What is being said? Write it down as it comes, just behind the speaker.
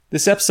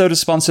This episode is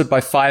sponsored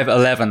by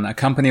 511, a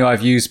company who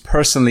I've used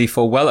personally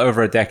for well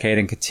over a decade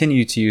and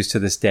continue to use to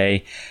this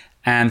day.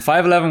 And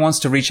 511 wants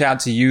to reach out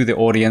to you, the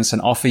audience,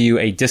 and offer you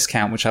a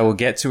discount, which I will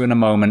get to in a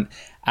moment.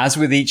 As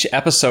with each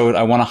episode,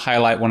 I want to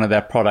highlight one of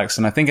their products.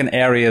 And I think an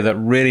area that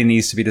really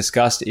needs to be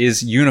discussed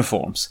is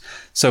uniforms.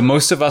 So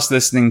most of us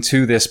listening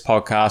to this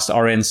podcast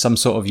are in some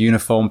sort of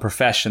uniform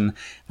profession.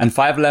 And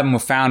 511 were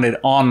founded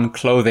on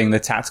clothing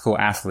the tactical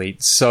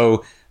athlete.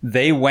 So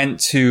they went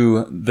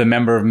to the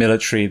member of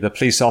military, the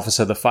police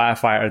officer, the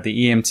firefighter,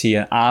 the EMT,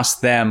 and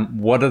asked them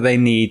what do they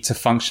need to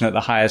function at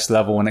the highest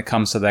level when it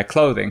comes to their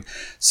clothing.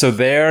 So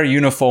their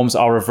uniforms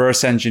are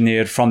reverse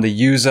engineered from the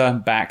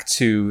user back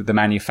to the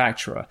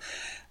manufacturer.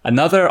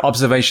 Another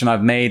observation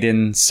I've made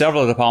in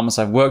several departments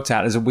I've worked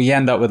at is that we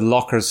end up with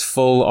lockers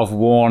full of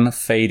worn,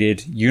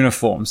 faded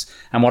uniforms.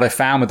 And what I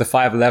found with the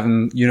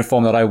 511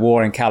 uniform that I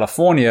wore in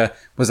California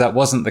was that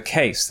wasn't the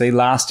case. They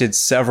lasted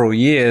several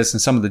years,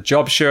 and some of the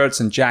job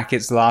shirts and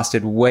jackets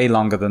lasted way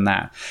longer than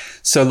that.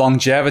 So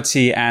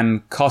longevity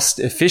and cost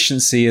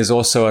efficiency is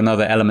also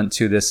another element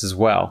to this as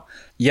well.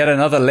 Yet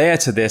another layer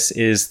to this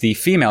is the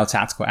female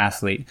tactical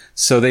athlete.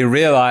 So they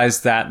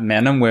realized that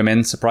men and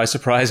women, surprise,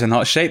 surprise, are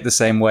not shaped the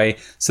same way.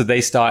 So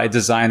they started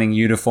designing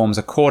uniforms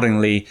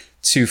accordingly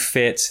to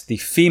fit the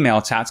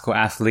female tactical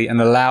athlete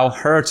and allow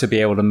her to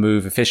be able to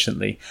move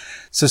efficiently.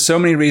 So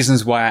many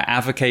reasons why I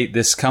advocate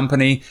this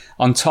company.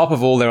 On top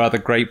of all their other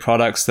great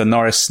products, the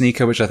Norris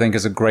sneaker, which I think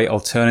is a great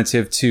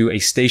alternative to a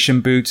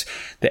station boot,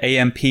 the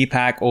AMP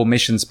pack, all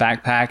missions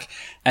backpack,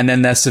 and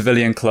then their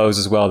civilian clothes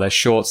as well, their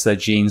shorts, their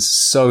jeans,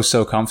 so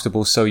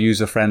comfortable, so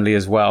user-friendly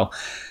as well.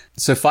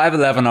 So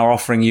 511 are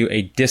offering you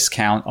a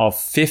discount of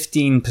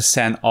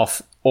 15%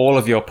 off all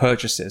of your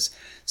purchases.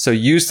 So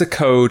use the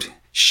code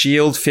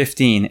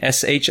SHIELD15,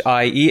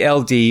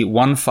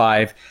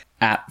 SHIELD15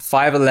 at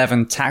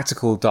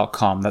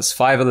 511tactical.com. That's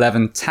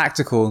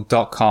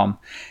 511tactical.com.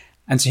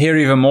 And to hear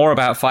even more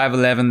about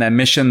 511, their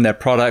mission, their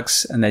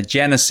products, and their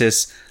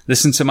genesis,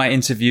 listen to my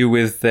interview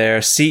with their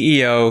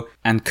CEO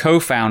and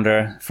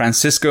co-founder,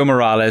 Francisco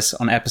Morales,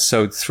 on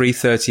episode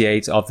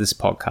 338 of this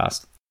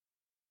podcast.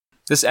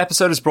 This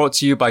episode is brought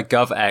to you by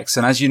GovX,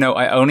 and as you know,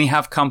 I only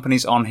have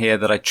companies on here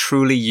that I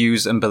truly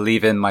use and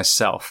believe in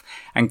myself.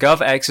 And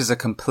GovX is a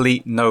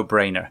complete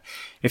no-brainer.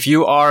 If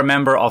you are a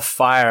member of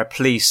fire,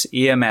 police,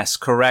 EMS,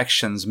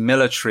 corrections,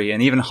 military,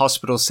 and even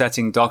hospital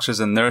setting doctors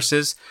and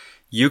nurses,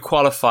 you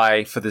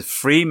qualify for the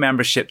free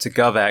membership to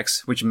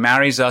GovX, which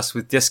marries us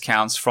with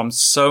discounts from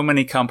so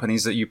many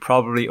companies that you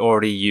probably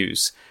already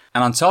use.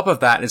 And on top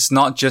of that, it's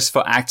not just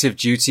for active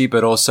duty,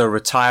 but also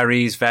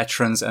retirees,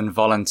 veterans, and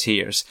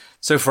volunteers.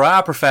 So for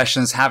our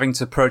professions, having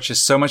to purchase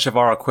so much of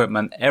our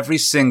equipment, every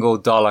single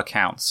dollar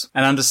counts.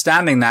 And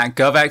understanding that,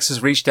 GovX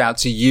has reached out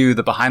to you,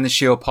 the Behind the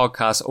Shield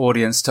podcast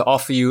audience, to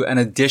offer you an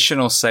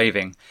additional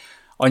saving.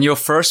 On your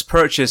first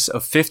purchase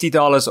of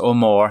 $50 or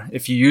more,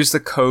 if you use the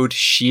code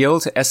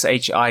SHIELD,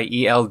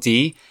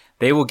 SHIELD,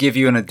 they will give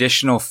you an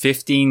additional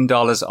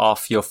 $15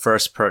 off your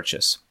first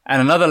purchase.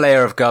 And another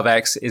layer of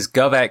GovX is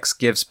GovX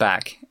Gives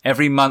Back.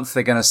 Every month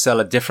they're going to sell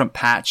a different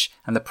patch,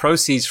 and the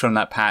proceeds from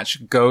that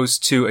patch goes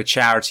to a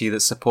charity that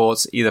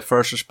supports either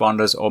first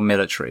responders or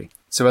military.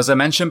 So as I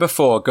mentioned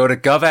before, go to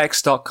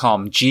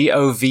govx.com,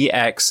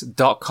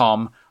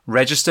 GOVX.com,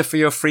 register for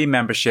your free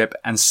membership,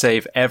 and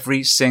save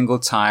every single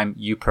time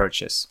you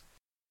purchase.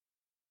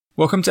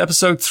 Welcome to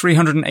episode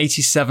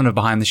 387 of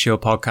Behind the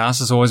Shield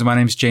podcast. As always, my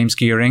name is James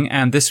Gearing,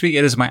 and this week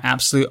it is my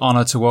absolute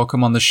honor to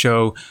welcome on the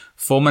show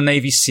former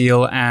Navy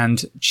SEAL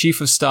and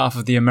Chief of Staff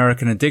of the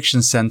American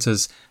Addiction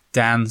Centers,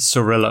 Dan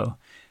Cerrillo.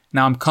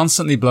 Now, I'm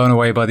constantly blown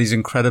away by these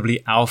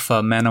incredibly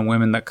alpha men and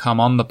women that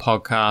come on the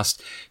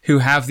podcast who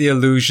have the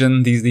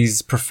illusion,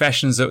 these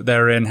professions that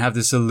they're in have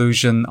this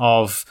illusion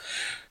of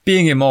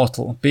being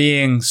immortal,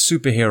 being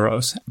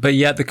superheroes, but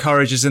yet the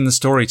courage is in the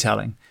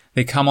storytelling.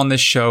 They come on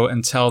this show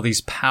and tell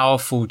these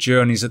powerful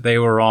journeys that they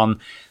were on,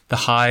 the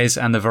highs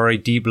and the very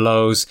deep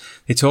lows.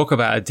 They talk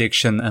about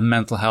addiction and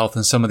mental health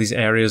and some of these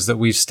areas that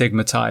we've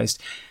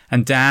stigmatized.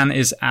 And Dan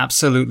is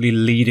absolutely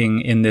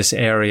leading in this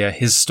area.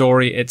 His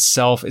story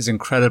itself is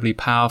incredibly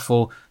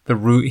powerful. The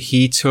route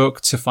he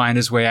took to find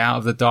his way out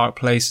of the dark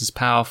place is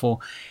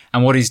powerful.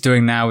 And what he's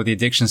doing now with the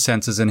addiction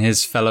centers and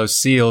his fellow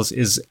SEALs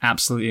is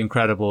absolutely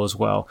incredible as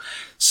well.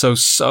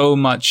 So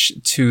much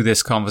to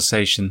this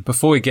conversation.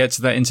 Before we get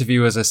to that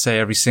interview, as I say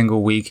every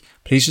single week,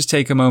 please just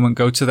take a moment,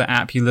 go to the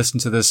app you listen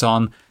to this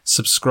on,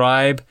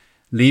 subscribe,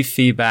 leave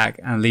feedback,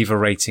 and leave a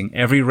rating.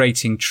 Every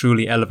rating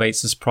truly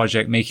elevates this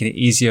project, making it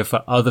easier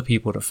for other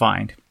people to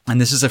find. And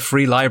this is a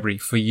free library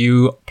for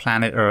you,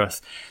 planet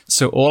Earth.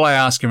 So all I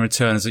ask in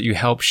return is that you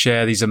help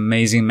share these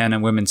amazing men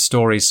and women's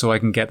stories so I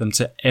can get them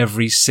to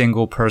every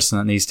single person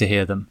that needs to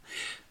hear them.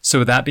 So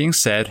with that being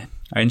said,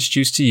 I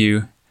introduce to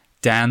you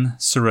Dan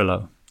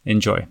Cerrillo.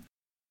 Enjoy.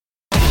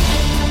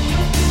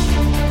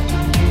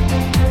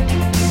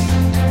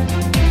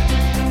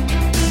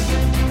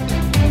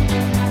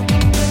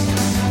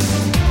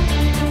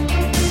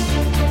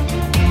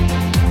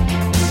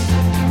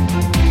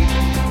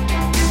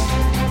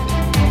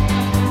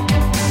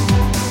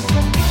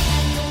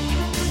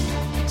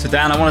 So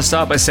Dan, I want to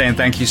start by saying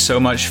thank you so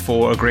much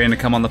for agreeing to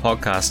come on the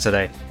podcast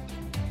today.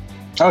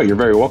 Oh, you're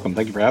very welcome.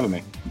 Thank you for having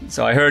me.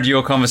 So I heard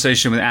your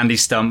conversation with Andy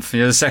Stumpf.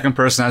 You're the second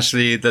person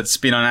actually that's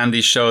been on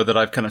Andy's show that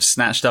I've kind of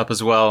snatched up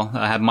as well.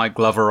 I had Mike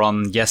Glover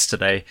on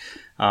yesterday.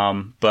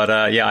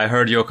 I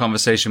heard your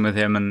conversation with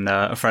him, and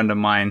a friend of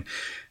mine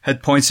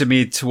had pointed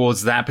me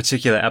towards that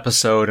particular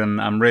episode, and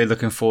I'm really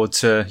looking forward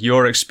to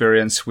your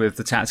experience with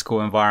the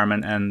tactical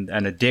environment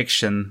and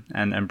addiction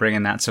and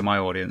bringing that to my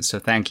audience. So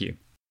thank you.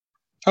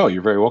 Oh,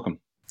 you're very welcome.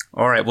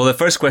 All right. Well, the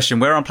first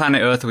question, where on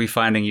planet Earth are we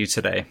finding you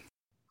today?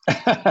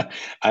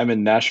 I'm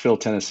in Nashville,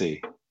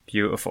 Tennessee.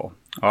 Beautiful.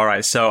 All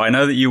right. So I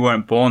know that you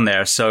weren't born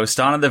there. So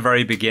start at the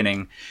very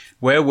beginning.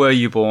 Where were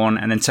you born?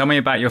 And then tell me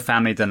about your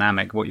family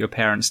dynamic, what your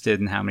parents did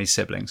and how many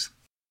siblings.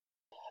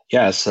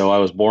 Yeah, so I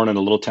was born in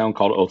a little town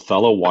called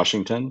Othello,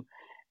 Washington,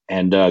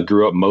 and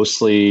grew up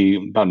mostly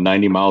about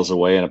 90 miles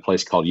away in a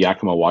place called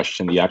Yakima,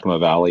 Washington, the Yakima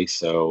Valley.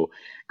 So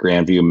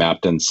Grandview,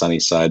 Mapton,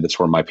 Sunnyside, that's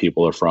where my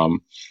people are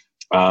from.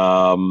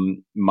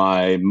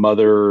 My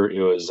mother,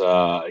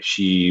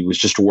 she was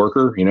just a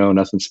worker,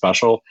 nothing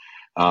special.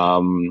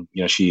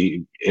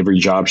 She, every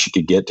job she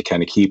could get to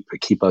kind of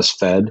keep us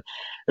fed.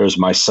 There was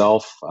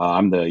myself.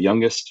 I'm the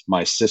youngest,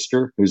 my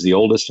sister, who's the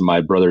oldest, and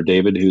my brother,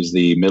 David, who's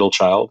the middle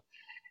child.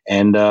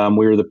 And,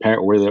 we're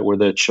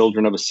the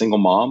children of a single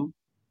mom.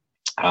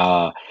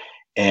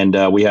 And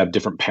we have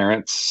different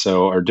parents,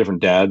 or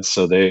different dads.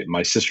 So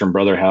my sister and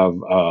brother have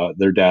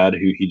their dad,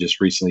 who he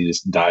just recently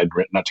died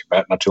not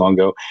too long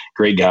ago.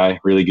 Great guy,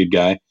 really good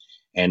guy.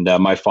 And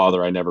my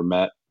father I never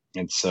met,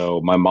 and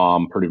so my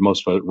mom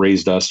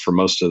raised us for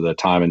most of the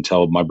time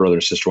until my brother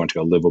and sister went to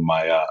go live with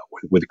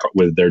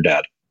with their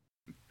dad.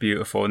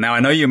 Beautiful. Now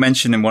I know you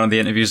mentioned in one of the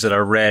interviews that I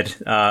read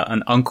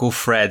an Uncle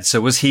Fred. So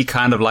was he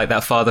kind of like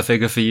that father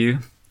figure for you?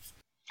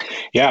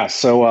 Yeah,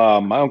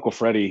 so my Uncle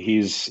Freddie,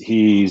 he's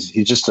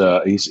just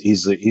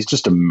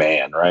a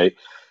man, right?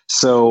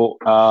 So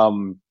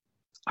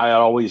I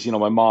always,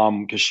 my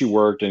mom, because she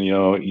worked and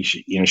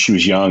she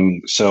was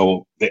young,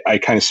 so I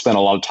kind of spent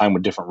a lot of time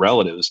with different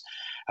relatives.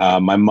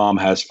 My mom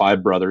has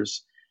 5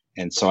 brothers,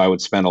 and so I would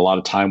spend a lot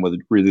of time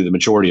with really the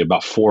majority,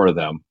 about 4 of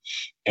them.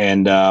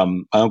 And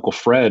my Uncle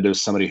Fred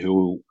is somebody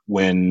who,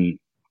 when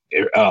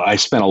I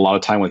spent a lot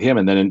of time with him,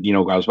 and then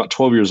I was about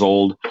 12 years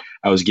old.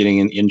 I was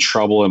getting in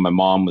trouble, and my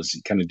mom was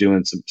kind of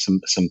doing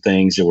some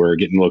things that were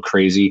getting a little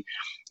crazy.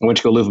 I went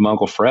to go live with my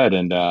Uncle Fred,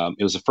 and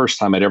it was the first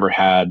time I'd ever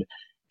had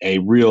a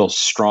real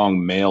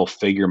strong male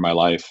figure in my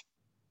life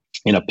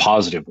in a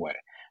positive way.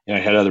 I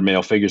had other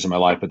male figures in my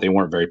life, but they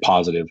weren't very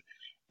positive.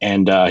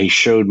 And he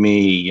showed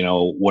me,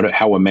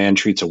 how a man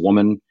treats a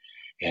woman,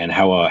 and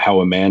how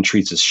a man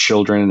treats his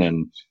children,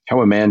 and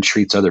how a man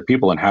treats other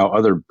people, and how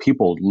other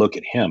people look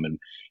at him. And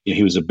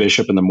he was a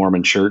bishop in the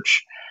Mormon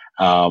Church.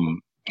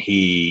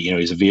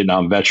 He's a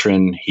Vietnam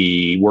veteran.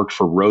 He worked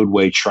for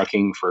roadway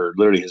trucking for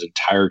literally his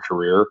entire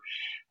career.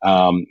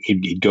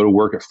 He'd go to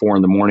work at 4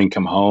 a.m,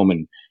 come home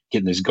and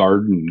get in his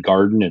garden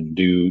and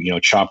do,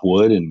 chop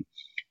wood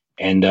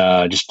and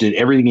just did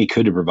everything he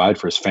could to provide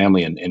for his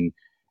family. And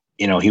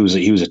he was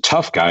a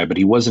tough guy, but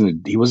he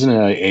wasn't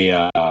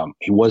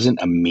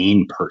a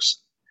mean person.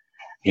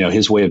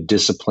 His way of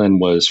discipline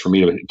was for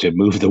me to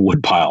move the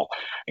wood pile.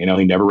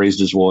 He never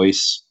raised his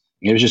voice.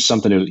 It was just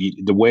something.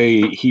 The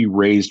way he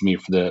raised me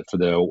for the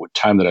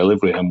time that I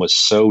lived with him was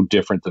so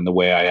different than the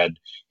way I had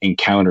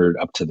encountered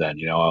up to then.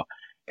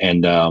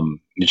 And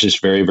it's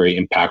just very, very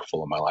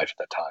impactful in my life at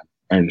that time,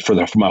 and for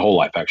my whole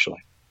life, actually.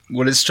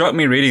 Well, it struck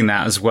me reading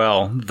that as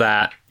well,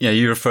 that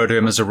you refer to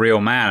him as a real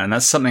man, and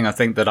that's something I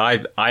think that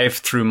I've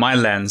through my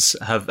lens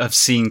have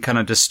seen kind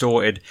of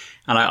distorted,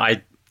 and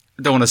I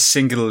don't want to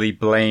singularly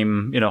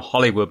blame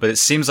Hollywood, but it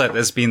seems like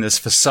there's been this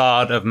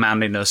facade of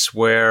manliness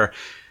where,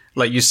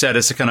 like you said,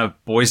 it's a kind of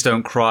boys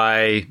don't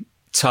cry,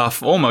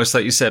 tough, almost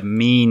like you said,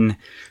 mean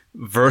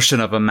version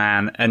of a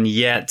man, and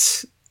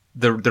yet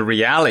the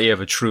reality of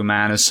a true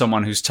man is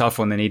someone who's tough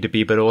when they need to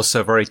be, but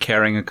also very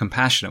caring and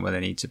compassionate when they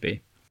need to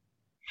be.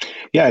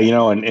 Yeah,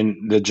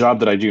 and the job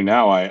that I do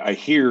now,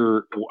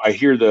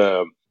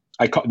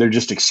 they're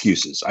just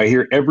excuses. I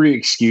hear every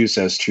excuse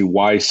as to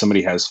why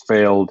somebody has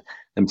failed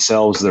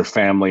themselves, their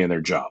family, and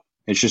their job.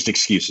 It's just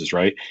excuses,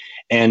 right?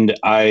 And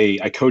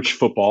I coach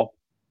football.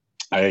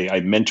 I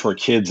mentor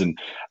kids, and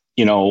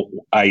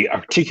I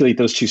articulate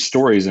those 2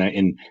 stories,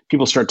 and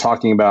people start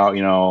talking about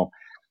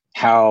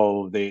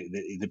how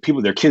the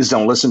people, their kids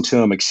don't listen to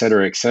them, et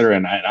cetera, et cetera.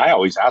 And I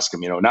always ask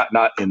them,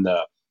 not in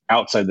the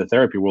outside the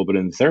therapy world, but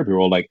in the therapy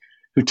world, like,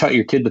 who taught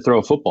your kid to throw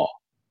a football?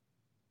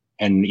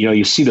 And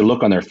you see the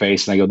look on their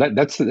face, and I go,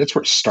 that's where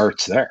it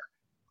starts there.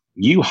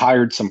 You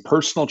hired some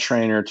personal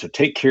trainer to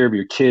take care of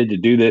your kid, to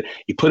do that.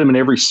 You put him in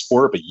every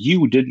sport, but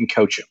you didn't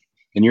coach him.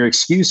 And your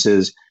excuse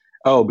is,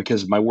 oh,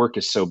 because my work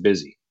is so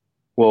busy.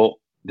 Well,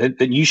 then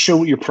you show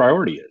what your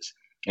priority is.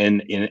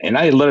 And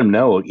I let them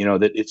know,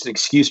 that it's an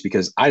excuse,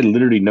 because I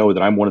literally know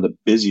that I'm one of the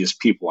busiest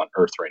people on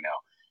earth right now.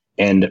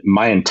 And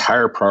my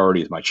entire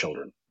priority is my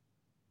children.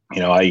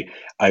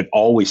 I've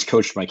always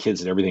coached my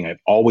kids at everything. I've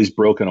always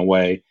broken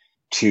away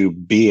to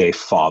be a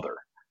father.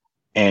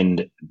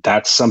 And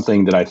that's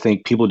something that I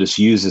think people just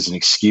use as an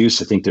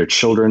excuse. I think their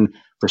children,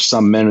 for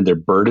some men, are their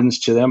burdens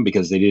to them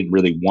because they didn't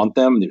really want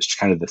them. It was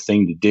kind of the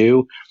thing to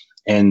do.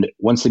 And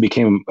once they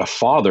became a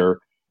father,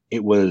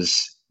 it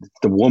was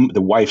the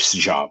wife's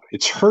job.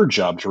 It's her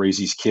job to raise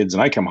these kids.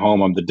 And I come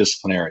home, I'm the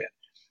disciplinarian.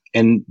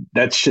 And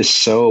that's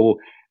just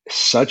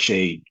such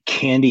a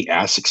candy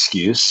ass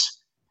excuse.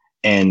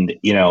 And,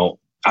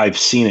 I've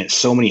seen it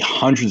so many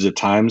hundreds of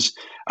times.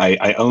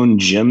 I own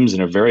gyms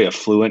in a very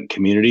affluent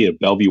community of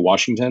Bellevue,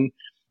 Washington.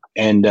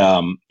 And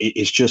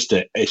it's just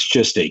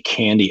a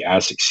candy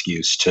ass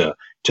excuse to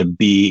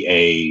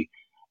be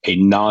a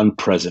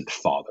non-present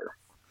father.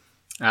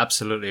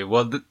 Absolutely.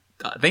 Well,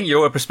 I think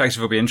your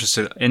perspective will be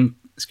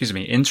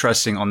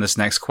interesting on this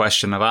next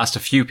question. I've asked a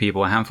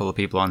handful of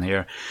people on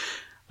here.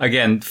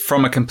 Again,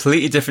 from a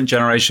completely different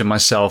generation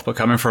myself, but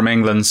coming from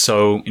England.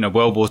 So,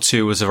 World War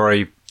II was a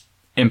very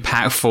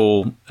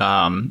impactful,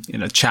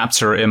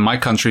 chapter in my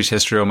country's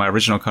history, or my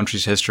original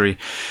country's history.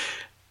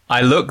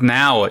 I look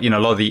now at, a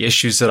lot of the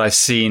issues that I've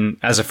seen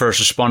as a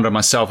first responder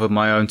myself with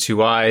my own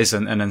two eyes,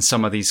 and then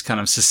some of these kind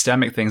of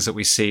systemic things that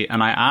we see.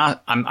 And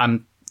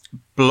I'm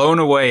blown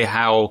away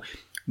how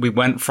we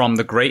went from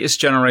the greatest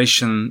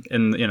generation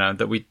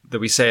that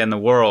we say in the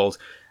world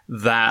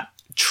that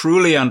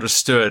truly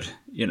understood,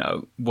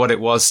 what it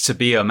was to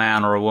be a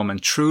man or a woman,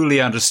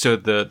 truly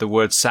understood the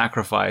word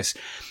sacrifice.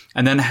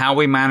 And then how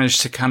we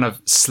managed to kind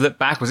of slip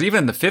backwards,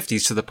 even in the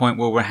 50s, to the point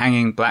where we're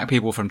hanging black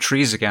people from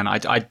trees again.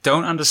 I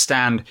don't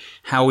understand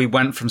how we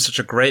went from such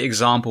a great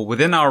example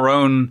within our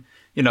own,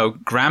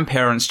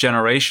 grandparents'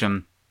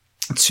 generation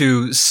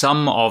to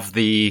some of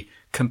the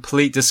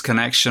complete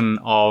disconnection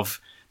of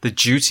the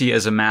duty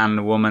as a man and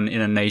a woman in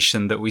a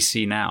nation that we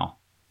see now.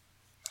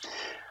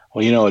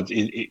 Well,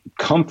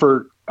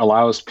 comfort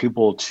allows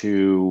people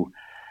to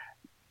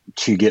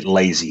get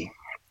lazy.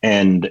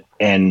 And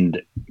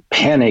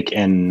panic,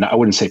 and I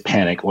wouldn't say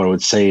panic. What I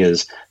would say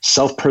is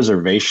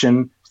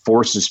self-preservation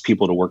forces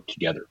people to work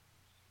together.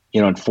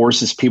 It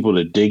forces people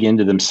to dig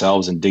into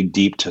themselves and dig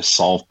deep to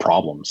solve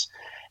problems.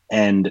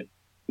 And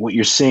what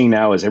you're seeing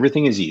now is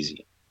everything is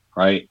easy,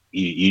 right?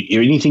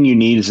 Anything you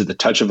need is at the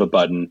touch of a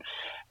button,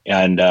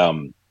 and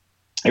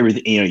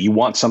everything. You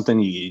want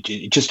something,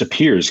 it just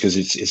appears, because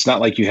it's not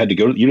like you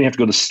didn't have to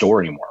go to the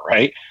store anymore,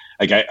 right?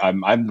 Like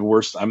I'm the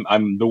worst.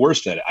 I'm the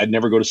worst at it. I'd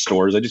never go to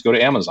stores. I just go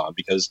to Amazon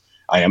because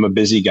I am a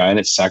busy guy and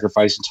it's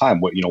sacrificing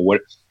time.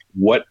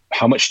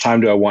 How much time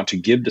do I want to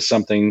give to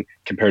something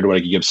compared to what I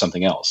could give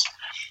something else?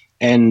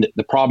 And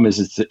the problem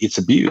is it's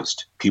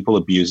abused. People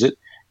abuse it.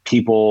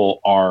 People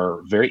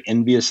are very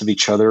envious of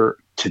each other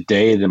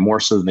today, than more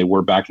so than they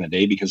were back in the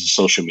day, because of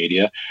social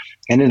media.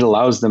 And it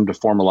allows them to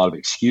form a lot of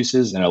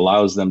excuses, and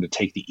allows them to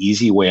take the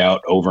easy way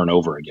out over and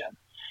over again.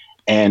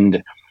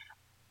 And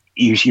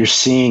you're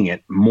seeing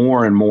it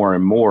more and more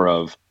and more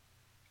of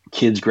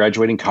kids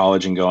graduating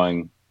college and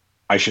going,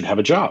 I should have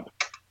a job.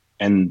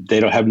 And they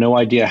don't have no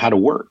idea how to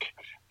work.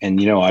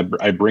 And,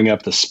 I bring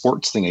up the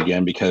sports thing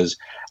again, because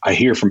I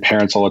hear from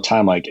parents all the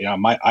time, like,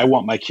 I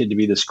want my kid to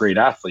be this great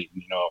athlete,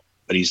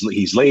 but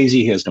he's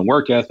lazy. He has no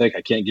work ethic.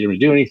 I can't get him to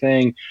do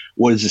anything.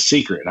 What is the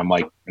secret? And I'm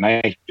like,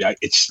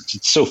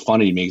 it's so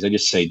funny to me, because I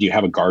just say, do you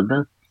have a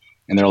gardener?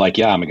 And they're like,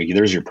 yeah. I'm like,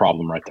 there's your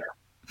problem right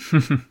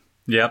there.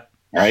 Yep.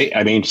 Right.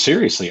 I mean,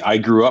 seriously, I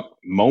grew up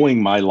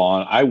mowing my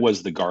lawn. I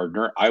was the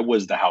gardener. I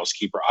was the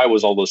housekeeper. I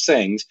was all those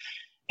things.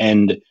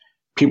 And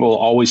people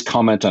always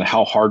comment on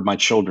how hard my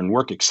children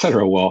work, et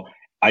cetera. Well,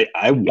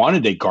 I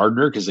wanted a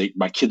gardener because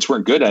my kids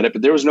weren't good at it,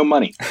 but there was no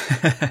money.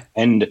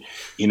 And,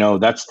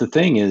 that's the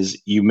thing, is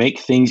you make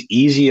things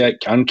easy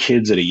on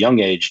kids at a young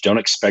age. Don't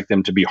expect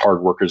them to be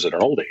hard workers at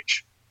an old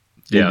age.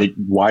 Yeah.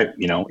 Why,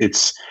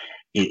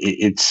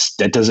 it's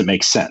that doesn't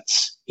make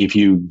sense. If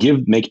you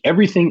make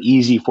everything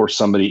easy for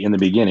somebody in the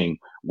beginning,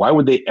 why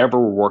would they ever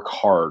work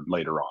hard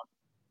later on?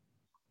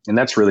 And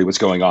that's really what's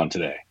going on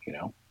today,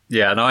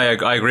 Yeah, no, I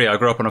agree. I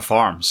grew up on a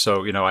farm,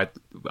 so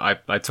I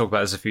talk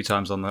about this a few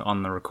times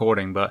on the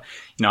recording. But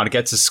I'd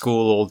get to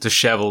school all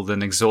disheveled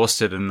and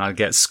exhausted, and I'd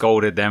get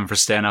scolded then for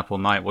staying up all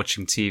night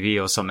watching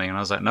TV or something. And I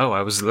was like, no,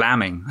 I was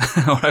lambing,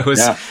 or I was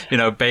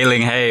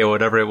baling hay or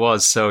whatever it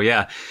was. So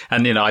yeah,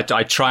 and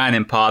I try and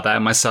impart that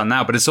in my son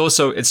now. But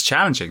it's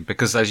challenging,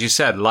 because, as you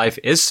said, life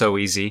is so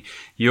easy.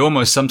 You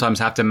almost sometimes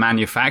have to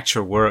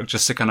manufacture work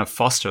just to kind of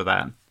foster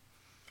that.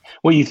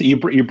 Well,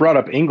 you brought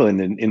up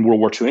England in World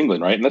War II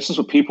England, right? And that's just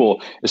what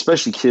people,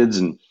 especially kids,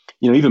 and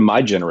even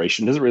my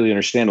generation, doesn't really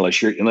understand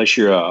unless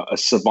you're a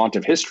savant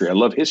of history. I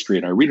love history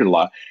and I read it a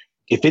lot.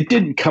 If it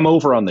didn't come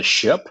over on the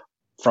ship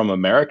from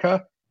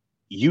America,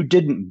 you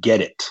didn't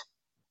get it.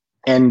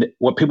 And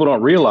what people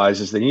don't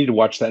realize is they need to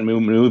watch that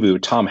movie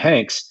with Tom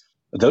Hanks.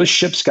 Those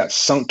ships got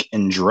sunk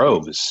in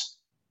droves.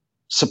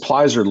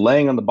 Supplies are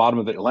laying on the bottom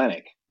of the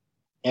Atlantic,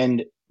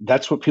 and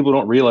that's what people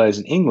don't realize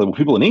in England. Well,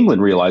 people in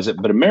England realize it,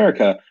 but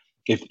America,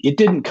 if it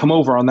didn't come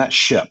over on that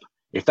ship,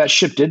 if that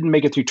ship didn't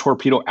make it through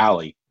Torpedo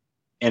Alley,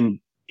 and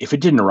if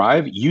it didn't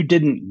arrive, you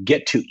didn't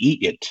get to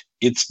eat it.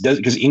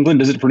 Because England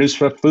doesn't produce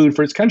food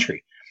for its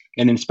country,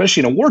 and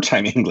especially in a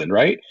wartime England,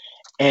 right?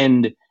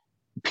 And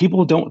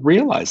people don't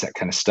realize that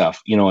kind of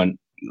stuff, and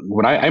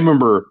when I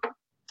remember,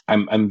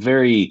 I'm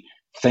very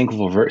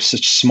thankful for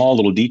such small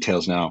little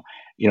details now,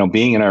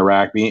 being in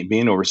Iraq,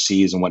 being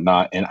overseas and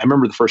whatnot. And I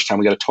remember the first time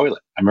we got a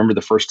toilet. I remember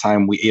the first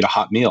time we ate a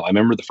hot meal. I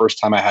remember the first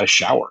time I had a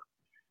shower,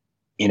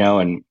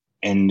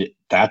 and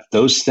that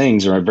those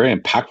things are very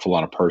impactful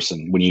on a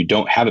person when you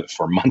don't have it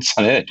for months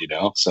on end,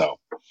 so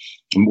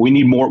we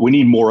need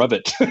more of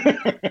it.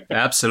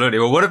 Absolutely.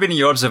 Well, what have been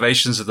your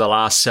observations of the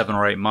last 7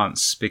 or 8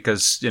 months?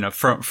 Because,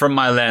 from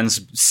my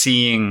lens,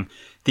 seeing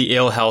the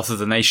ill health of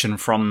the nation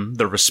from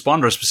the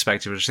responder's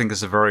perspective, which I think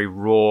is a very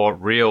raw,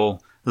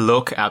 real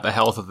look at the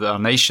health of our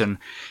nation.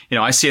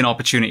 I see an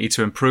opportunity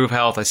to improve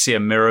health. I see a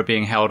mirror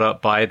being held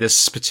up by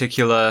this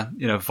particular,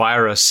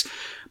 virus.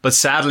 But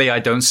sadly, I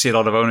don't see a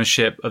lot of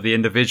ownership of the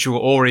individual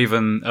or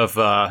even of,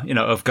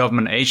 of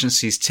government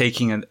agencies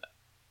taking an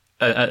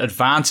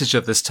advantage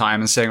of this time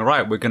and saying, all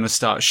right, we're going to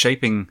start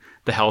shaping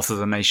the health of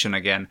the nation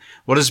again.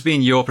 What has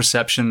been your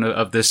perception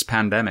of this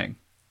pandemic?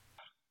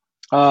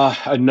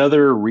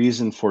 Another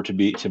reason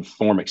to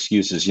form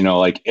excuses,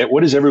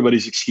 what is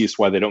everybody's excuse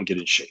why they don't get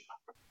in shape?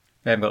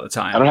 They haven't got the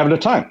time. I don't have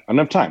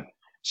enough time.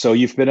 So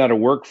you've been out of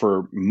work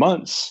for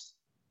months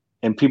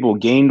and people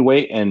gained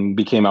weight and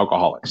became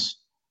alcoholics,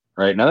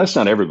 right? Now that's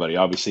not everybody,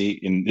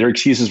 obviously. And their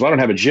excuse is, well, I don't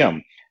have a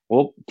gym.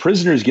 Well,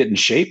 prisoners get in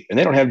shape and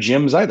they don't have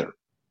gyms either.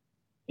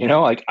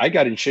 I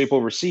got in shape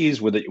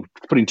overseas with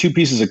putting 2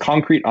 pieces of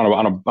concrete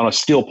on a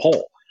steel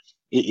pole.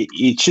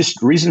 It's just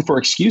reason for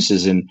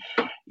excuses. And,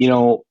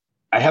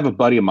 I have a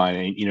buddy of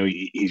mine,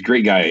 he's a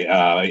great guy,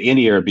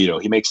 Andy Arabito.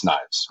 He makes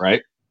knives,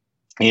 right?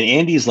 And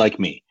Andy's like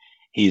me.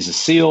 He's a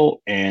SEAL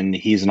and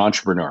he's an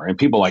entrepreneur. And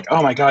people are like,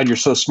 oh my God, you're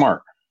so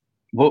smart.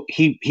 Well,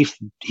 he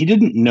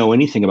didn't know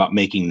anything about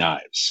making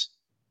knives.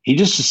 He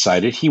just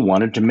decided he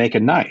wanted to make a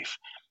knife.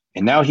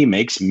 And now he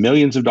makes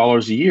millions of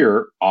dollars a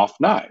year off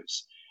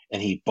knives.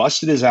 And he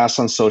busted his ass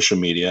on social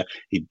media.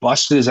 He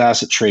busted his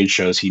ass at trade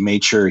shows. He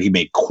made sure he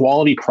made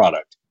quality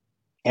product.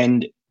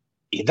 And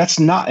that's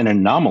not an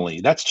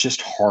anomaly. That's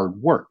just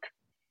hard work.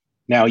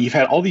 Now, you've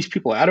had all these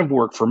people out of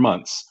work for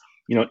months,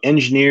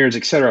 engineers,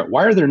 et cetera.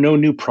 Why are there no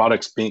new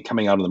products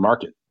coming out of the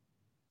market?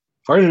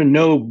 Why are there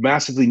no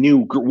massively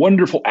new,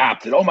 wonderful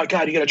app that, oh my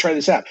God, you got to try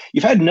this app?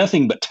 You've had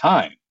nothing but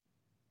time.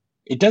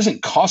 It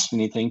doesn't cost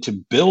anything to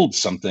build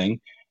something,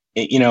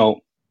 if you're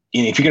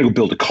going to go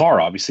build a car,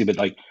 obviously, but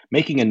like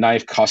making a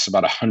knife costs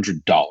about $100.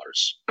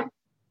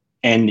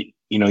 And,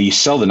 you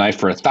sell the knife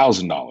for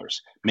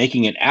 $1,000.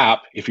 Making an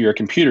app, if you're a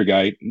computer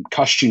guy,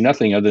 costs you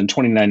nothing other than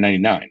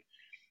 $29.99.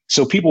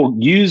 So people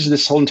use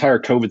this whole entire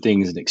COVID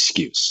thing as an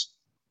excuse.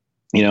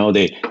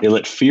 They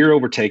let fear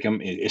overtake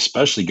them,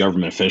 especially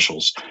government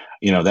officials.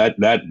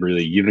 That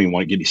really, you don't even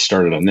want to get me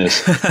started on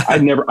this.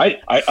 I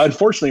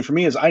unfortunately for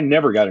me is I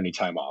never got any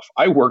time off.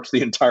 I worked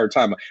the entire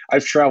time.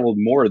 I've traveled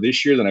more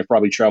this year than I've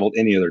probably traveled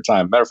any other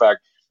time. Matter of fact,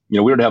 we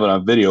don't have it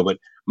on video, but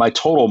my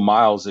total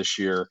miles this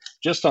year,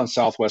 just on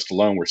Southwest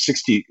alone, were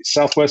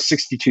Southwest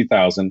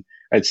 62,000.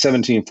 I had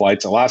 17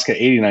 flights. Alaska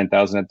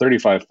 89,000 at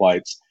 35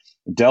 flights.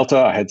 Delta,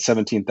 I had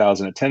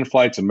 17,000 at 10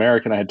 flights.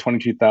 American, I had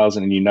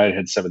 22,000, and United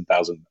had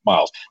 7,000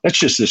 miles. That's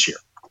just this year.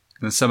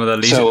 And some of the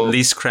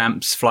least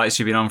cramped flights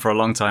you've been on for a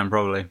long time,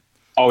 probably.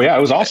 Oh yeah,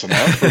 it was awesome.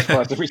 First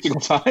class every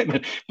single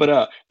time.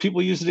 But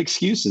people use it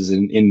excuses,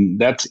 and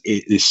that's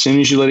it. As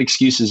soon as you let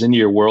excuses into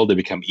your world, they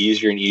become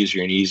easier and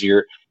easier and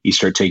easier. You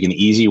start taking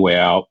the easy way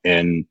out,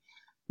 and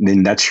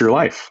then that's your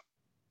life,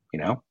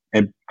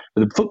 And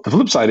the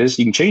flip side is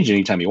you can change it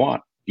anytime you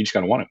want. You just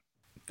gotta want it.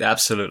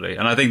 Absolutely.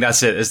 And I think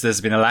that's it.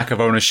 There's been a lack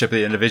of ownership of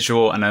the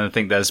individual. And then I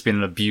think there's been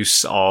an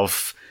abuse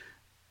of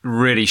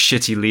really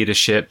shitty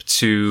leadership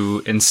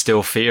to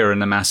instill fear in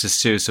the masses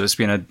too. So it's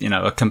been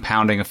a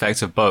compounding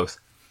effect of both.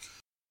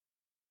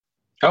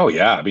 Oh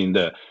yeah. I mean,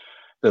 the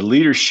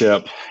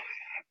leadership,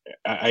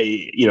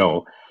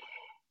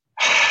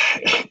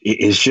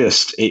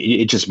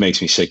 it just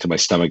makes me sick to my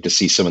stomach to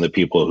see some of the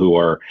people who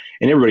are,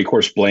 and everybody of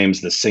course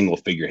blames the single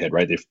figurehead,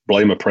 right? They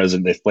blame a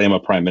president, they blame a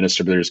prime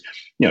minister, but there's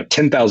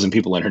 10,000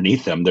 people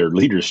underneath them, they're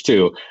leaders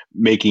too,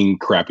 making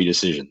crappy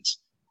decisions.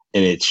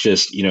 And it's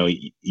just,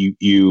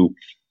 you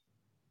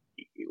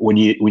when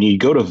you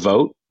go to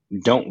vote,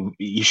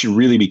 you should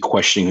really be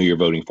questioning who you're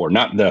voting for,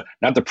 not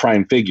the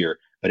prime figure,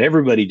 but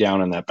everybody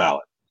down on that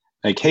ballot.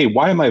 Like, hey,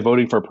 why am I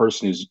voting for a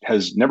person who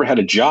has never had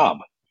a job,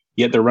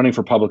 yet they're running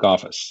for public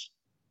office?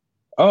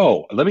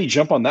 Oh, let me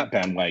jump on that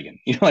bandwagon.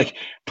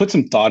 Put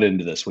some thought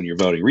into this when you're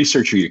voting.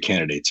 Research who your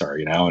candidates are,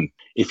 and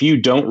if you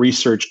don't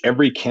research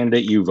every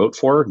candidate you vote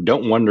for,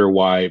 don't wonder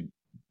why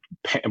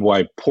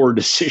poor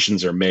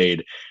decisions are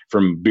made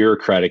from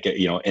bureaucratic,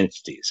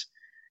 entities.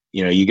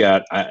 You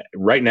got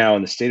right now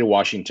in the state of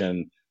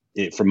Washington,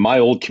 from my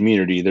old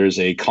community, there's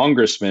a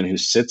congressman who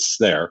sits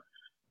there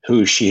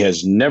who she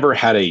has never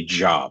had a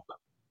job,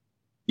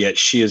 yet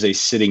she is a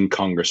sitting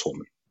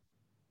congresswoman.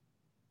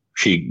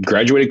 She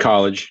graduated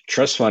college,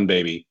 trust fund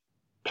baby,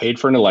 paid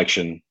for an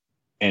election,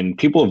 and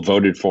people have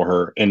voted for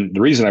her. And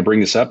the reason I bring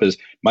this up is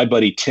my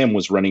buddy Tim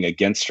was running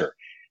against her.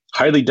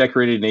 Highly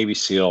decorated Navy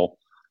SEAL,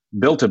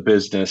 built a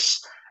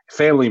business,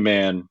 family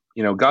man,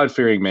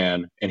 God-fearing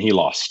man, and he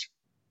lost.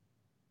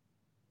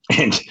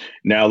 And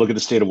now look at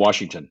the state of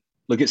Washington.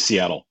 Look at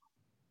Seattle,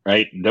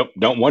 right?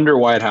 Don't wonder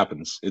why it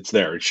happens. It's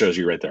there. It shows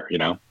you right there,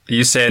 Are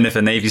you saying if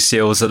a Navy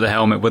SEAL was at the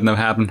helm, it wouldn't have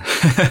happened?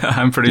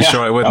 I'm pretty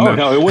sure it wouldn't have.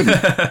 No, it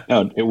wouldn't.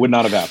 No, it would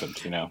not have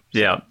happened,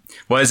 Yeah.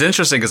 Well, it's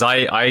interesting because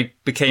I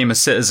became a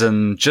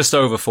citizen just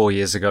over 4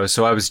 years ago.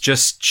 So I was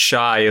just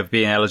shy of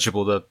being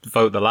eligible to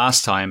vote the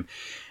last time.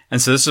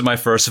 And so this is my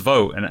first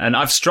vote. And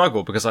I've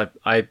struggled because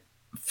I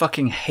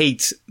fucking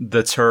hate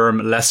the term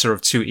lesser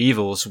of two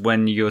evils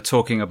when you're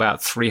talking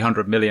about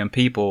 300 million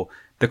people,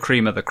 the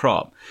cream of the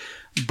crop.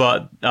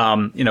 But,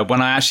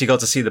 when I actually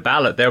got to see the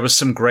ballot, there was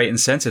some great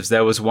incentives.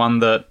 There was one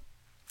that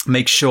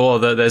makes sure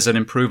that there's an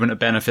improvement of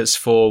benefits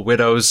for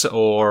widows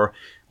or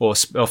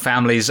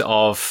families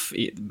of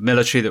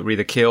military that were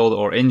either killed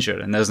or injured.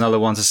 And there's another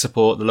one to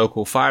support the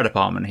local fire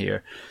department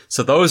here.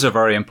 So those are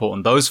very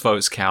important. Those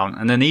votes count.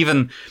 And then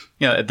even,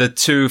 the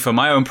two, for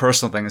my own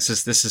personal thing, this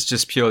is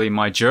just purely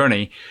my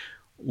journey,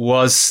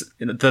 was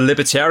the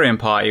Libertarian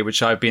Party,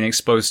 which I've been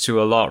exposed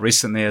to a lot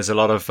recently, as a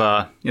lot of,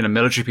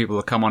 military people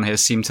that come on here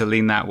seem to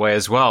lean that way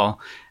as well.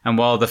 And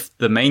while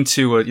the main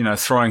two were,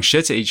 throwing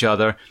shit at each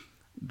other,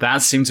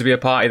 that seemed to be a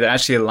party that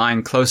actually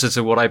aligned closer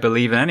to what I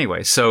believe in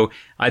anyway. So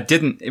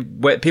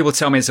people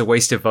tell me it's a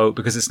wasted vote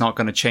because it's not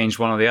going to change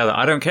one or the other.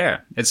 I don't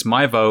care. It's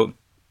my vote.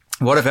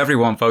 What if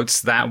everyone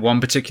votes that one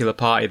particular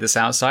party that's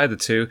outside the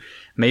two?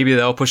 Maybe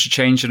they'll push a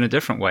change in a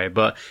different way.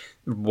 But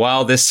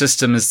while this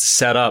system is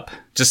set up,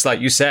 just like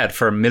you said,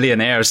 for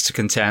millionaires to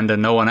contend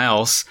and no one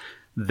else,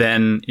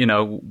 then,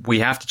 we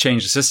have to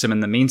change the system.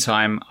 In the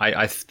meantime,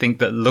 I think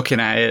that looking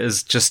at it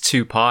as just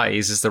two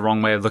parties is the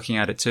wrong way of looking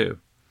at it too.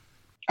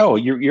 Oh,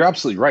 you're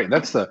absolutely right.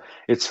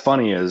 It's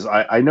funny is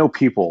I know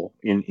people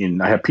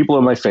I have people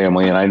in my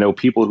family, and I know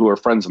people who are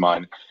friends of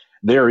mine.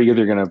 They're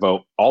either going to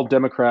vote all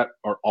Democrat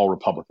or all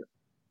Republican.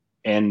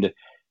 And,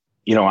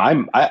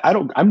 I'm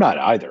not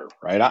either,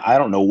 right? I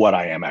don't know what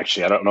I am,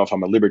 actually. I don't know if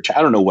I'm a libertarian.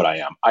 I don't know what I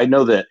am. I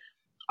know that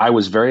I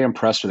was very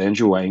impressed with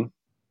Andrew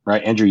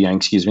Yang,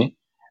 excuse me.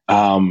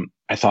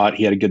 I thought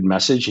he had a good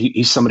message.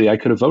 He's somebody I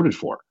could have voted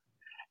for.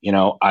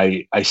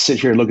 I sit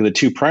here and look at the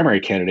two primary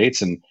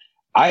candidates, and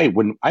I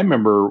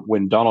remember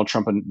when Donald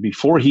Trump,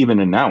 before he even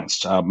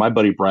announced, my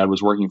buddy Brad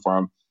was working for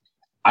him.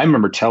 I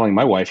remember telling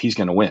my wife he's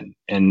going to win,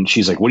 and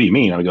she's like, "What do you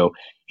mean?" I go,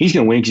 "He's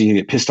going to win because he's going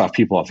to get pissed off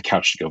people off the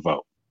couch to go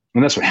vote,"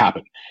 and that's what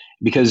happened.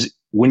 Because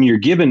when you're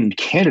given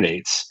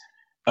candidates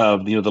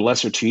of the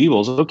lesser two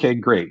evils, okay,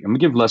 great, I'm going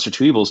to give lesser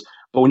two evils.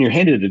 But when you're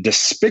handed a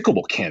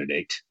despicable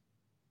candidate,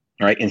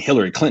 all right, in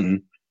Hillary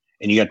Clinton,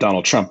 and you got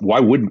Donald Trump, why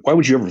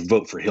would you ever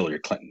vote for Hillary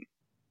Clinton?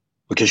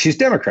 Because she's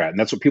Democrat, and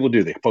that's what people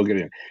do. They poke it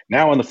in.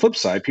 Now, on the flip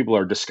side, people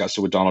are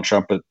disgusted with Donald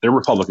Trump, but they're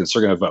Republicans.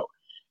 They're going to vote.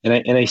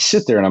 And I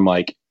sit there and I'm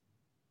like,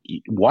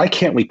 why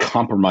can't we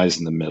compromise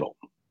in the middle?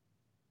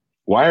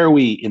 Why are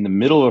we in the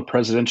middle of a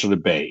presidential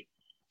debate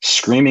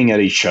screaming at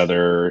each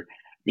other,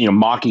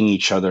 mocking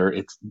each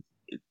other?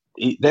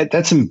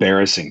 That's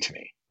embarrassing to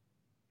me.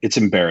 It's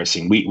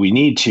embarrassing. We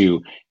need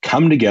to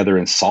come together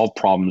and solve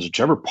problems,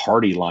 whichever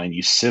party line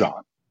you sit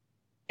on.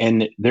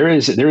 And there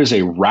is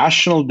a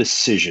rational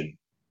decision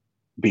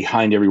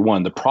behind every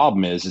one. The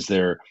problem is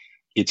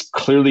it's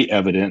clearly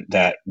evident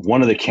that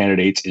one of the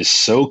candidates is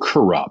so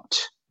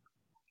corrupt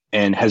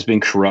and has been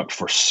corrupt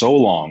for so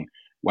long.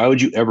 Why would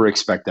you ever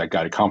expect that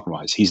guy to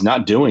compromise? He's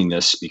not doing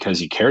this because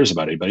he cares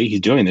about anybody. He's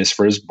doing this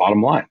for his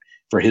bottom line,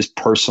 for his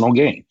personal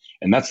gain.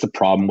 And that's the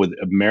problem with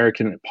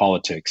American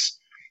politics,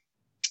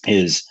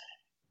 is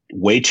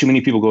way too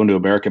many people go into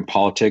American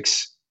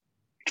politics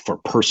for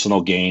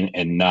personal gain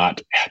and not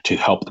to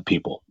help the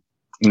people.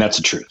 And that's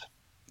the truth.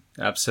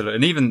 Absolutely.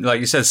 And even, like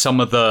you said,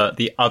 some of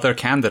the other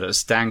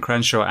candidates, Dan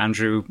Crenshaw,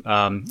 Andrew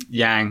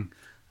Yang,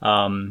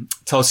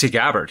 Tulsi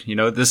Gabbard,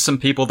 there's some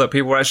people that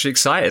people are actually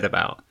excited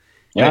about.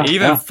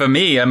 Yeah, for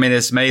me, I mean,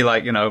 it's may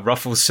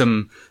ruffle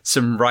some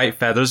right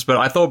feathers, but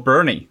I thought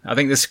Bernie, I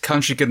think this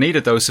country could need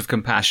a dose of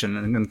compassion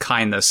and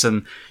kindness.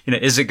 And,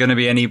 is it going to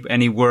be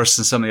any worse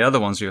than some of the other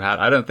ones you had?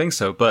 I don't think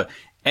so. But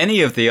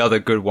any of the other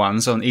good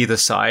ones on either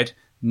side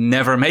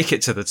never make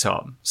it to the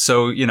top.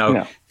 So,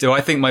 Do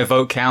I think my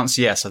vote counts?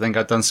 Yes. I think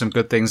I've done some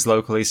good things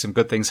locally, some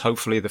good things,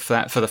 hopefully,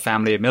 for the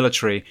family and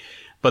military.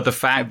 But the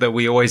fact that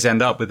we always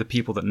end up with the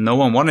people that no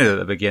one wanted at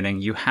the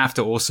beginning, you have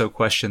to also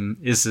question,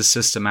 is this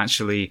system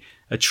actually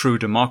a true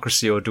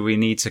democracy, or do we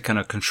need to kind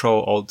of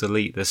control, alt,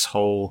 delete this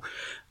whole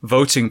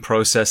voting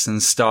process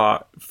and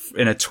start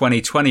in a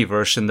 2020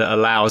 version that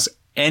allows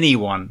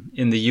anyone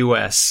in the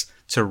US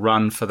to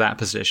run for that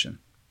position?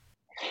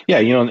 Yeah,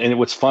 and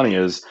what's funny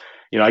is,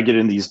 I get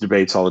in these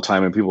debates all the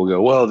time, and people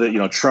go, well,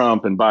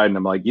 Trump and Biden.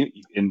 I'm like,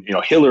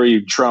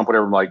 Hillary, Trump,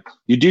 whatever. I'm like,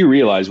 you do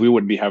realize we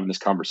wouldn't be having this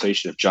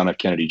conversation if John F.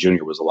 Kennedy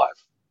Jr. was alive.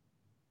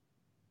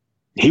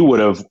 He would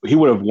have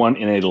won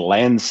in a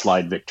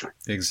landslide victory.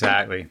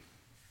 Exactly.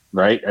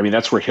 Right. I mean,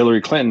 that's where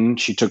Hillary Clinton,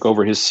 she took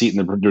over his seat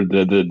in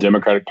the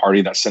Democratic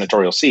Party, that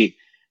senatorial seat.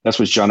 That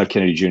was John F.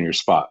 Kennedy Jr.'s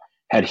spot.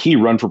 Had he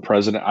run for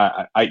president,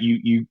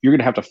 you're going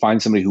to have to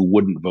find somebody who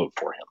wouldn't vote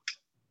for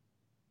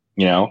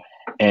him.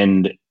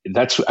 And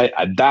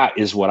that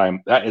is what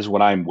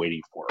I'm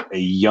waiting for. A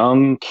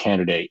young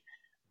candidate,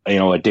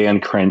 a Dan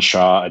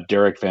Crenshaw, a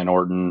Derek Van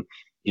Orden.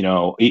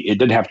 It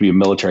didn't have to be a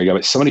military guy,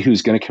 but somebody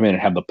who's going to come in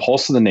and have the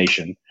pulse of the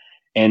nation,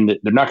 and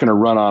they're not going to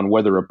run on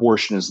whether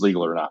abortion is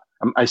legal or not.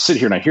 I sit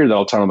here and I hear that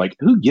all the time. I'm like,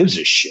 who gives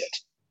a shit?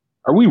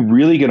 Are we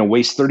really going to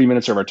waste 30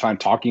 minutes of our time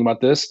talking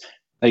about this?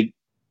 Like,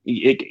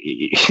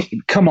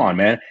 come on,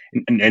 man.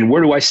 And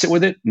where do I sit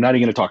with it? I'm not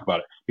even going to talk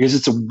about it because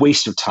it's a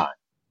waste of time.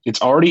 It's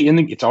already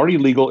it's already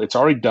legal. It's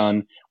already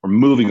done. We're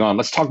moving on.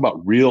 Let's talk about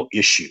real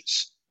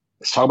issues.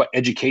 Let's talk about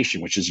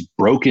education, which is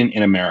broken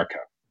in America.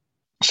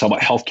 Let's talk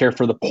about healthcare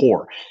for the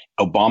poor.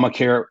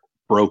 Obamacare,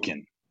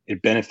 broken.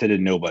 It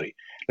benefited nobody.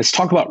 Let's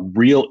talk about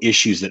real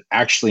issues that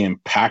actually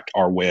impact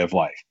our way of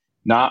life,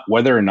 not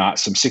whether or not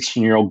some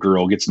 16-year-old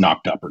girl gets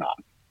knocked up or not.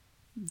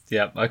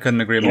 Yeah, I couldn't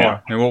agree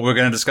more. I mean, what we're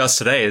going to discuss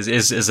today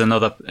is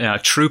another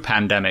true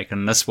pandemic,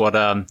 and that's what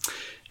I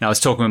was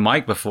talking with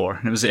Mike before,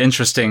 and it was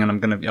interesting, and I'm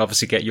going to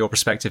obviously get your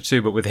perspective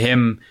too. But with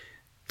him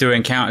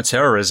doing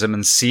counterterrorism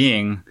and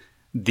seeing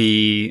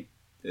the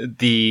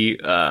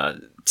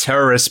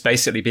terrorists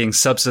basically being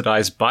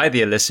subsidized by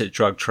the illicit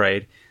drug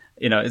trade,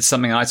 it's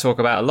something I talk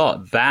about a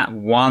lot. That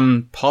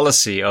one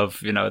policy of,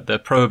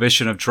 the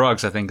prohibition of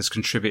drugs, I think, has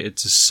contributed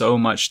to so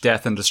much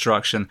death and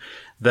destruction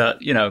that,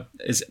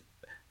 is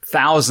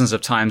thousands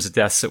of times the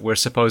deaths that we're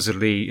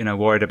supposedly,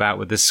 worried about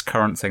with this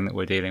current thing that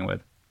we're dealing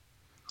with.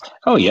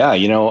 Oh yeah.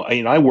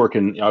 I work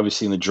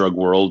obviously in the drug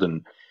world,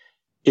 and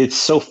it's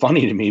so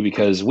funny to me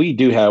because we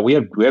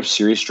have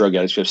serious drug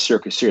addicts, we have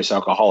serious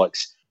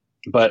alcoholics,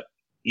 but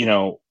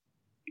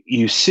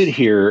you sit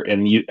here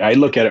and I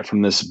look at it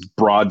from this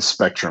broad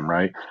spectrum,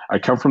 right? I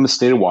come from the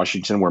state of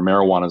Washington where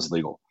marijuana is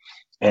legal,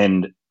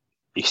 and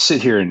you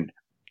sit here and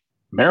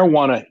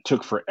marijuana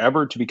took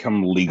forever to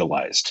become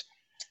legalized.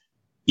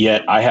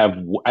 Yet I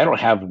don't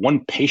have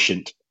one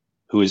patient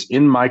who is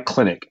in my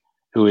clinic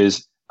who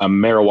is a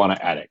marijuana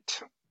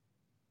addict.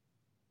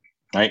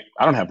 Right?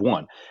 I don't have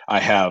one. I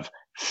have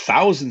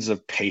thousands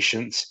of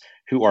patients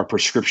who are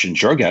prescription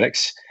drug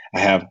addicts. I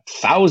have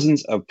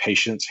thousands of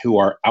patients who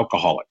are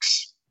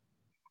alcoholics.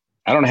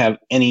 I don't have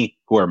any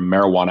who are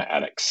marijuana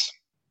addicts.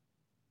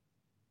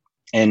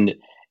 And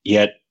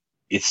yet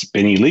it's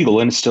been illegal,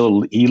 and it's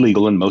still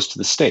illegal in most of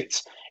the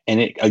states. And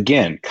it,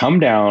 again, come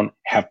down,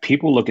 have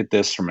people look at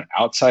this from an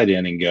outside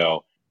in and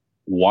go,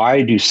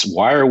 why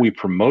are we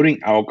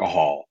promoting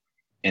alcohol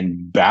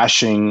and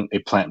bashing a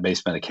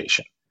plant-based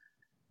medication?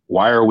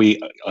 Why are we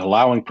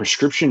allowing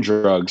prescription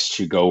drugs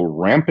to go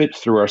rampant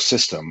through our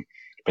system,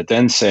 but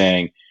then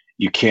saying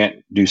you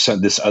can't do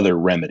this other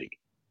remedy?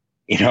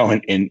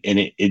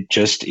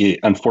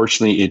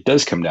 Unfortunately, it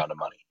does come down to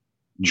money.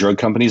 Drug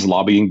companies'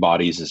 lobbying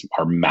bodies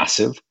are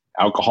massive.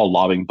 Alcohol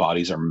lobbying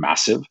bodies are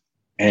massive.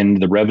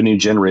 And the revenue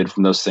generated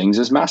from those things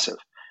is massive.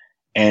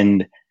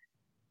 And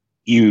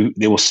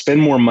they will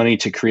spend more money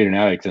to create an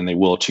addict than they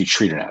will to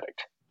treat an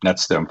addict.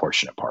 That's the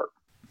unfortunate part.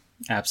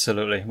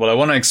 Absolutely. Well, I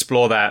want to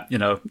explore that,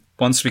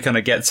 once we kind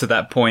of get to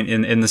that point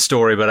in the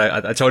story,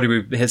 but I told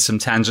you we hit some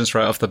tangents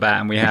right off the bat,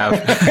 and we have.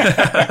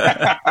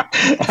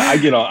 I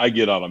get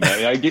on them,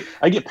 man.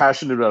 I get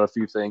passionate about a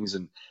few things,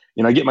 and,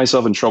 I get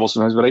myself in trouble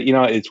sometimes, but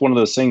it's one of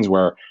those things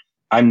where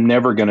I'm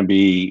never going to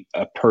be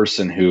a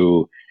person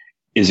who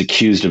is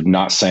accused of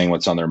not saying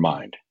what's on their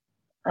mind.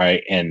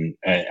 Right. And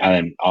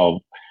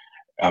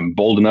I'm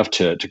bold enough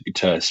to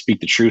speak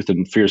the truth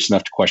and fierce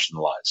enough to question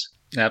the lies.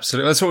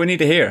 Absolutely. That's what we need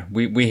to hear.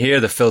 We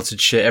hear the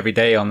filtered shit every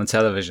day on the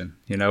television.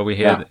 We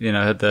hear,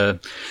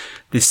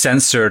 the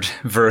censored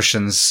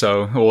versions,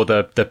 or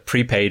the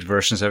prepaid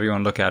versions, however you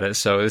want to look at it.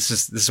 So this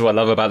is what I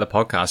love about the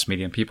podcast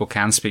medium. People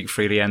can speak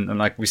freely and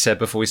like we said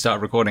before we start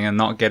recording, and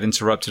not get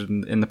interrupted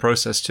in the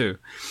process too.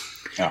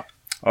 Yeah.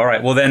 All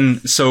right. Well, then,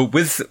 so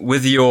with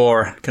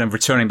your kind of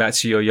returning back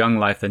to your young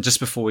life, then just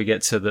before we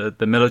get to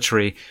the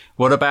military,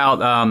 what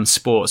about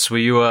sports? Were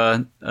you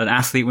an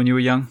athlete when you were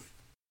young?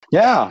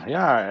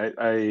 Yeah.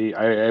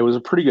 I was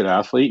a pretty good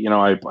athlete.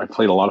 I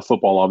played a lot of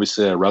football.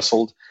 Obviously, I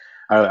wrestled.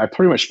 I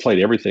pretty much played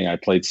everything. I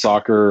played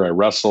soccer. I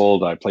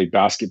wrestled. I played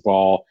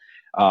basketball.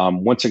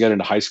 Once I got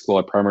into high school,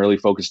 I primarily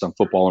focused on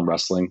football and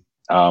wrestling.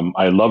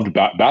 I loved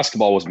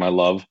basketball was my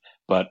love,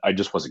 but I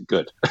just wasn't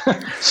good.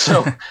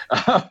 So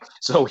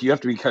you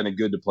have to be kind of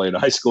good to play in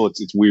high school.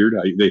 It's weird.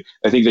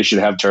 I think they should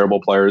have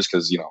terrible players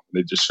because,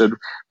 they just should.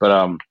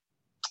 But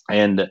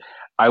and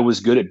I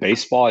was good at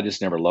baseball. I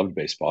just never loved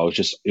baseball.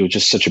 It was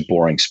just such a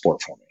boring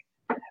sport for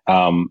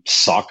me.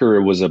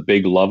 Soccer was a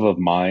big love of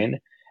mine.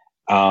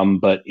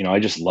 But I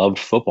just loved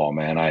football,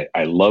 man.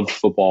 I loved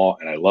football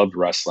and I loved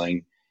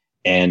wrestling.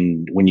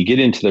 And when you get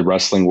into the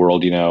wrestling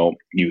world,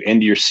 you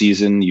end your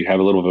season, you have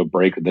a little of a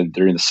break, and then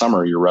during the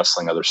summer, you're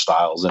wrestling other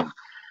styles.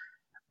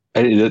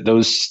 And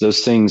those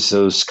things,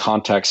 those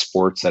contact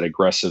sports, that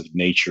aggressive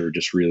nature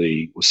just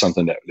really was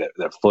something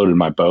that floated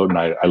my boat, and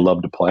I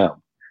loved to play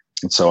them.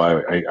 And so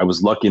I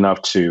was lucky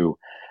enough to,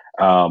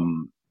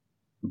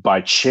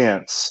 by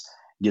chance,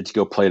 get to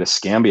go play at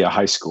Escambia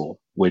High School,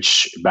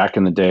 which back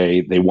in the day,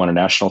 they won a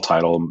national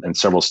title and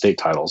several state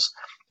titles.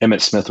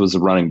 Emmitt Smith was the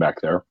running back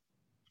there.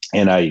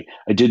 And I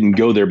didn't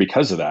go there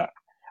because of that.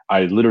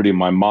 I literally,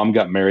 my mom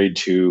got married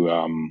to,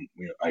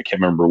 I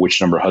can't remember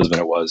which number husband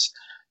it was.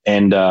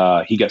 And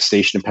he got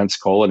stationed in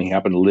Pensacola, and he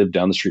happened to live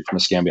down the street from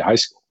Escambia High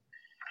School.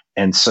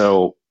 And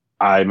so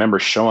I remember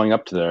showing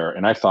up to there,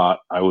 and I thought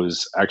I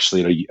was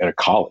actually at a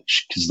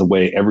college, because the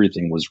way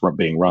everything was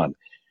being run.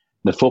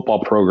 The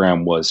football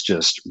program was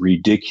just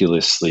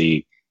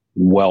ridiculously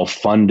well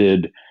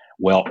funded,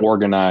 well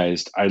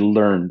organized. I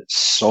learned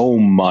so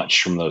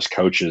much from those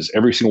coaches.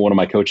 Every single one of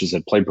my coaches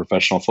had played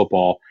professional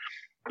football.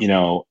 You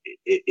know,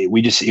 it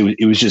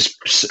was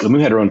just,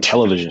 we had our own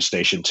television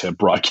station to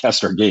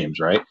broadcast our games,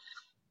 right?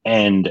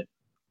 And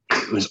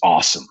it was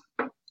awesome.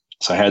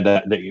 So I had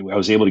that I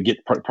was able to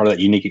get part of that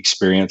unique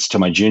experience to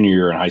my junior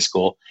year in high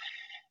school.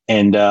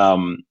 And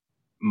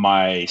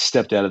my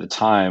stepdad at the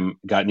time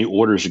got new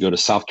orders to go to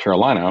South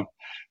Carolina.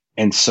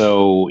 And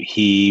so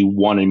he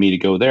wanted me to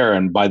go there.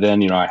 And by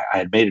then, I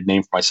had made a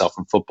name for myself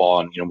in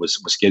football, and,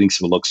 was getting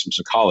some looks from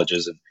some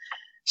colleges. And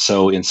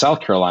so in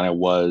South Carolina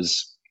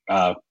was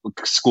a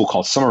school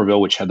called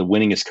Somerville, which had the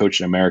winningest coach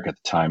in America at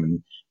the time.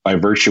 And by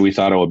virtue, we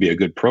thought it would be a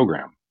good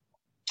program.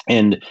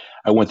 And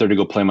I went there to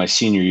go play my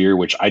senior year,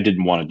 which I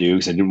didn't want to do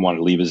because I didn't want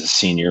to leave as a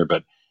senior.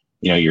 But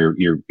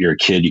you're a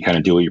kid, you kind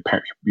of do what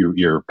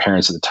your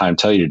parents at the time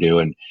tell you to do,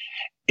 and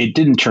it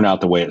didn't turn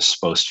out the way it's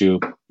supposed to.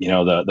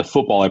 The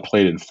football I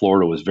played in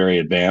Florida was very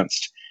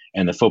advanced,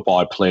 and the football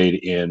I played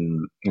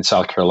in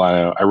South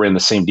Carolina, I ran the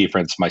same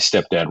defense my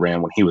stepdad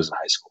ran when he was in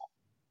high school,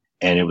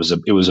 and it was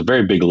a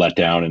very big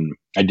letdown, and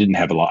I didn't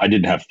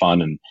have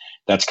fun, and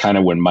that's kind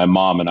of when my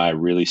mom and I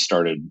really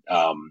started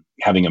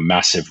having a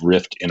massive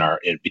rift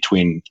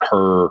between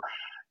her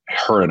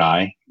and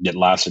I. It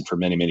lasted for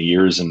many, many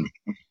years,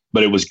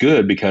 but it was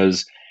good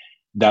because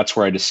that's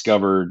where I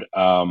discovered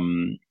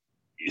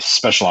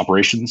special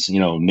operations,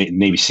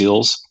 Navy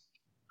SEALs.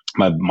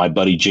 My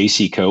buddy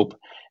J.C. Cope,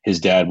 his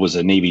dad was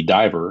a Navy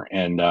diver,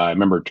 and I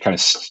remember kind of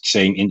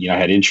saying, I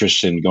had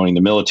interest in going to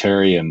the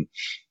military,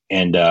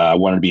 and I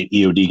wanted to be an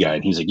EOD guy.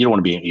 And he's like, "You don't want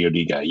to be an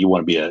EOD guy. You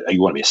want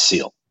to be a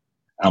SEAL."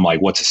 And I'm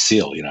like, "What's a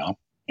SEAL?"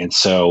 And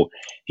so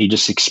he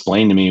just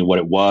explained to me what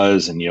it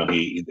was, and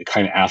he, the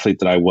kind of athlete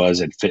that I was,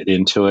 had fit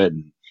into it.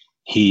 And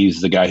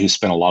he's the guy who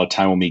spent a lot of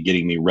time with me,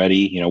 getting me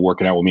ready,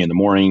 working out with me in the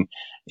morning.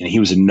 And he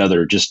was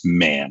another just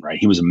man, right?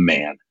 He was a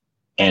man,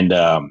 and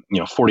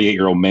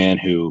 48-year-old man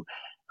who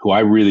I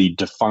really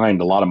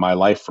defined a lot of my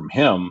life from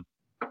him,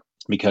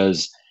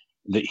 because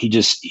he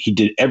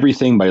did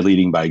everything by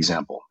leading by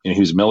example. He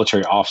was a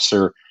military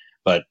officer,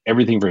 but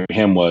everything for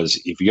him was,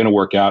 if you're going to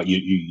work out,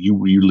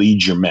 you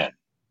lead your men,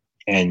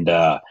 and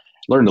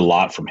learned a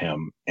lot from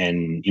him.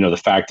 And the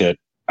fact that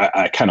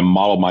I kind of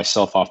modeled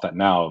myself off that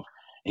now.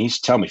 And he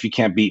used to tell me, if you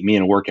can't beat me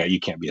in a workout, you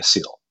can't be a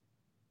SEAL.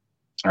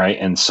 All right.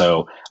 And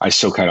so I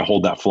still kind of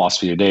hold that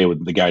philosophy today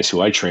with the guys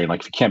who I train.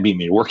 Like, if you can't beat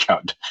me in a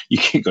workout, you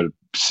can't go to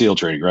SEAL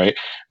training, right?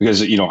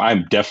 Because,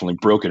 I'm definitely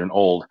broken and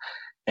old.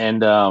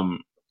 And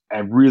I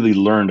really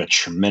learned a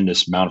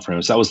tremendous amount from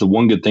him. So that was the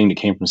one good thing that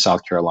came from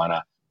South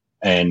Carolina.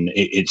 And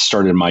it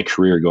started my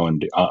career going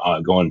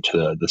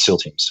to the SEAL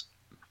teams.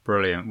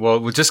 Brilliant.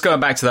 Well, we're just going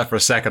back to that for a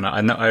second.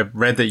 I know I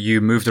read that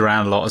you moved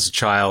around a lot as a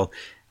child.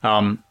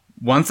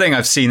 One thing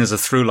I've seen as a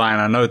through line,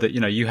 I know that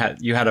you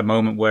had a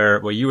moment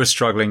where you were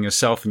struggling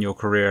yourself in your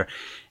career,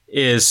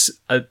 is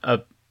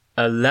a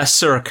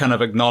lesser kind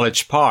of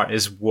acknowledged part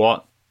is,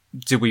 what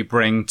do we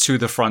bring to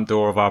the front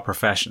door of our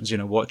professions?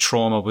 What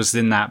trauma was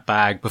in that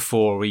bag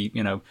before we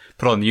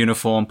put on the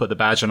uniform, put the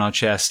badge on our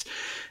chest.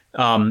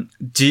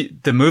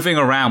 The moving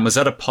around, was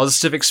that a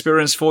positive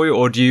experience for you,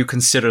 or do you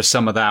consider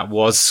some of that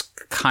was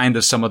kind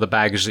of some of the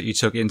baggage that you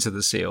took into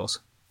the SEALs?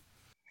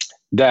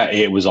 That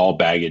it was all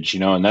baggage,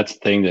 and that's the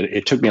thing that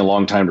it took me a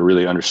long time to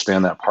really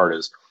understand. That part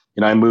is,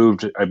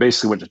 I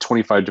basically went to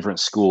 25 different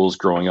schools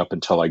growing up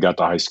until I got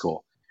to high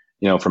school,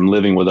 from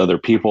living with other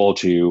people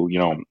to,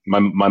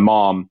 my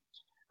mom,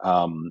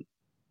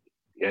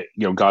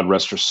 God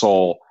rest her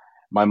soul.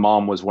 My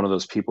mom was one of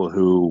those people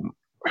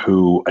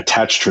who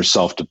attached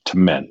herself to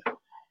men.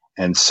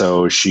 And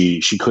so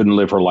she couldn't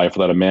live her life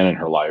without a man in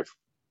her life.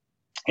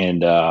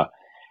 And,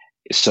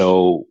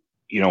 so,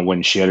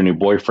 when she had a new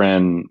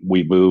boyfriend,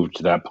 we moved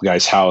to that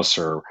guy's house,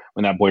 or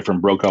when that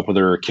boyfriend broke up with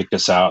her or kicked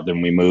us out,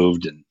 then we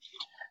moved. And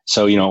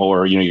so,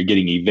 or, you're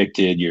getting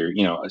evicted,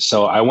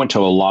 so I went to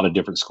a lot of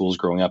different schools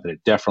growing up, and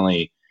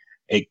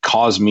it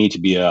caused me to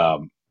be a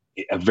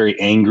very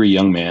angry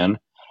young man.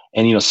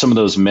 And, some of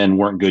those men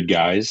weren't good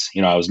guys.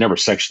 I was never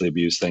sexually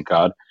abused, thank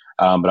God.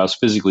 But I was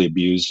physically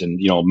abused and,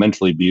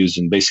 mentally abused.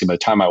 And basically by the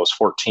time I was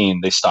 14,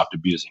 they stopped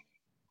abusing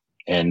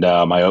me. And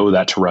I owe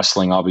that to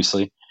wrestling,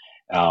 obviously.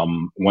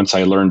 Once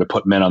I learned to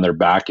put men on their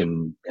back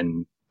and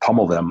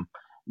pummel them,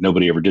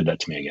 nobody ever did that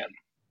to me again.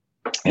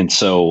 And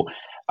so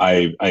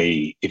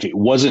if it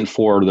wasn't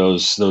for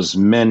those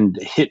men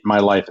that hit my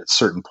life at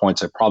certain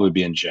points, I'd probably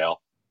be in jail.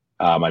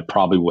 I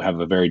probably would have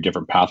a very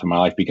different path in my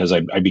life, because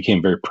I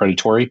became very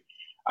predatory.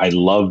 I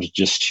loved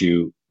just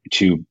to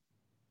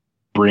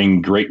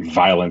bring great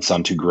violence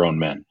onto grown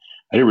men.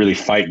 I didn't really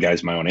fight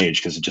guys my own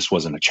age because it just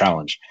wasn't a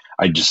challenge.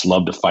 I just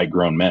loved to fight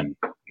grown men.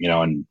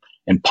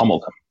 and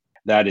pummeled him.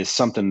 That is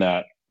something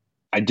that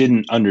I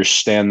didn't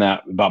understand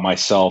that about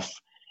myself.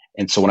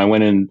 And so when I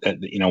went in,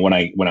 when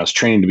I was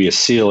training to be a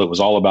SEAL, it was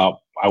all about,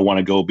 I want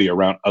to go be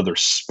around other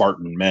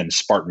Spartan men,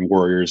 Spartan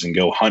warriors, and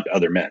go hunt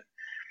other men.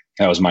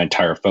 That was my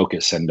entire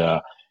focus. And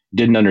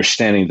didn't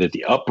understanding that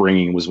the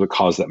upbringing was what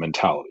caused that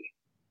mentality,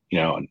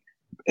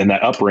 and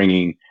that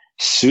upbringing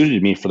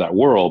suited me for that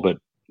world, but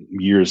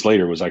years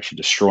later was actually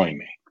destroying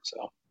me.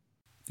 So.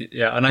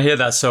 Yeah, and I hear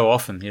that so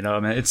often. I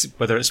mean, it's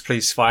whether it's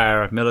police,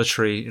 fire,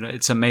 military.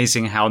 It's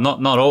amazing how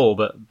not all,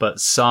 but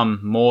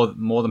some more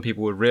than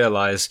people would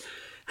realize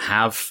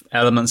have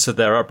elements of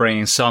their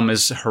upbringing. Some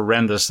is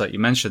horrendous, like you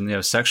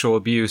mentioned, sexual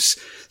abuse.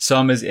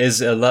 Some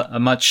is a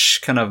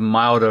much kind of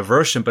milder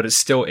version, but it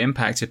still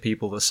impacted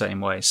people the same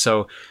way.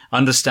 So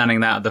understanding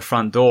that at the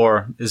front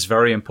door is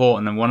very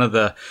important.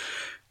 And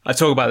I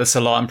talk about this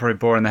a lot. I'm probably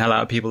boring the hell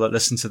out of people that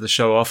listen to the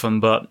show often,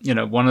 but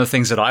one of the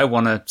things that I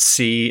want to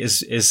see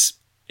is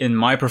in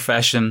my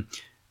profession,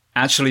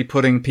 actually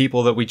putting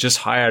people that we just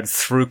hired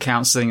through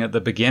counseling at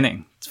the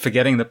beginning,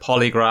 forgetting the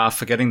polygraph,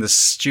 forgetting the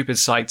stupid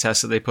psych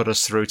test that they put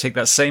us through, take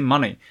that same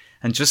money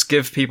and just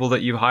give people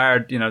that you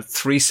hired,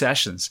 3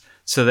 sessions.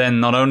 So then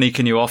not only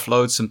can you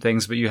offload some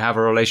things, but you have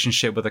a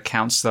relationship with a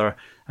counselor,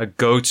 a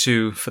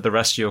go-to for the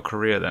rest of your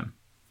career then.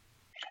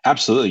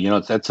 Absolutely.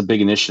 That's a big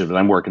initiative that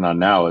I'm working on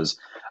now is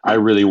I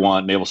really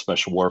want Naval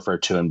Special Warfare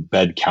to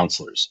embed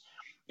counselors.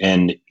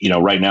 And,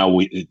 right now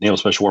Naval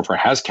Special Warfare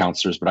has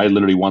counselors, but I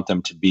literally want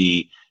them to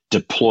be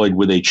deployed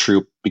with a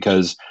troop,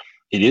 because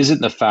it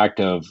isn't the fact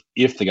of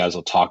if the guys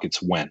will talk,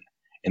 it's when.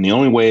 And the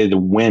only way the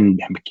when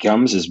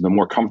becomes is the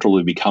more comfortable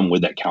they become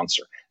with that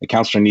counselor. The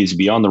counselor needs to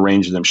be on the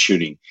range of them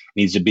shooting,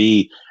 needs to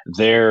be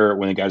there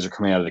when the guys are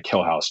coming out of the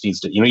kill house, needs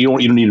to, you don't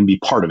need them to be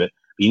part of it,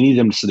 but you need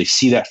them so they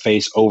see that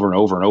face over and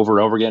over and over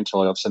and over again until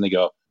all of a sudden they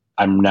go,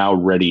 I'm now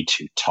ready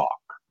to talk.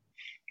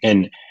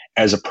 And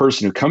as a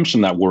person who comes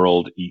from that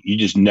world, you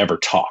just never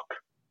talk.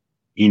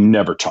 You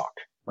never talk,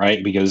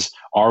 right? Because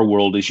our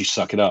world is you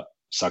suck it up,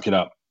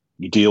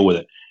 you deal with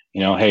it.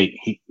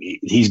 Hey,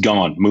 he's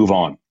gone, move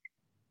on,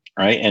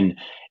 right? And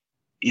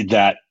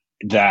that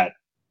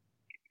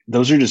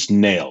those are just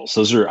nails.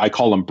 I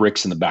call them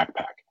bricks in the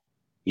backpack,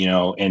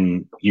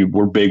 and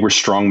we're big, we're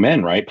strong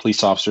men, right?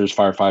 Police officers,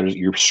 firefighters,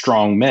 you're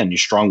strong men, you're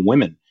strong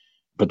women,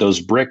 but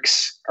those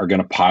bricks are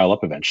going to pile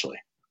up eventually.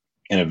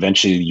 And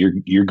eventually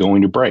you're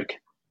going to break.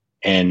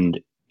 And,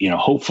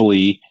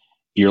 hopefully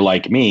you're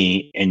like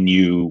me and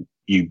you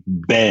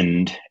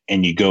bend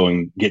and you go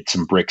and get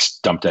some bricks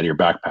dumped out of your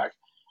backpack.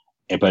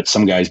 But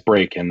some guys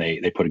break and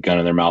they put a gun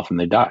in their mouth and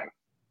they die.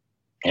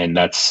 And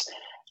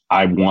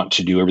I want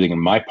to do everything in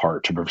my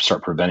part to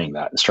start preventing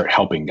that and start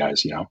helping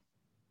guys,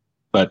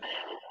 But,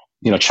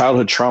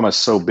 childhood trauma is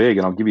so big.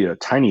 And I'll give you a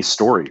tiny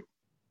story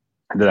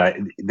that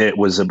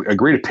was a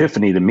great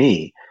epiphany to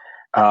me.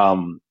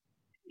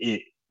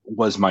 It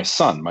was my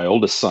son, my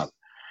oldest son.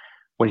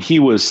 When he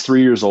was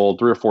 3 or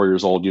 4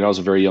 years old, I was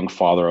a very young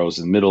father. I was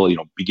in the middle,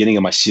 beginning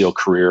of my SEAL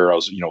career. I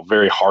was,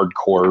 very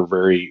hardcore,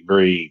 very,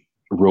 very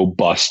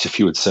robust, if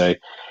you would say.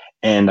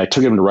 And I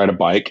took him to ride a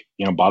bike,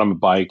 bought him a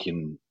bike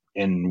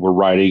and we're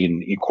riding.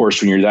 And of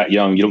course, when you're that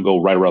young, you don't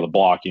go right around the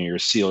block and you're a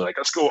SEAL, like,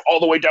 let's go all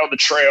the way down the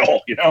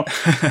trail,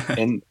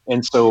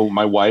 and so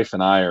my wife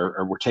and I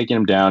we're taking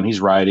him down,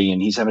 he's riding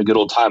and he's having a good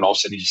old time. All of a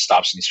sudden he just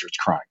stops and he starts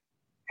crying.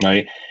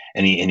 Right.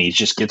 And he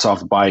just gets off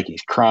the bike,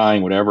 he's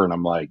crying, whatever. And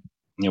I'm like,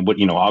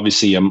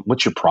 obviously,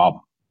 what's your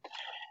problem?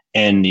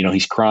 And,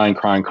 he's crying.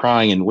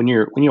 And when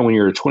you're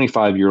a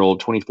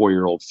 25-year-old,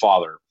 24-year-old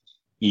father,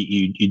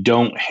 you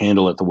don't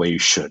handle it the way you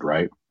should.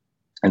 Right.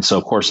 And so,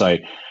 of course,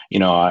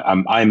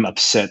 I'm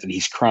upset that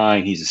he's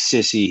crying. He's a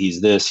sissy.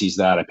 He's this, he's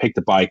that. I pick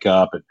the bike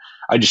up and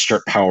I just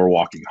start power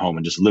walking home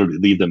and just literally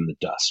leave them in the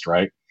dust.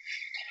 Right.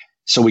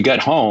 So we got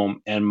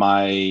home and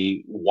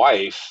my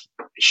wife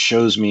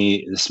shows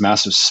me this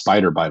massive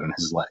spider bite on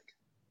his leg.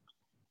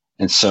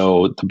 And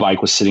so the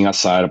bike was sitting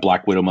outside. A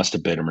black widow must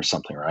have bit him or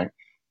something, right?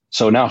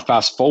 So now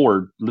fast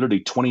forward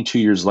literally 22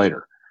 years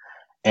later.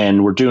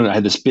 And I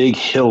had this big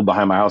hill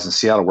behind my house in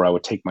Seattle where I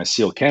would take my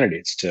SEAL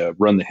candidates to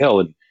run the hill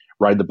and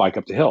ride the bike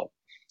up the hill.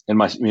 And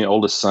my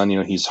oldest son,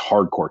 he's a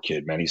hardcore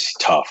kid, man. He's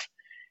tough.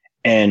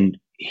 And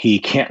he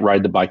can't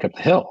ride the bike up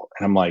the hill.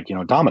 And I'm like,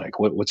 Dominic,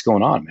 what's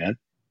going on, man?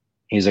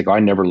 He's like, I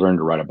never learned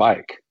to ride a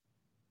bike.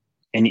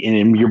 And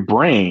in your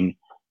brain,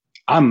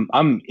 I'm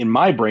in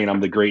my brain,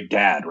 I'm the great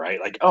dad, right?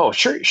 Like, oh,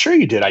 sure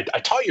you did. I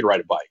taught you to ride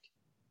a bike.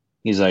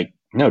 He's like,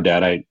 no,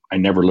 Dad, I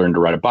never learned to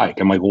ride a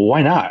bike. I'm like, well,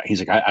 why not? He's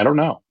like, I don't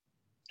know.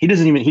 He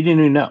didn't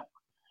even know.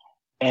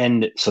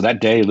 And so that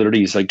day, literally,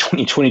 he's like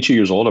 22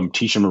 years old. I'm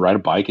teaching him to ride a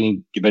bike and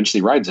he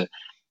eventually rides it.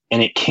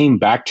 And it came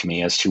back to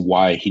me as to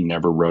why he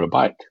never rode a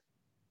bike.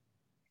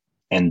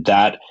 And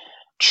that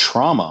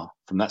trauma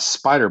from that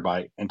spider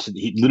bite, and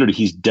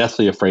he's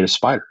deathly afraid of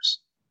spiders.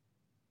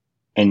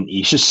 And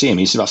you should see him.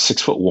 He's about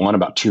 6'1",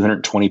 about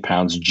 220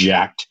 pounds,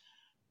 jacked.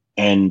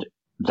 And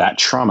that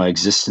trauma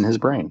exists in his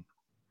brain.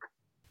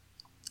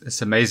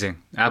 It's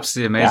amazing.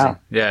 Absolutely amazing.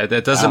 Yeah,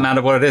 it doesn't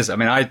matter what it is. I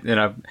mean,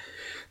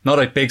 not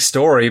a big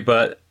story,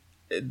 but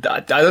I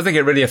don't think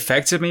it really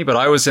affected me, but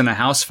I was in a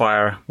house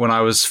fire when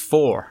I was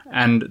 4.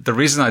 And the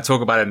reason I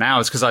talk about it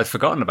now is because I'd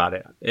forgotten about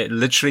it. It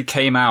literally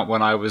came out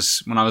when I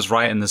was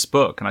writing this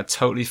book, and I'd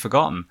totally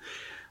forgotten.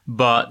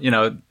 But,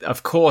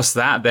 of course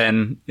that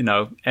then,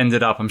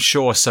 ended up, I'm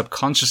sure,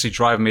 subconsciously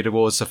driving me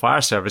towards the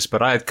fire service.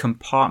 But I had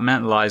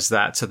compartmentalized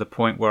that to the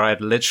point where I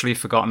had literally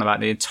forgotten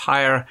about the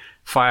entire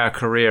fire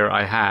career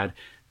I had,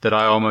 that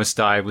I almost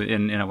died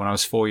when I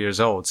was 4 years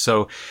old.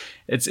 So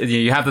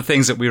you have the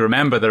things that we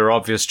remember that are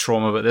obvious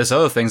trauma, but there's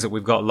other things that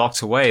we've got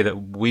locked away that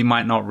we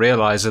might not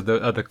realize are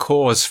the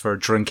cause for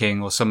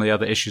drinking or some of the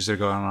other issues that are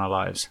going on in our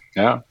lives.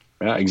 Yeah,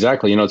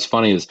 exactly. It's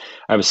funny is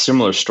I have a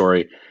similar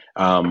story.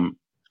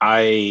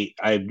 I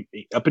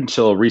up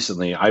until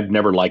recently, I've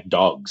never liked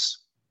dogs.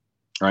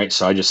 Right.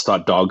 So I just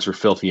thought dogs were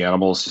filthy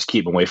animals, just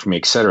keep them away from me,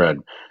 et cetera.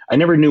 And I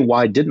never knew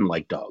why I didn't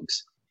like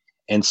dogs.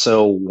 And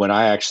so when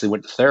I actually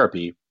went to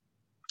therapy,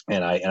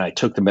 and I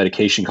took the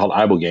medication called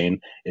Ibogaine,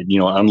 it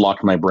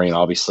unlocked my brain,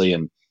 obviously.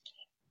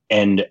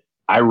 And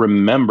I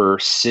remember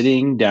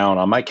sitting down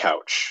on my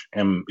couch,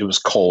 and it was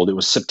cold. It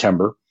was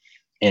September,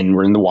 and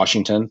we're in the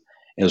Washington.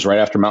 It was right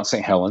after Mount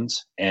St.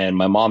 Helens. And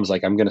my mom's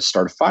like, I'm going to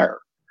start a fire.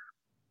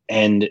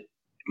 And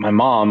my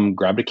mom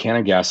grabbed a can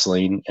of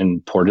gasoline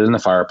and poured it in the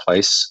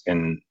fireplace.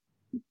 And,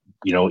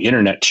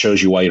 internet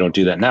shows you why you don't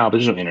do that now, but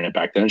there's no internet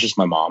back then. It's just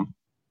my mom.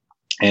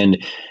 And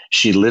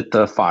she lit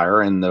the fire,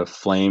 and the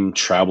flame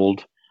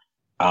traveled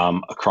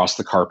across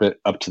the carpet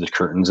up to the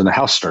curtains, and the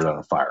house started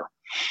on fire.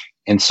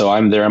 And so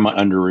I'm there in my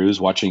underoos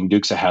watching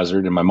Dukes of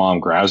Hazzard, and my mom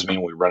grabs me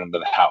and we run into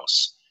the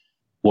house.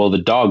 Well, the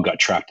dog got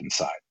trapped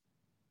inside.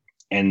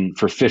 And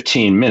for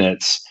 15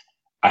 minutes,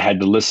 I had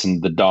to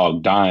listen to the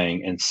dog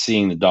dying and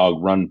seeing the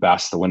dog run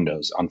past the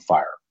windows on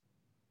fire.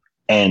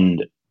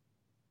 And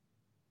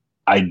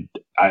I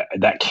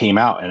that came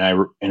out,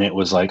 and it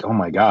was like, oh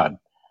my God,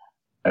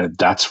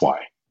 that's why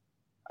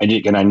I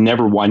did. And I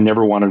never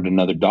wanted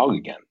another dog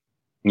again.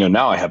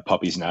 Now I have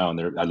puppies now,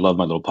 and I love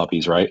my little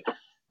puppies, right?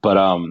 But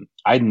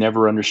I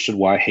never understood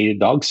why I hated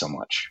dogs so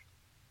much.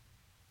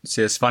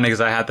 See, it's funny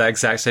because I had that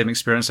exact same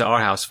experience at our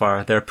house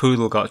fire. Their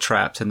poodle got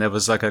trapped, and there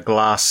was like a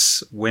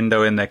glass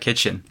window in their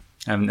kitchen,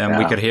 and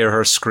we could hear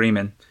her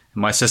screaming.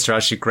 And my sister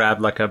actually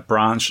grabbed like a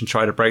branch and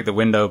tried to break the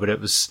window,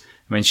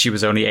 but she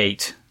was only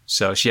 8,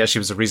 so she actually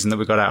was the reason that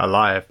we got out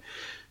alive.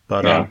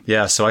 But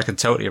so I can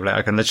totally relate.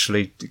 I can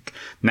literally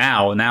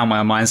now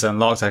my mind's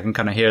unlocked. I can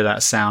kind of hear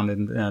that sound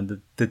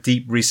in the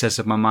deep recess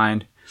of my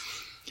mind.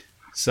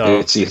 So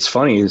it's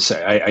funny.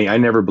 I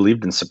never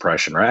believed in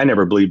suppression, right? I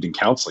never believed in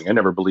counseling. I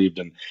never believed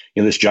in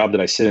this job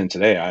that I sit in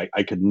today.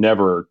 I could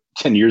never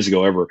 10 years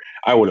ago ever.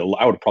 I would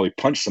have probably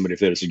punched somebody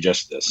if they had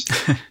suggested this.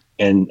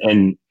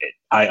 and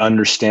I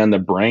understand the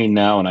brain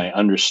now, and I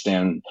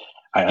understand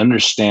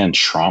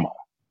trauma.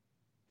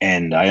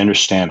 And I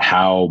understand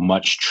how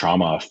much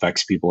trauma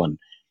affects people, and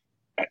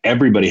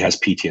everybody has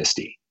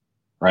PTSD,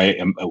 right?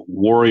 And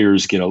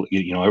warriors get,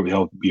 you're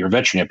a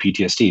veteran, you have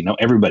PTSD. No,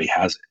 everybody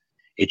has it.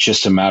 It's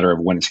just a matter of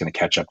when it's going to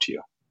catch up to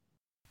you.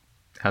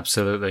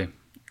 Absolutely.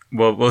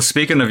 Well,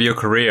 speaking of your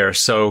career,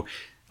 so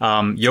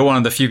you're one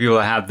of the few people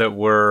I had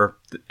that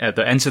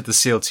entered the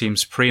SEAL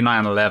teams pre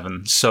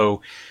 9/11.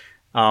 So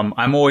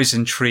I'm always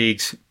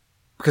intrigued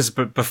because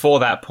before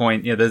that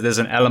point, there's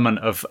an element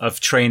of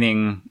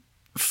training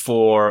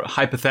for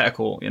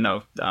hypothetical,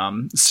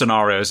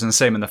 scenarios, and the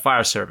same in the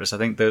fire service. I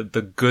think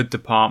the good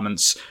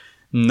departments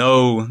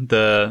know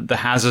the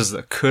hazards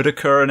that could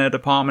occur in a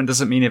department.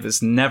 Doesn't mean if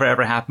it's never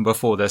ever happened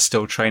before, they're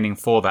still training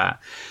for that.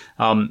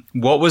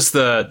 What was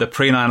the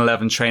pre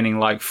 9/11 training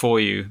like for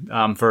you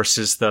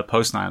versus the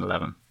post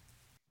 9/11?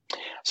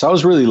 So I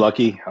was really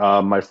lucky.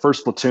 My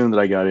first platoon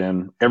that I got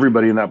in,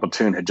 everybody in that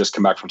platoon had just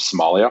come back from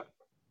Somalia,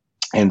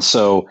 and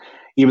so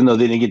even though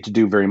they didn't get to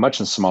do very much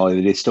in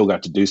Somalia, they still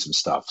got to do some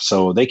stuff.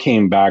 So they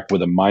came back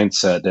with a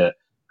mindset that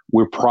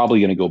we're probably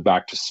going to go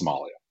back to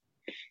Somalia.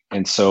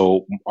 And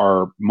so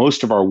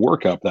most of our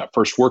workup, that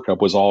first workup,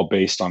 was all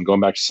based on going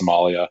back to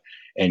Somalia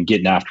and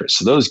getting after it.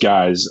 So those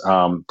guys,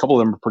 a couple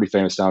of them are pretty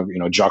famous now.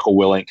 Jocko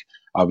Willink,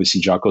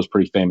 obviously Jocko's a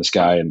pretty famous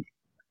guy,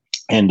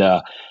 and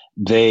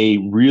they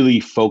really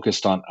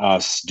focused on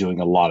us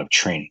doing a lot of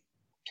training,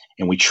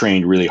 and we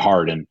trained really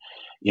hard. And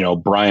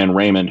Brian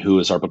Raymond, who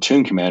is our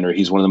platoon commander,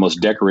 he's one of the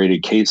most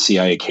decorated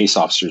CIA case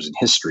officers in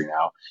history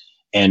now.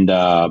 And,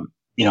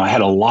 I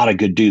had a lot of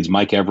good dudes.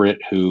 Mike Everett,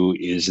 who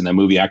is in the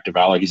movie Act of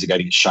Valor. He's the guy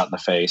who gets shot in the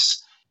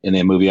face in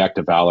the movie Act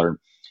of Valor.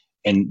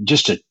 And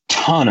just a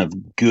ton of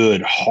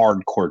good,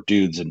 hardcore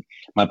dudes. And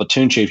my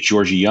platoon chief,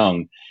 Georgie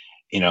Young,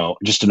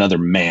 just another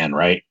man,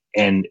 right?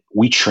 And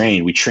we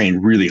trained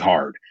really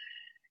hard.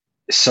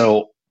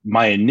 So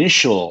my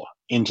initial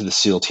into the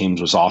SEAL teams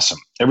was awesome.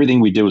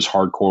 Everything we did was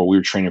hardcore. We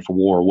were training for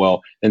war.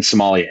 Well, then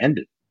Somalia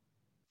ended.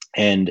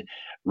 And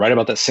right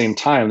about that same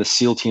time, the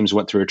SEAL teams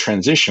went through a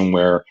transition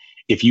where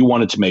if you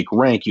wanted to make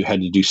rank, you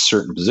had to do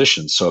certain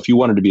positions. So if you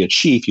wanted to be a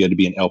chief, you had to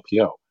be an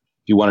LPO.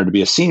 If you wanted to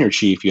be a senior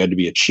chief, you had to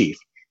be a chief.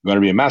 If you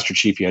wanted to be a master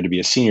chief, you had to be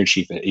a senior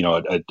chief,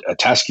 a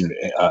task unit,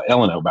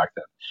 LNO back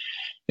then.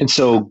 And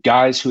so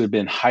guys who had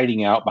been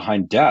hiding out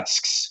behind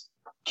desks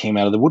came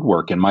out of the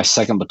woodwork. And my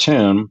second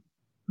platoon,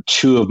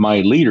 two of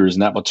my leaders in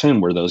that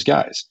platoon were those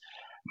guys.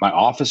 My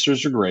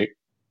officers are great,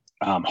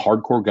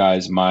 hardcore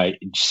guys. My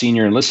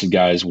senior enlisted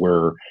guys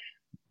were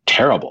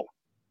terrible.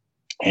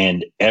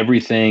 And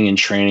everything in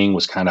training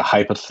was kind of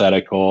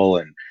hypothetical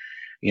and,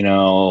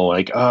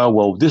 like, oh,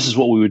 well, this is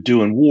what we would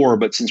do in war,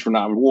 but since we're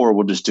not in war,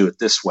 we'll just do it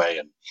this way.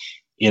 And,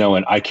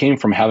 and I came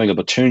from having a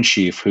platoon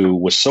chief who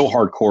was so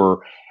hardcore,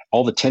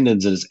 all the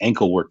tendons in his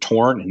ankle were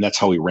torn, and that's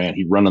how he ran.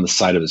 He'd run on the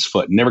side of his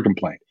foot, never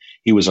complained.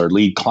 He was our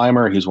lead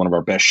climber. He was one of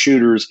our best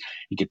shooters.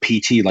 He could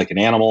PT like an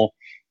animal.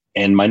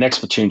 And my next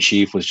platoon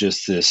chief was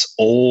just this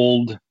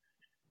old,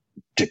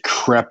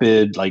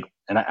 decrepit,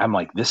 and I'm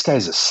like, this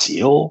guy's a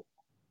SEAL?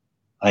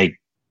 Like,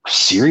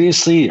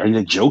 seriously? Are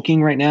you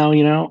joking right now,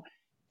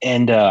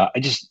 And I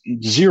just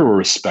zero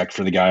respect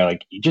for the guy.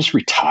 Like, you just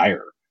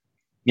retire.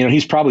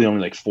 He's probably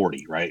only like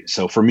 40, right?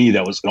 So for me,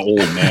 that was an old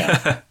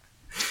man.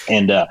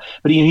 And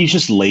but he's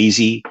just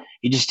lazy.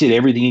 He just did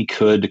everything he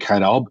could to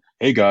kind of,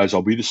 hey guys,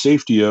 I'll be the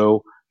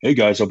safety-o. Hey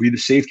guys, I'll be the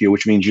safety-o,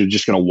 which means you're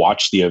just going to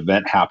watch the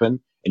event happen.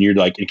 And you're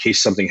like, in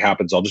case something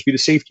happens, I'll just be the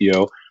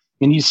safety-o.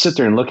 And you sit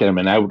there and look at him.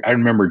 And I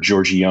remember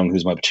Georgie Young,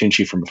 who's my platoon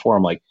chief from before.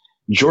 I'm like,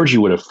 Georgie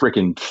would have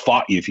freaking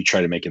fought you if you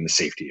tried to make him the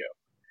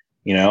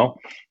safety-o,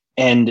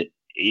 And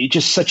it's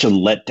just such a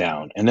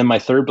letdown. And then my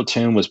third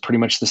platoon was pretty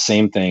much the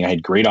same thing. I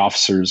had great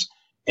officers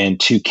and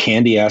two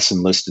candy-ass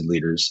enlisted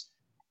leaders.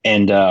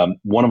 And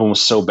one of them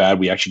was so bad,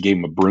 we actually gave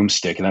him a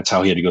broomstick, and that's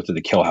how he had to go through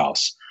the kill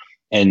house.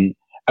 And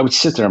I would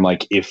sit there, I'm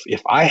like,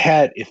 if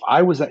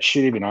I was that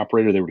shitty of an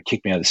operator, they would have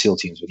kicked me out of the SEAL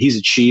teams. But he's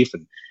a chief,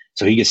 and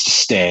so he gets to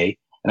stay.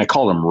 And I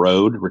called him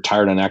Road,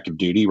 retired on active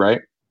duty,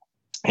 right?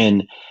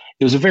 And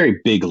it was a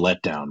very big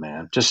letdown,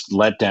 man. Just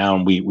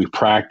letdown. We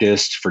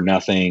practiced for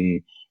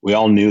nothing. We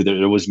all knew that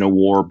there was no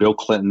war. Bill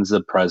Clinton's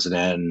the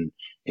president.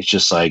 It's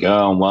just like,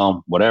 oh,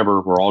 well,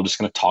 whatever. We're all just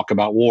going to talk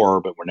about war,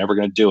 but we're never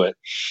going to do it.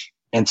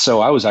 And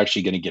so I was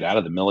actually going to get out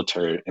of the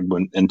military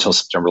until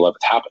September 11th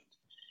happened.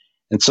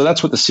 And so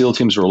that's what the SEAL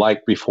teams were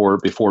like before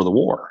the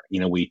war.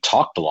 We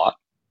talked a lot,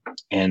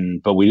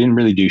 but we didn't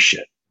really do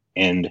shit.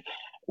 And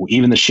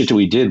even the shit that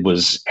we did we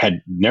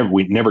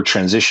never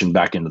transitioned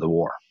back into the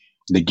war.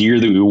 The gear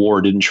that we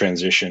wore didn't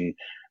transition.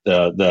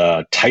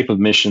 The type of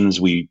missions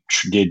we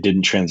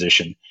didn't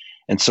transition.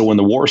 And so when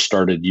the war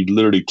started, you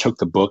literally took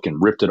the book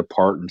and ripped it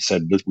apart and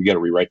said, we got to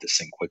rewrite this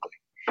thing quickly.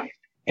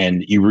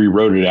 And you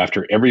rewrote it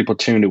after every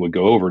platoon that would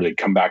go over. They'd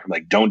come back and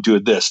like, don't do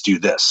this, do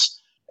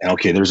this. And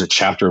okay, there's a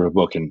chapter of a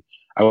book. And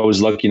I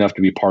was lucky enough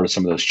to be part of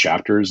some of those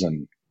chapters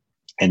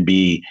and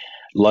be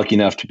lucky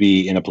enough to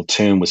be in a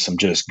platoon with some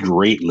just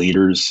great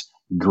leaders,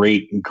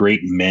 great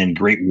men,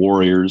 great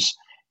warriors,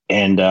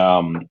 and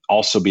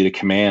also be the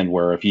command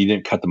where if you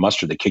didn't cut the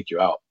mustard, they kicked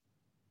you out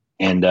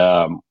and,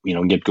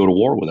 get to go to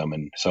war with them.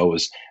 And so it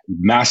was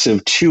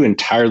massive, two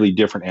entirely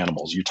different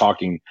animals. You're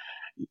talking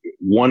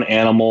one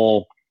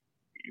animal,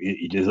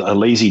 a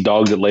lazy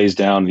dog that lays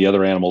down, the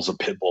other animal's a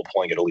pit bull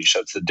pulling at a leash.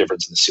 That's the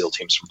difference in the SEAL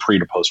teams from pre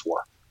to post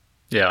war.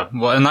 Yeah.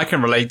 Well, and I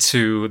can relate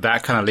to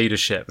that kind of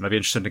leadership, and I'd be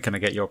interested to kind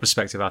of get your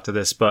perspective after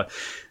this. But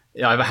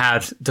I've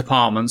had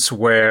departments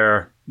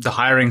where the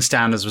hiring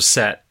standards were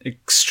set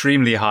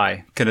extremely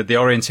high. Kind of the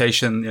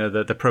orientation,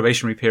 the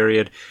probationary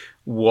period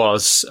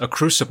was a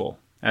crucible.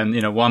 And,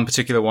 one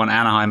particular one,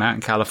 Anaheim out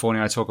in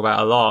California, I talk about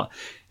a lot.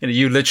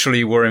 You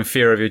literally were in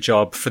fear of your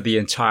job for the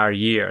entire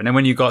year. And then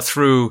when you got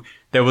through,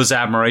 there was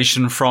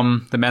admiration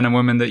from the men and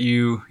women that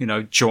you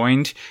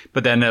joined,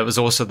 but then it was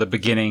also the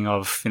beginning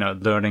of,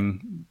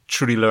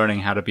 truly learning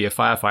how to be a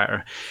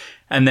firefighter.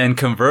 And then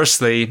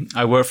conversely,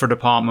 I worked for a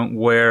department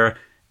where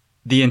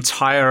the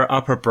entire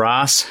upper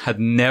brass had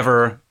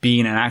never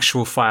been an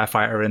actual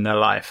firefighter in their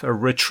life,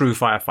 a true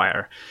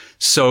firefighter.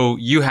 So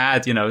you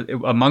had,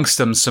 amongst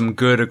them some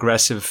good,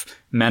 aggressive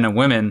men and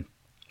women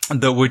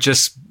that were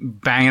just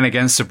banging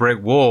against a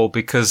brick wall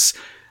because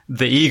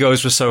the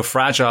egos were so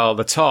fragile at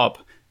the top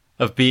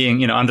of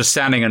being,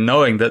 understanding and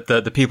knowing that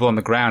the people on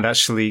the ground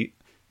actually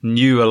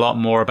knew a lot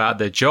more about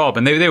their job.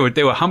 And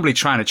they were humbly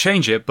trying to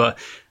change it, but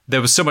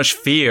there was so much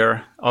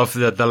fear of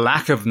the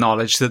lack of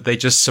knowledge that they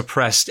just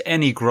suppressed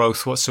any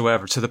growth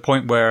whatsoever, to the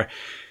point where,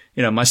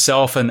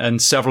 myself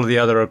and several of the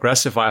other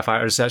aggressive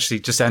firefighters actually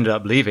just ended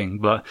up leaving.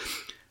 But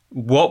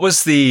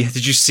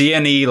did you see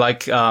any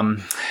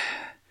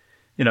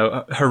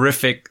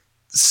horrific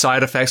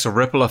side effects or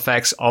ripple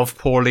effects of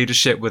poor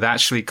leadership with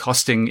actually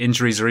costing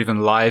injuries or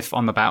even life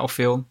on the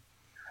battlefield?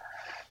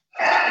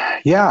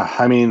 Yeah.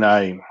 I mean,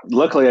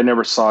 luckily I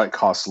never saw it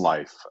cost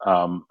life.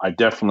 I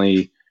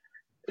definitely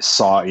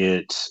saw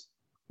it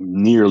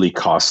nearly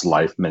cost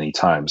life many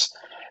times.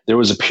 There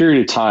was a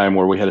period of time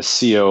where we had a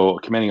CO,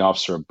 a commanding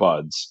officer of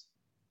BUDS,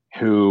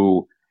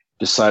 who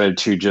decided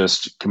to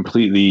just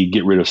completely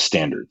get rid of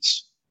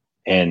standards.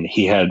 And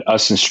he had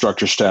us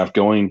instructor staff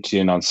going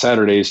in on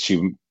Saturdays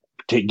to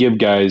give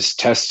guys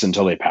tests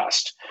until they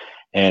passed.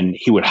 And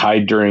he would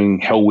hide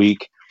during Hell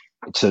Week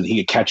so that he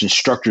could catch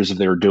instructors if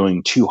they were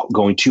going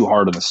too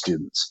hard on the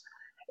students.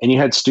 And you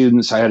had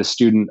students, I had a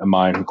student of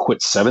mine who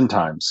quit 7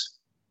 times,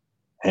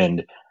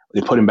 and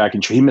they put him back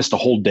in. He missed a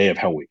whole day of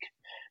Hell Week.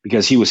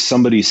 because he was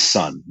somebody's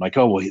son. Like,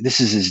 oh, well, this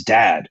is his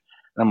dad.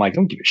 And I'm like, I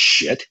don't give a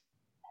shit.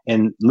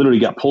 And literally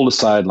got pulled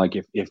aside. Like,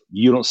 if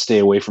you don't stay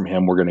away from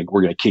him, we're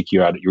gonna kick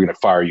you out. You're gonna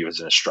fire you as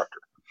an instructor.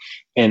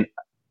 And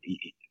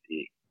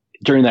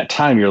during that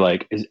time, you're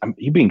like, are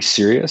you being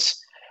serious?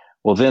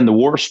 Well, then the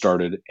war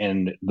started,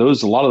 and a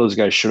lot of those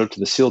guys showed up to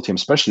the SEAL team,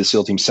 especially the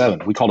SEAL Team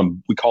 7. We called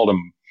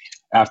them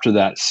after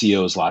that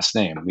CO's last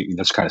name.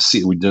 That's kind of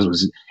SEAL.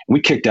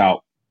 We kicked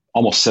out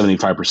almost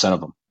 75%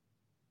 of them.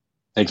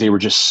 Like, they were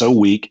just so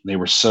weak, they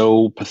were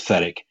so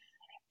pathetic,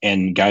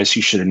 and guys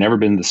who should have never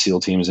been in the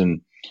SEAL teams.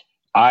 And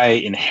I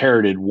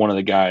inherited one of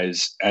the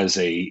guys as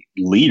a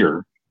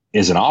leader,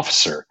 as an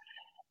officer,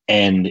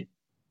 and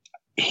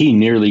he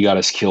nearly got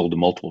us killed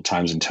multiple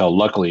times until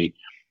luckily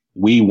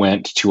we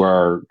went to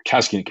our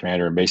task unit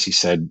commander and basically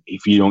said,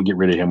 if you don't get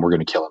rid of him, we're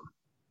going to kill him.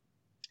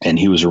 And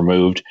he was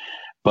removed.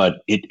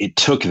 But it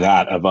took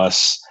that of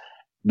us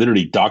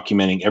literally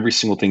documenting every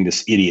single thing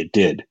this idiot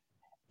did.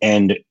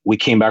 And we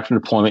came back from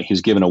deployment. He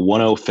was given a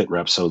 1.0 fit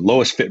rep, so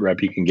lowest fit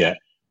rep you can get.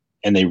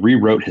 And they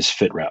rewrote his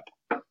fit rep.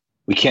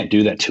 We can't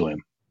do that to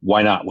him.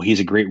 Why not? Well,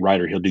 he's a great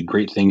writer. He'll do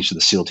great things for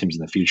the SEAL teams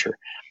in the future.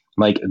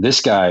 Like,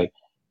 this guy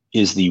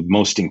is the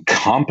most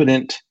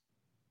incompetent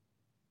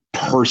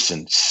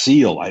person,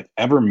 SEAL, I've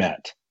ever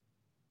met.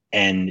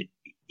 And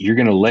you're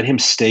going to let him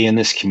stay in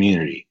this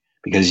community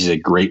because he's a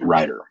great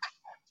writer.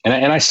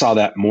 And I saw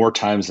that more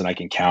times than I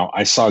can count.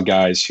 I saw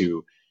guys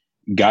who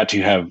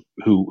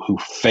who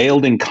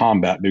failed in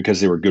combat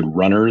because they were good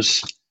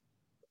runners,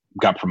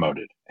 got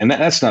promoted. And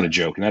that's not a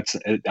joke.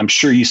 And I'm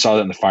sure you saw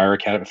that in the fire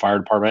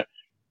department.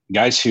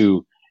 Guys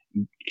who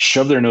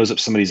shove their nose up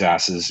somebody's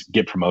asses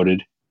get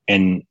promoted,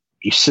 and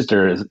you sit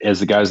there as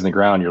the guys on the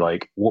ground. You're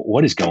like,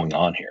 what is going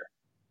on here?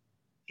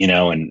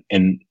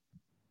 And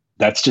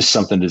that's just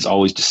something that's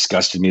always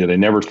disgusted me, that I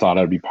never thought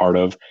I'd be part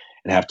of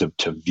and have to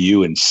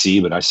view and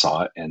see, but I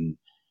saw it, and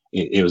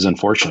it was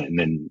unfortunate. And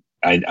then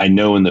I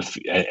know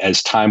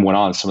as time went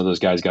on, some of those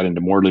guys got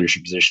into more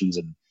leadership positions,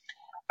 and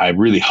I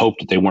really hoped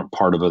that they weren't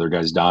part of other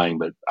guys dying,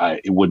 but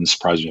it wouldn't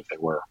surprise me if they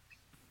were.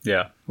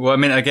 Yeah. Well, I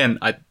mean, again,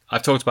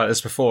 I've talked about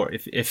this before.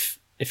 If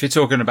you're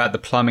talking about the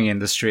plumbing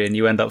industry and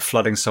you end up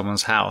flooding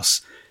someone's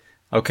house,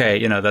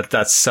 okay,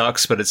 that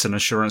sucks, but it's an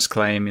insurance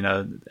claim,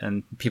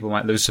 and people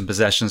might lose some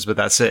possessions, but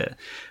that's it.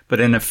 But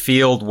in a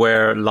field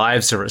where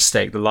lives are at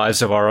stake, the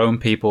lives of our own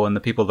people and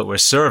the people that we're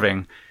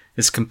serving,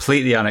 it's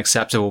completely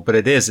unacceptable. But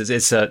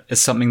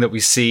it's something that we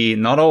see,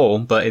 not all,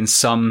 but in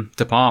some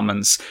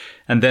departments.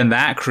 And then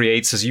that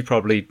creates, as you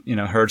probably,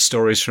 heard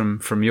stories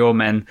from your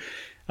men,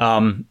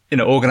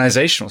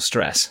 organizational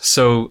stress.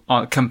 So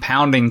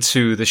compounding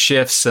to the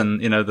shifts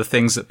and, the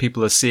things that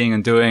people are seeing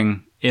and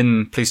doing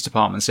in police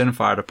departments, in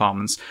fire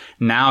departments.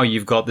 Now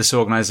you've got this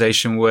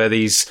organization where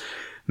these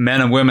men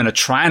and women are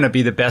trying to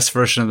be the best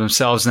version of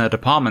themselves in their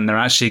department. They're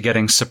actually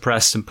getting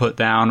suppressed and put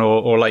down,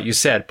 or like you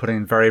said, put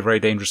in very, very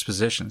dangerous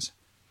positions.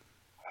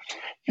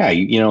 Yeah.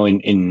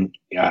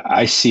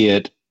 I see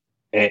it.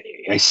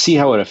 I see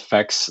how it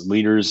affects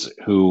leaders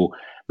who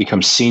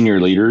become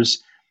senior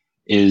leaders.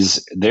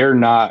 Is they're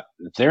not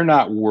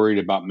worried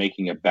about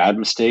making a bad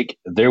mistake.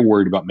 They're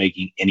worried about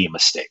making any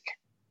mistake.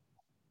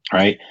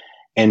 Right.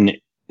 And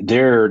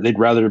they'd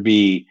rather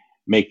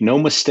make no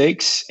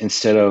mistakes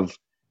instead of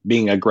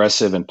being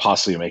aggressive and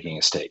possibly making a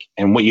mistake.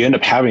 And what you end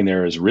up having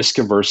there is risk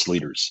averse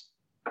leaders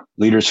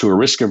who are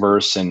risk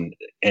averse, and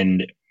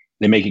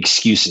they make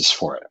excuses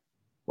for it.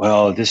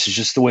 Well, this is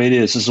just the way it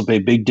is. This will pay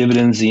big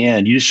dividends in the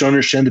end. You just don't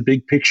understand the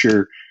big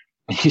picture.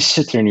 And you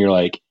sit there and you're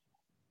like,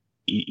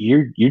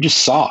 you're just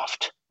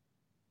soft.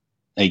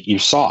 Like, you're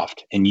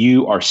soft, and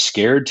you are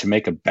scared to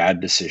make a bad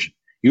decision.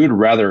 You would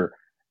rather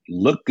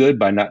look good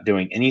by not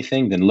doing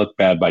anything than look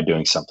bad by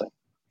doing something.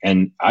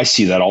 And I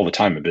see that all the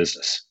time in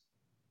business.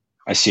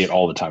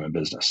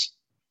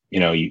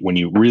 When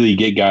you really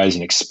get guys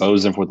and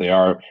expose them for what they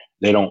are,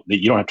 you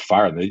don't have to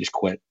fire them. They just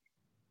quit.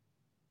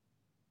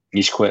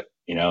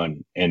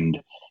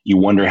 And you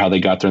wonder how they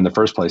got there in the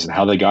first place, and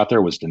how they got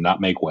there was to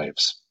not make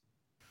waves.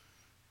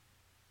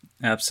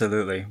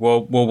 Absolutely.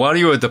 Well, while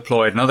you were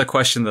deployed, another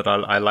question that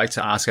I like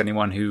to ask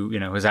anyone who,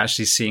 has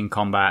actually seen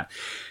combat,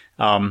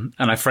 and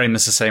I frame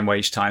this the same way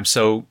each time.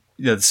 So,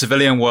 the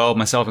civilian world,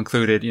 myself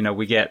included,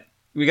 we get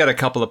a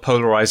couple of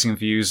polarizing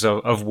views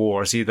of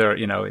wars. Either,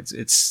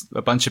 it's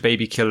a bunch of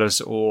baby killers,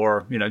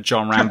 or,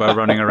 John Rambo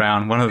running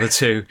around, one of the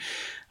two.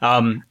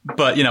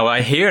 But,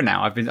 I hear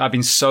now, I've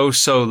been so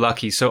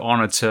lucky, so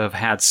honored to have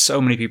had so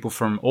many people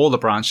from all the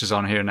branches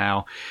on here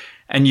now.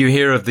 And you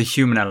hear of the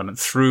human element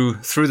through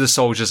the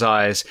soldier's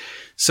eyes.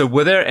 So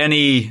were there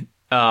any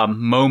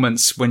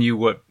moments when you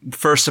were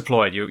first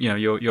deployed,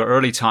 your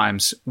early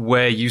times,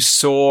 where you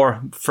saw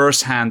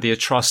firsthand the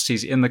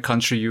atrocities in the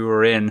country you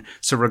were in?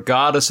 So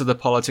regardless of the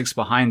politics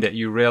behind it,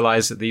 you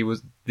realized that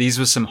these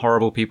were some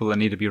horrible people that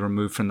need to be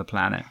removed from the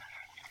planet.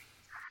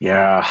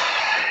 Yeah,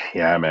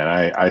 man.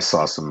 I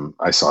saw some.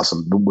 I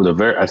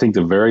think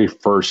the very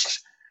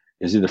first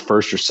is either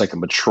first or second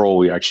patrol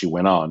we actually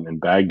went on in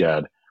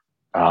Baghdad.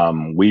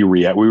 We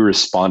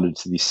responded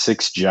to these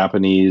 6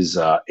 Japanese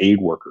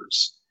aid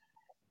workers,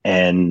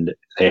 and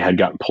they had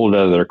gotten pulled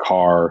out of their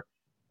car.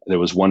 There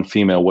was one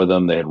female with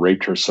them. They had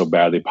raped her so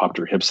bad they popped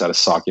her hips out of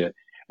socket,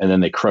 and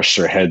then they crushed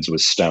their heads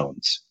with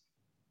stones.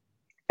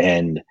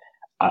 And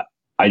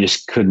I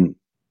just couldn't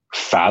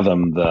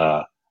fathom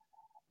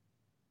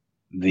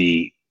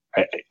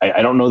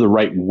I don't know the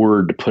right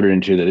word to put it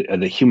into, that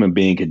the human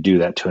being could do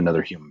that to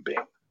another human being,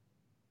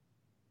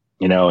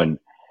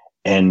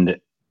 and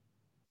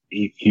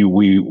you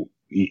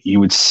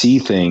would see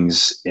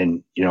things,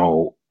 and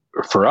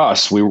for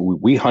us,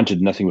 we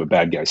hunted nothing but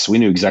bad guys, so we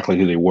knew exactly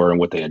who they were and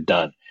what they had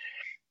done,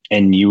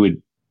 and you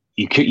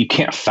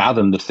can't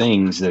fathom the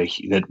things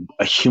that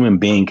a human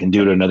being can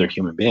do to another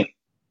human being,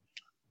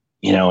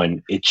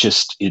 and it's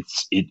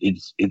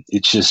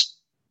just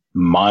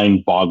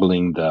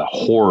mind-boggling, the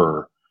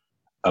horror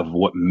of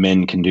what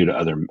men can do to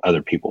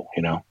other people,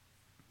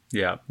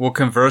 Yeah. Well,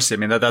 conversely, I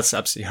mean, that's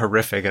absolutely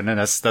horrific. And then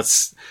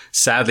that's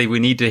sadly, we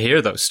need to hear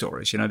those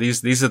stories.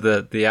 These are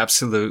the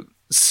absolute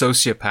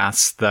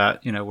sociopaths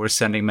that, we're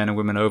sending men and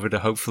women over to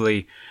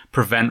hopefully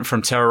prevent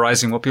from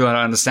terrorizing. What people don't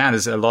understand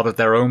is a lot of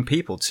their own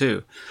people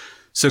too.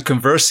 So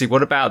conversely,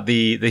 what about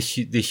the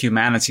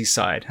humanity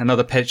side?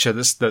 Another picture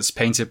that's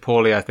painted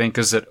poorly, I think,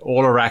 is that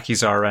all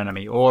Iraqis are our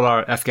enemy, all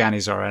our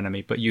Afghanis are our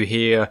enemy. But you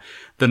hear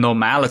the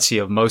normality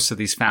of most of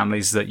these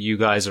families that you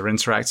guys are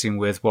interacting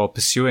with while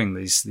pursuing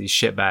these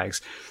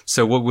shitbags.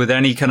 So were there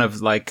any kind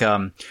of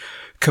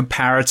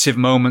comparative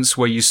moments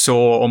where you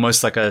saw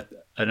almost like an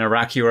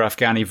Iraqi or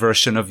Afghani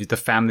version of the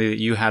family that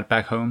you had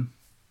back home?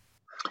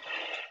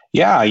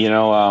 Yeah,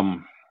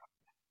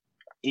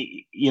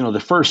 the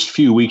first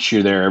few weeks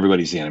you're there,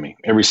 everybody's the enemy.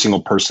 Every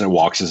single person that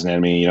walks is an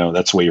enemy.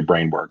 That's the way your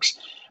brain works.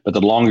 But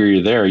the longer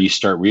you're there, you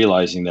start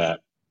realizing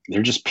that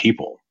they're just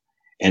people.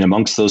 And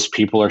amongst those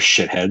people are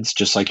shitheads.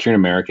 Just like here in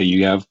America,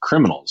 you have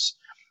criminals.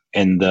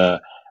 And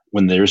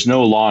when there's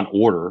no law and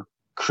order,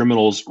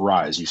 criminals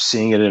rise. You're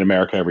seeing it in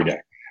America every day.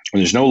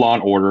 When there's no law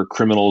and order,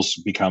 criminals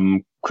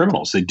become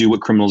criminals. They do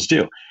what criminals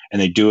do. And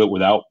they do it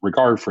without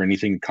regard for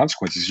anything,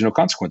 consequences. There's no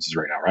consequences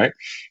right now, right?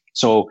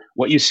 So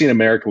what you see in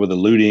America with the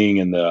looting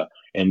and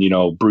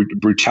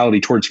brutality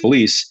towards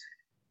police,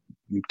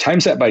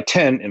 times that by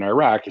 10 in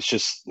Iraq, it's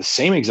just the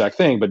same exact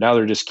thing, but now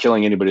they're just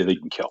killing anybody they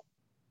can kill.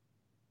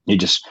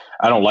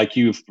 I don't like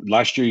you.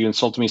 Last year you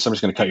insulted me, so I'm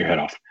just going to cut your head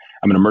off.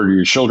 I'm going to murder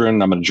your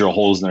children. I'm going to drill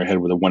holes in their head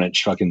with a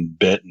 1-inch fucking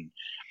bit.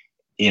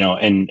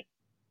 And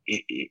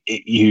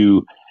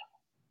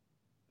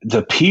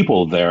the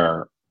people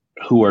there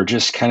who are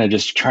just kind of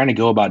just trying to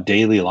go about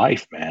daily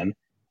life, man,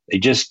 they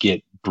just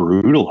get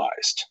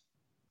brutalized.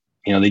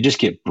 They just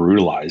get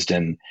brutalized.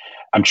 And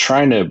I'm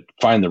trying to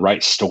find the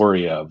right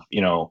story of,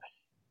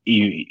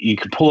 you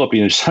could pull up,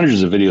 there's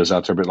hundreds of videos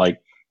out there, but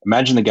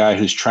imagine the guy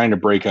who's trying to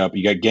break up.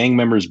 You got gang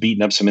members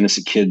beating up some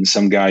innocent kid, and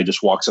some guy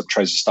just walks up,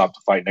 tries to stop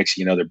the fight. Next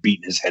thing you know, they're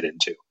beating his head in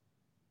two.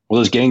 Well,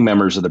 those gang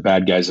members are the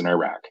bad guys in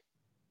Iraq.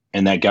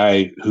 And that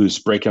guy who's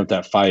breaking up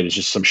that fight is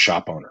just some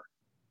shop owner,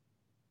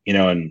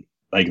 and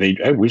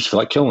we just feel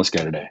like killing this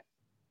guy today.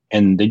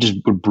 And they just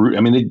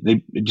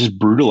they just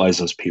brutalize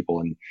those people.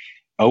 And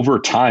over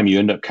time, you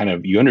end up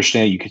you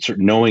understand, you can start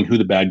knowing who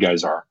the bad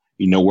guys are,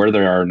 where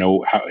they are,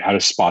 know how to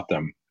spot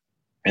them.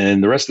 And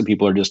then the rest of the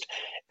people are just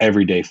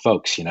everyday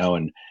folks,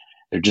 and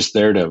they're just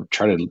there to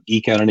try to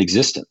eke out an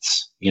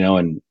existence,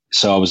 and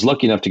so I was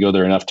lucky enough to go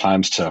there enough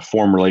times to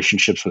form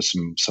relationships with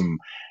some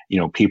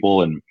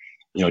people. And,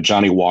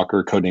 Johnny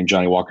Walker, codename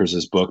Johnny Walker's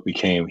his book,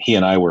 he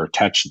and I were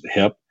attached to the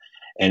hip.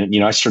 And,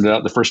 I started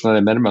out, the first night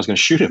I met him, I was going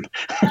to shoot him.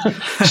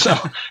 So,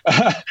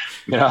 I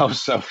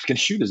was going to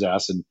shoot his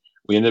ass. And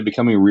we ended up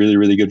becoming really,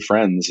 really good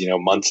friends,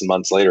 months and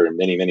months later, and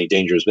many, many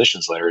dangerous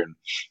missions later. And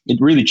it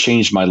really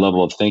changed my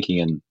level of thinking.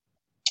 And,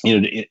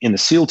 in the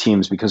SEAL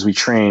teams, because we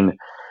train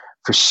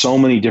for so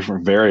many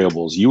different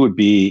variables, you would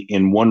be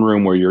in one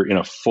room where you're in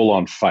a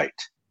full-on fight.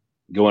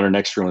 Go in the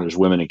next room where there's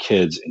women and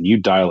kids, and you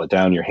dial it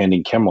down, you're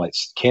handing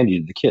candy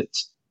to the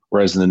kids.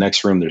 Whereas in the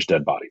next room, there's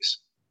dead bodies.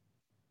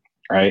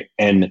 Right.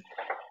 And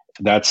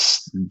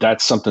that's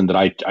something that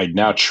I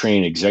now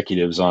train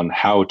executives on,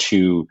 how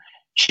to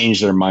change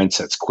their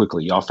mindsets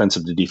quickly,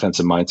 offensive to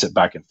defensive mindset,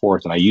 back and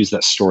forth. And I use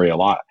that story a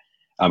lot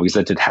because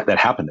that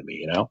happened to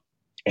me,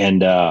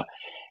 and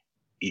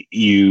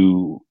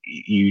you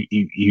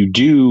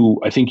do,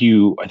 I think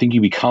you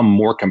become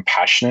more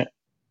compassionate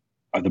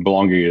the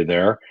longer you're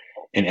there,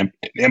 and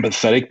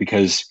empathetic,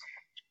 because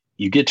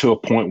you get to a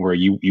point where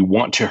you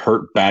want to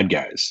hurt bad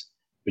guys,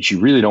 but you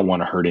really don't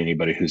want to hurt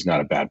anybody who's not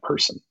a bad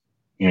person.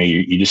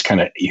 You just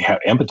you have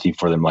empathy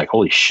for them, like,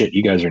 holy shit,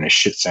 you guys are in a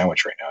shit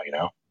sandwich right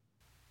now,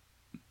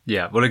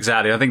 Yeah, well,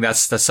 exactly. I think that's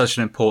such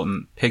an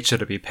important picture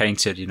to be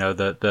painted,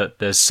 that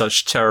there's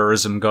such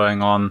terrorism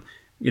going on,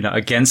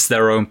 against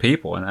their own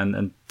people.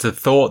 And the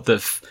thought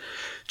that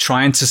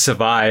trying to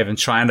survive and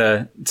trying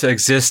to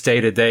exist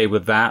day to day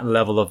with that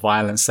level of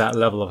violence, that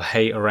level of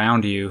hate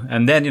around you.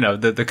 And then,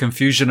 the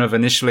confusion of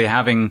initially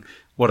having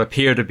what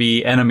appear to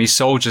be enemy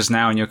soldiers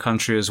now in your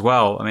country as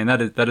well. I mean,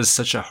 that is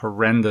such a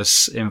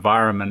horrendous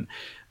environment.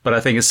 But I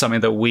think it's something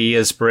that we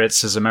as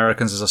Brits, as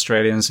Americans, as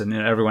Australians, and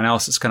everyone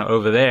else that's kind of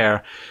over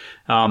there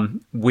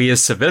we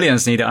as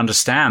civilians need to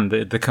understand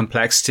the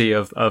complexity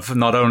of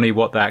not only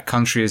what that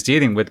country is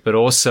dealing with, but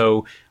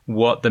also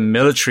what the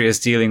military is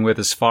dealing with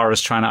as far as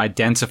trying to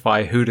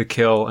identify who to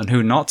kill and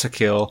who not to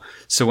kill.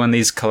 So when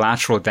these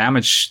collateral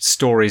damage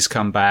stories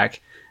come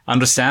back,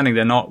 understanding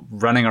they're not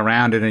running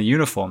around in a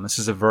uniform. This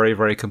is a very,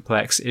 very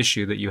complex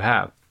issue that you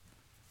have.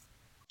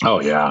 Oh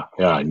yeah.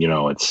 Yeah.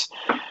 It's,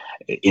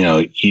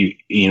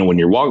 when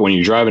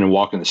you're driving and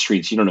walking the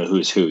streets, you don't know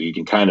who's who. You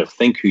can kind of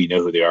think who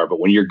they are, but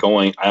when you're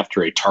going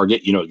after a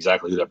target, you know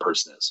exactly who that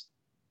person is.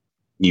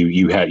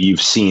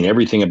 You've seen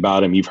everything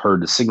about him. You've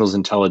heard the signals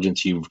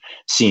intelligence. You've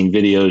seen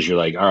videos. You're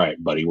like, all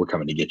right, buddy, we're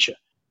coming to get you.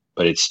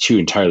 But it's two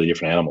entirely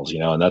different animals,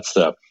 and that's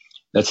the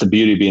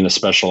beauty of being a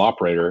special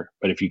operator.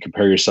 But if you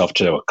compare yourself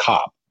to a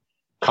cop,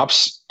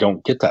 cops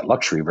don't get that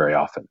luxury very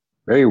often.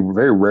 Very,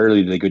 very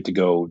rarely do they get to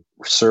go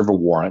serve a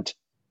warrant.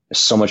 There's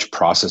so much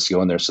process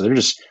going there. So they're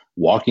just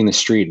walking the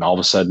street, and all of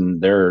a sudden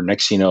they're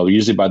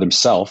usually by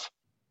themselves,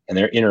 and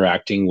they're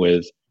interacting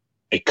with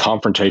a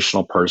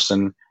confrontational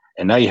person.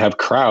 And now you have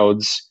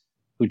crowds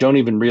who don't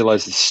even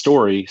realize the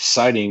story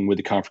siding with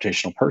the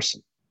confrontational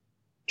person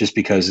just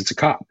because it's a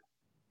cop.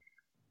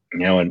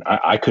 And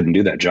I couldn't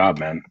do that job,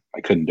 man. I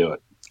couldn't do it.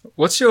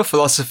 What's your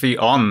philosophy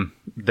on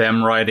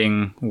them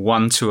riding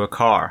one to a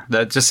car?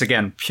 That just,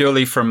 again,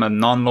 purely from a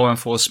non-law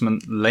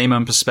enforcement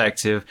layman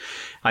perspective.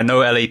 I know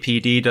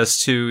LAPD does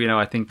too.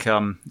 I think, if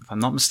I'm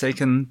not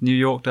mistaken, New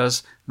York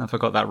does. And if I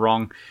got that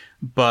wrong.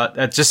 But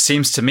it just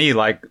seems to me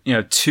like,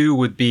 two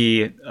would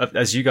be,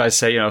 as you guys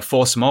say, a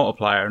force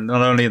multiplier,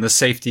 not only in the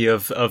safety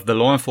of the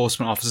law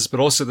enforcement officers, but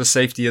also the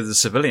safety of the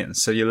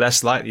civilians. So you're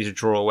less likely to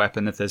draw a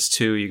weapon if there's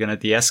two. You're going to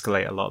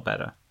de-escalate a lot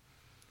better.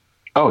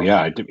 Oh,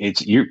 yeah.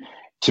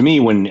 To me,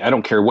 when I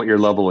don't care what your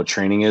level of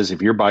training is,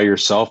 if you're by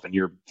yourself and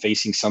you're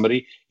facing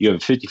somebody, you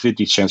have a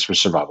 50-50 chance for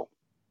survival.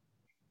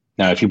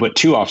 Now, if you put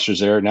two officers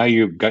there, now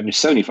you've gotten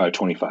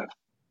 75-25,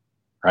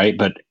 right?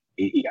 But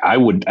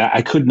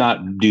I could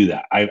not do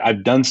that.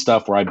 I've done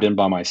stuff where I've been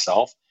by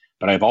myself,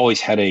 but I've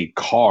always had a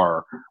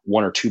car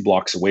 1 or 2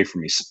 blocks away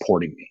from me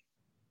supporting me,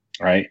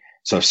 right?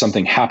 So if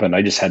something happened,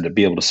 I just had to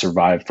be able to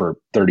survive for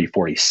 30,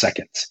 40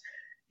 seconds.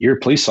 You're a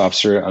police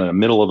officer in the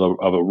middle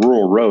of a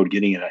rural road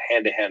getting in a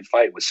hand-to-hand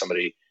fight with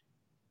somebody.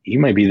 You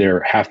might be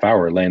there half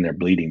hour laying there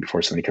bleeding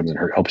before somebody comes and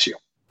helps you.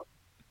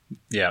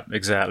 Yeah,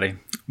 exactly.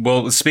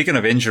 Well, speaking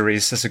of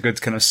injuries, that's a good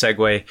kind of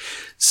segue.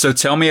 So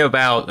tell me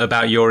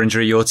about your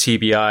injury, your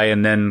TBI,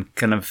 and then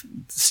kind of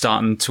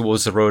starting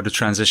towards the road to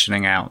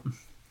transitioning out.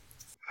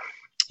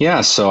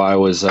 Yeah, so I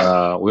was we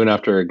went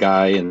after a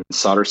guy in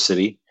Solder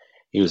City.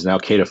 He was an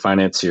Al-Qaeda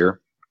financier.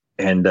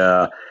 And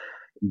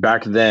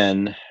back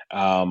then,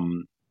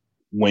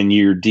 when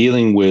you're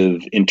dealing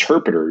with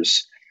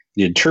interpreters,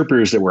 the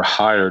interpreters that were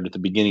hired at the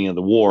beginning of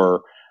the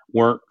war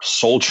weren't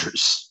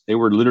soldiers. They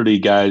were literally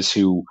guys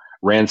who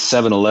ran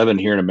 7-Eleven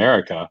here in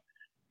America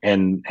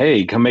and,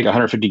 hey, come make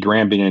 150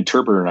 grand being an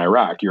interpreter in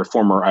Iraq. You're a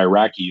former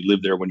Iraqi. You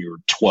lived there when you were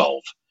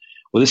 12.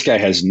 Well, this guy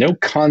has no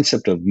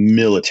concept of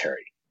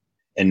military.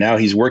 And now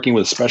he's working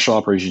with a special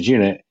operations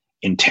unit,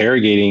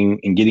 interrogating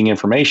and getting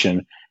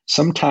information.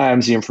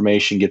 Sometimes the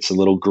information gets a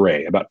little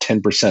gray, about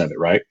 10% of it,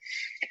 right?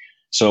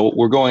 So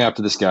we're going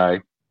after this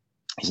guy.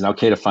 He's an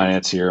Al-Qaeda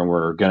financier, and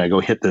we're going to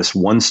go hit this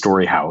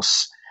 1-story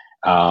house,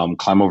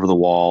 climb over the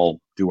wall,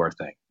 do our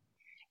thing.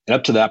 And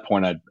up to that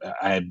point, I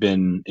had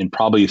been in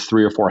probably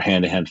 3 or 4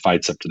 hand-to-hand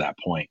fights up to that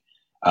point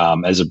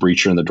as a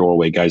breacher in the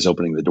doorway, guys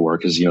opening the door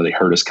because, they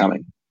heard us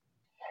coming.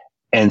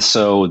 And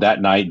so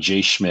that night,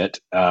 Jay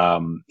Schmidt,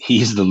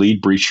 he's the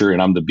lead breacher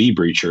and I'm the B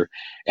breacher.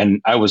 And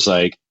I was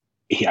like,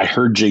 I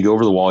heard Jay go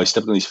over the wall. He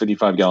stepped on these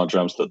 55-gallon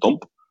drums, the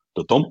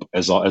thump,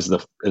 as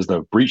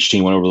the breach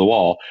team went over the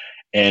wall.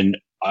 And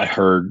I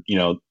heard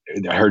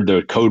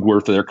the code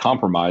word for their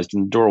compromised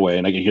in the doorway,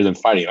 and I could hear them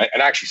fighting. I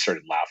actually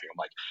started laughing. I'm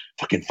like,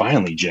 fucking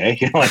finally, Jay,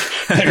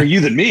 better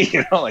you than me,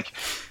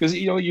 because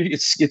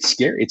it's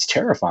scary. It's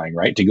terrifying,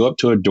 right? To go up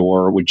to a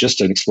door with just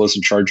an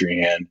explosive charge in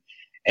your hand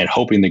and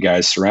hoping the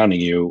guys surrounding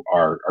you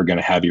are going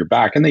to have your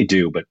back. And they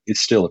do, but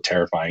it's still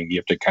terrifying. You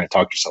have to kind of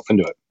talk yourself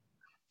into it.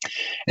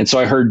 And so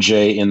I heard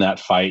Jay in that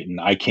fight, and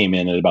I came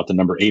in at about the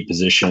number 8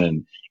 position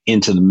and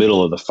into the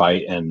middle of the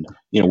fight, and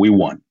we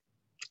won.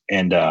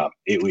 And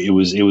it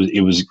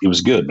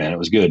was good, man. It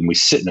was good. And we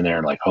sitting in there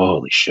and like,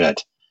 holy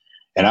shit.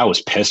 And I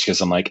was pissed because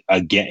I'm like,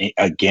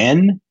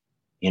 again,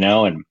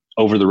 and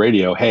over the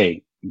radio,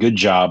 hey, good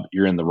job.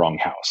 You're in the wrong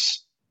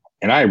house.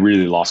 And I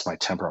really lost my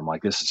temper. I'm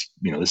like, this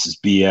is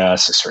BS. I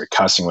started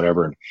cussing,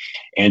 whatever. And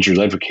Andrew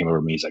Ledford came over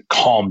to me. He's like,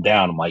 calm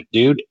down. I'm like,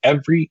 dude,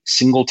 every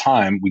single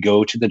time we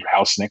go to the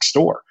house next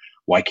door,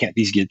 why can't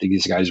these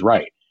guys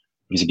right?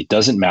 He's like, it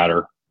doesn't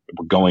matter.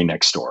 We're going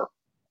next door.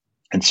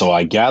 And so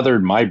I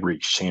gathered my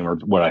breach team, or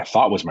what I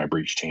thought was my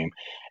breach team,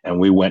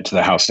 and we went to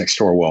the house next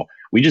door. Well,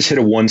 we just hit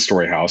a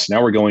 1-story house.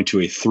 Now we're going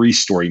to a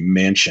 3-story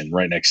mansion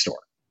right next door,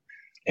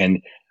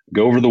 and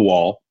go over the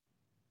wall.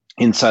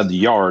 Inside the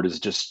yard is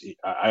just,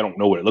 I don't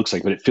know what it looks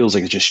like, but it feels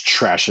like it's just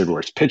trash everywhere.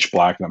 It's pitch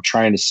black, and I'm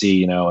trying to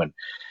see,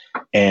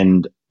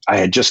 and I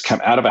had just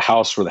come out of a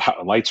house where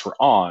the lights were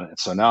on. And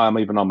so now I'm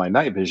even on my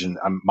night vision.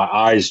 My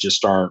eyes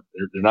just aren't,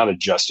 they're not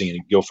adjusting, and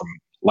you go from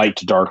light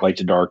to dark, light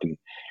to dark. And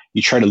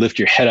you try to lift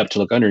your head up to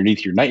look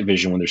underneath your night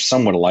vision when there's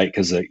somewhat of light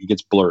because it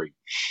gets blurry.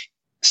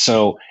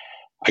 So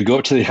I go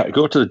up to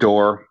the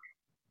door.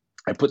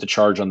 I put the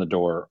charge on the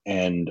door,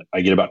 and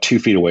I get about 2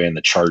 feet away, and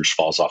the charge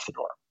falls off the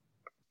door.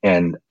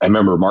 And I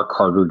remember Mark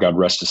Carter, God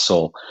rest his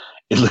soul,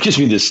 it gives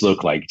me this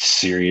look like,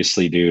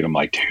 seriously, dude? I'm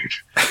like,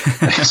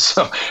 dude.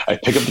 So I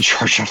pick up the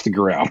charge off the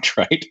ground,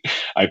 right?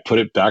 I put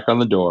it back on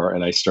the door,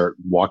 and I start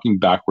walking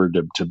backward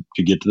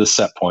to get to the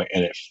set point,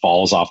 and it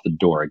falls off the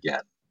door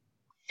again.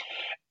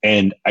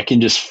 And I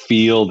can just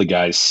feel the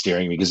guys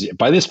staring at me, because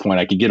by this point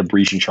I could get a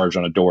breaching charge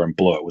on a door and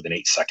blow it within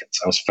 8 seconds.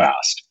 I was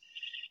fast.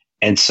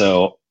 And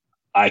so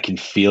I can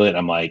feel it.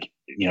 I'm like,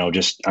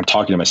 I'm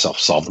talking to myself,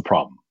 solve the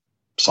problem.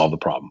 So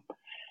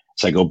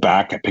I go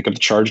back, I pick up the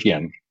charge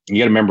again. And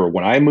you got to remember,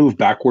 when I move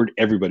backward,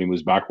 everybody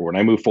moves backward. When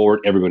I move forward,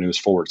 everybody moves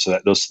forward. So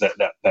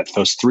that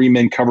those 3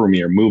 men covering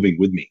me are moving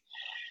with me.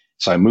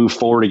 So I move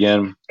forward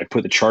again. I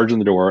put the charge on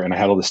the door, and I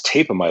had all this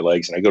tape on my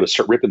legs, and I go to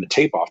start ripping the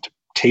tape off to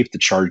tape the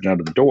charge down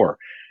to the door.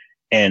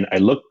 And I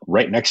look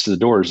right next to the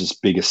door is this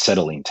big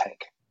acetylene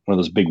tank, one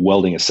of those big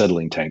welding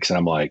acetylene tanks. And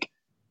I'm like,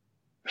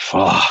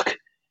 fuck,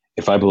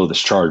 if I blow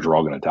this charge, we're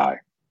all going to die.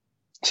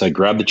 So I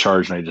grabbed the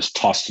charge and I just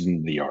tossed it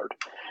into the yard.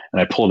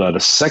 And I pulled out a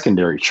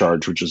secondary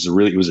charge, which was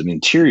it was an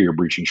interior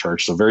breaching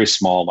charge. So very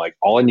small. I'm like,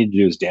 all I need to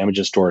do is damage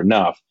this door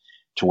enough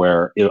to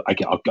where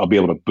I'll be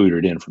able to boot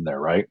it in from there.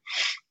 Right.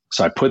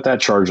 So I put that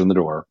charge on the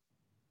door,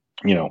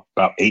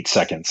 about 8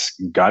 seconds,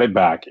 got it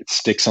back. It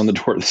sticks on the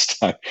door this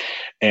time.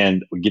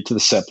 And we get to the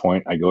set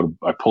point. I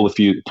pull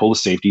the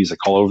safeties. I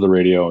call over the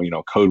radio,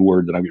 code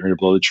word that I'm getting ready to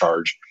blow the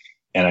charge.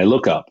 And I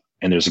look up,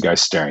 and there's a guy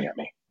staring at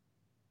me.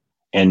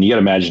 And you got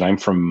to imagine, I'm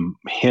from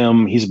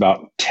him. He's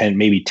about 10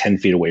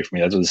 feet away from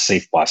me. That's a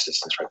safe blast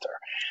distance right there.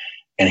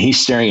 And he's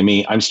staring at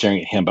me. I'm staring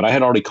at him. But I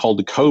had already called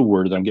the code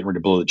word that I'm getting ready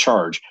to blow the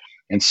charge.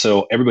 And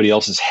so everybody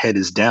else's head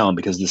is down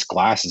because this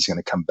glass is going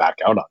to come back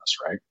out on us,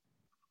 right?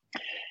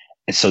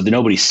 And so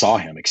nobody saw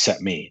him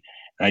except me.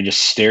 And I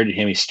just stared at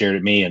him. He stared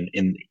at me.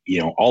 And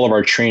all of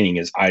our training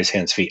is eyes,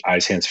 hands, feet,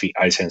 eyes, hands, feet,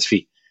 eyes, hands,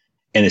 feet.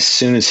 And as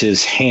soon as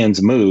his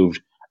hands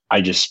moved,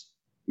 I just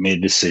made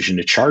a decision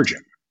to charge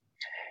him.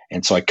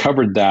 And so I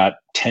covered that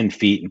 10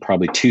 feet and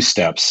probably 2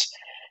 steps,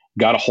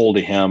 got a hold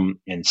of him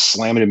and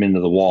slammed him into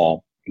the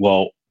wall.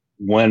 Well,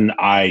 when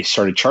I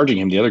started charging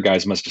him, the other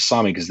guys must have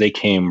saw me because they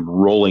came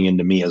rolling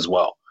into me as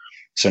well.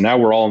 So now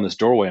we're all in this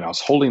doorway, and I was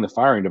holding the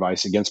firing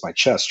device against my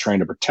chest, trying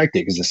to protect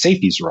it because the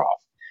safeties were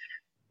off.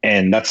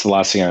 And that's the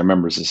last thing I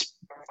remember is this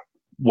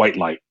white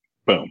light.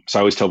 Boom. So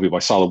I always tell people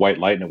I saw the white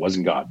light and it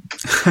wasn't God.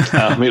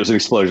 It was an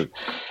explosion.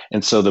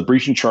 And so the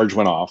breaching charge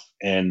went off,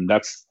 and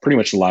that's pretty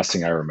much the last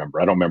thing I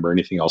remember. I don't remember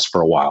anything else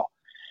for a while.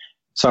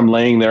 So I'm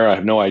laying there. I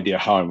have no idea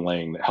how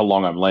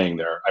long I'm laying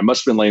there. I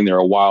must have been laying there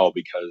a while,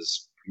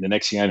 because the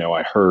next thing I know,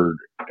 I heard,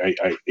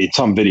 it's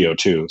on video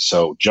too.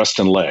 So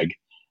Justin Legg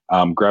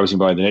grabs me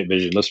by the night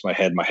vision, lifts my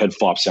head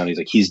flops down. He's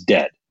like, he's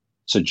dead.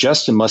 So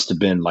Justin must have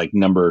been like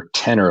number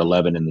 10 or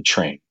 11 in the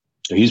train.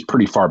 So he's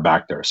pretty far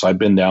back there. So I've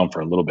been down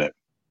for a little bit.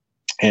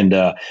 And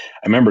I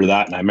remember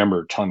that. And I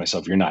remember telling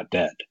myself, you're not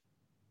dead.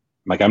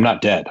 I'm like, I'm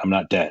not dead.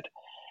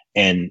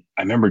 And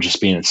I remember just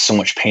being in so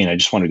much pain. I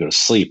just wanted to go to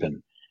sleep.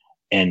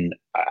 And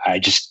I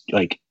just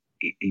like,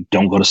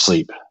 don't go to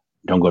sleep.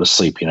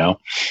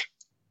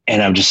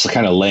 And I'm just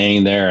kind of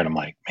laying there, and I'm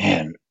like,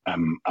 man,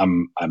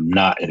 I'm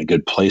not in a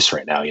good place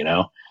right now,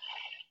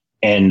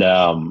 And,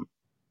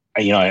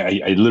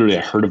 I literally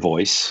heard a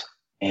voice,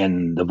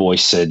 and the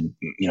voice said,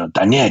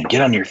 Daniel,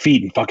 get on your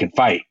feet and fucking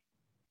fight.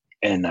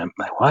 And I'm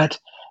like, what?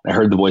 And I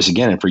heard the voice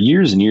again. And for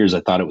years and years, I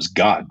thought it was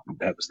God.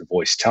 That was the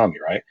voice telling me,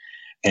 right?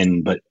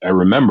 But I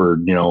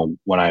remembered,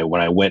 when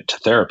I went to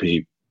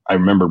therapy, I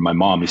remember my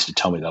mom used to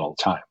tell me that all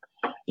the time.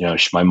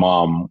 My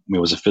mom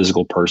was a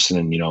physical person,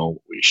 and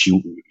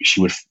she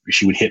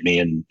would hit me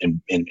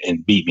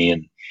and beat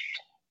me,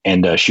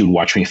 and she would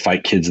watch me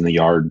fight kids in the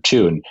yard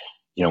too. And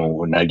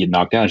when I get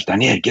knocked down, she's like,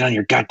 "Daniel, get on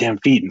your goddamn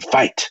feet and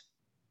fight,"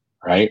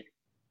 right?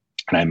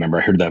 And I remember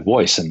I heard that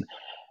voice, and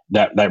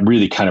that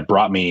really kind of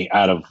brought me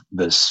out of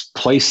this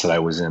place that I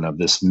was in, of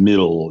this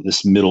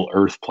middle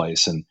earth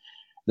place. And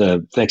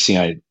the next thing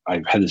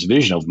I had this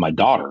vision of my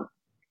daughter,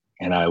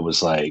 and I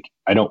was like,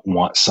 I don't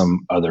want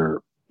some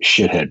other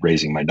shithead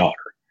raising my daughter.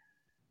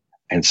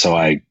 And so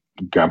I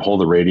grabbed hold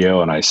of the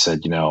radio and I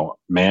said,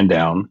 man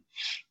down.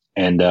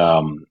 And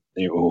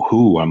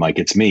who? I'm like,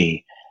 it's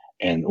me.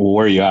 And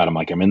where are you at? I'm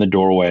like, I'm in the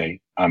doorway.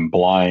 I'm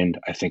blind.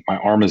 I think my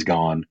arm is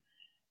gone.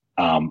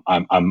 I'm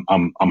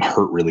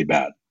hurt really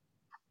bad.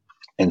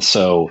 And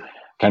so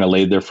kind of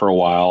laid there for a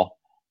while.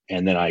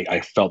 And then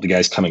I felt the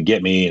guys come and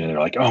get me, and they're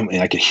like, oh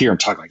man, I could hear them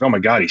talking like, oh my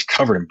God, he's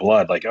covered in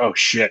blood. Like, oh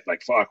shit,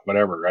 like fuck,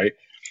 whatever. Right.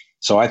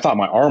 So I thought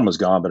my arm was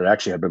gone, but it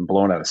actually had been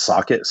blown out of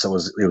socket. So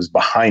it was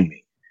behind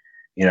me,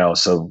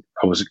 so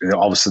I was,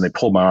 all of a sudden they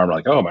pulled my arm,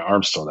 like, oh, my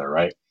arm's still there.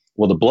 Right.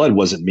 Well, the blood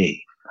wasn't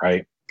me.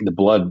 Right.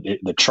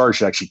 The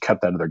charge actually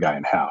cut that other guy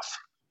in half.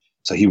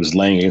 So he was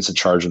laying against the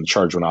charger, and the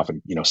charger went off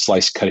and,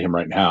 cut him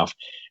right in half.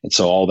 And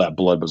so all that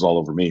blood was all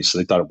over me. So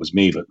they thought it was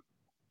me, but,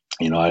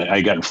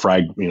 I got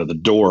fragged, the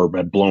door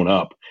had blown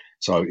up.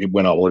 So it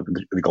went all over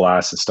the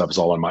glass and stuff was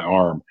all on my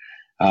arm.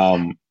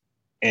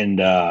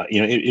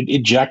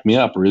 It jacked me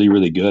up really,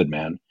 really good,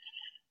 man.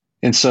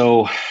 And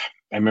so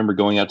I remember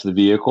going out to the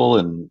vehicle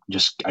and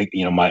just, I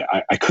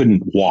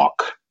couldn't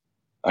walk.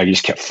 I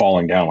just kept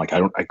falling down. Like,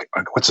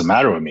 what's the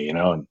matter with me?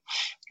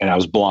 And I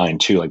was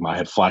blind too. Like I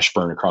had flash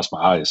burn across my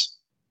eyes,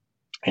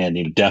 and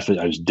I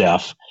was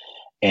deaf,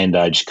 and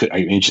I just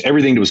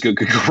everything that was good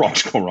could go wrong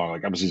to go wrong.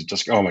 Like I was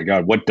just, oh my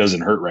God, what doesn't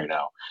hurt right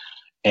now?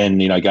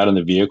 And, I got in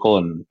the vehicle,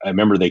 and I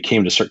remember they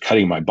came to start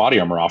cutting my body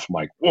armor off. I'm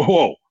like,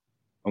 whoa,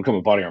 I'm cutting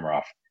my body armor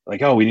off.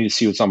 Like, oh, we need to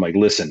see what's on. I'm like,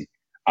 listen,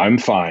 I'm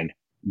fine.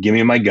 Give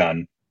me my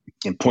gun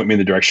and point me in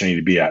the direction I need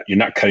to be at. You're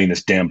not cutting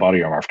this damn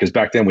body armor off, because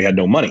back then we had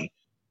no money.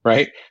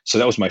 Right. So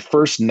that was my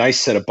first nice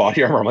set of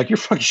body armor. I'm like, you're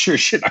fucking sure as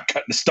shit not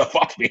cutting this stuff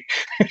off me.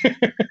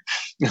 I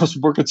was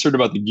more concerned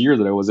about the gear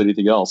than I was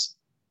anything else.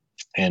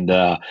 And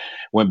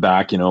went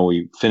back,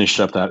 we finished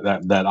up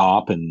that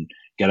op and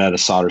got out of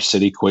Solder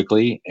City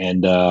quickly,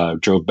 and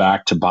drove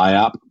back to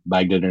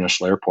Baghdad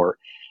International Airport,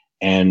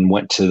 and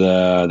went to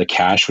the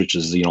cache, which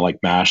is, like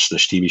MASH, the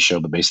TV show,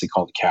 but basically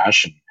called the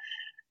cache,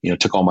 and,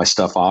 took all my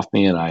stuff off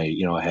me. And I,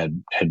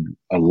 had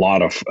a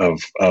lot of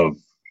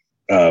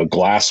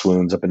glass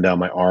wounds up and down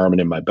my arm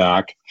and in my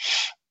back.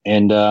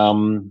 And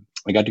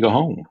I got to go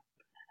home.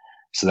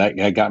 So that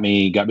got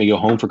me go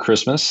home for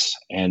Christmas.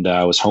 And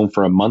I was home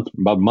for about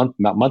a month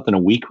and a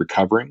week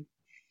recovering.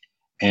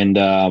 And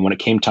when it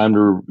came time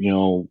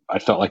to, I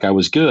felt like I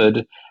was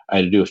good, I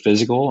had to do a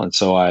physical. And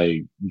so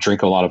I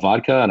drank a lot of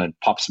vodka and I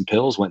popped some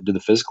pills, went and did the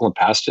physical and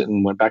passed it,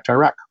 and went back to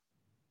Iraq.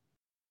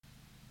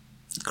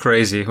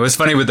 Crazy. Well, it's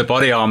funny with the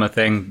body armor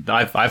thing.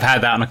 I've had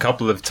that on a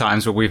couple of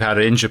times where we've had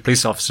an injured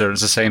police officer.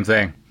 It's the same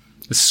thing.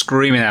 It's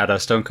screaming at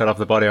us, don't cut off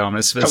the body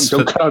armor.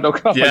 Don't cut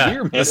off my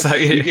gear, man. It's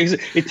like,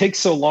 it takes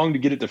so long to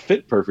get it to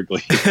fit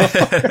perfectly.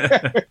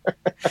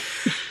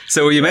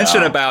 So you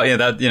mentioned about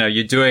that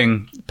you're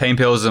doing pain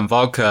pills and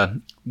vodka.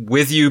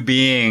 With you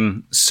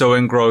being so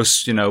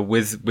engrossed,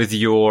 with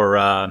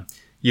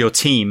your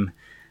team,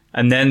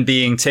 and then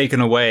being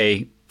taken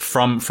away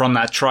from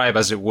that tribe,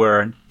 as it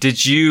were,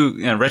 did you,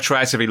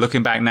 retroactively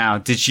looking back now,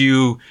 did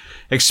you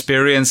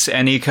experience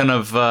any kind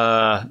of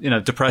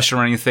depression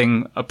or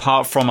anything,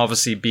 apart from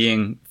obviously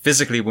being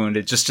physically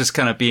wounded, just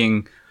kind of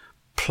being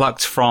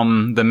plucked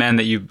from the men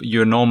that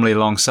you're normally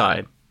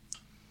alongside?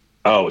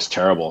 Oh, it was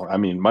terrible. I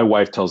mean, my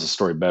wife tells the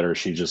story better.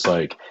 She just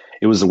like,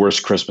 it was the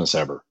worst Christmas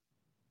ever.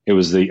 It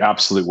was the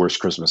absolute worst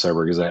Christmas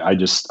ever, because I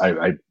just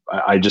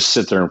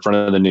sit there in front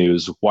of the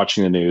news,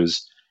 watching the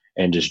news,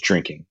 and just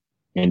drinking.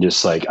 And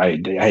just like, I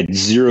had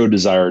zero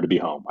desire to be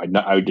home.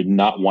 I did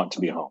not want to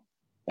be home.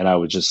 And I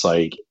was just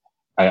like,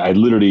 I'd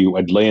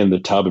lay in the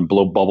tub and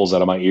blow bubbles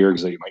out of my ear,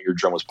 because my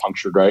eardrum was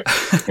punctured, right?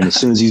 And as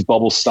soon as these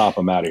bubbles stop,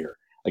 I'm out of here.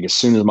 Like as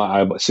soon as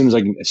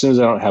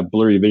I don't have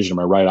blurry vision in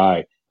my right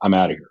eye, I'm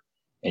out of here.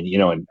 And,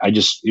 and I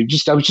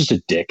was just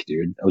a dick,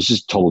 dude. I was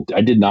just told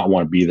I did not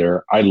want to be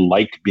there. I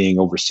liked being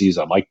overseas.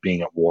 I liked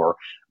being at war.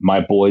 My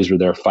boys were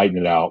there fighting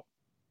it out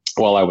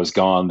while I was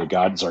gone. They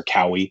got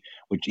Zarqawi,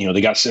 which,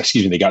 they got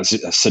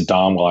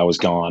Saddam while I was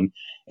gone.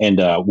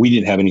 And we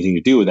didn't have anything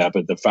to do with that.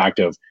 But the fact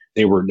of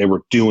they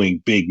were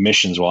doing big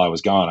missions while I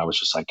was gone, I was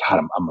just like,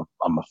 God,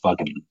 I'm a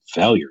fucking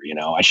failure.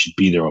 I should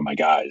be there with my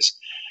guys.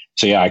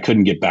 So yeah, I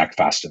couldn't get back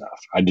fast enough.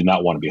 I did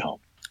not want to be home.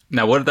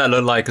 Now, what did that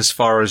look like as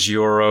far as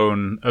your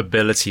own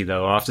ability,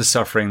 though, after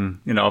suffering,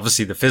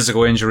 obviously the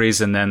physical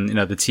injuries and then,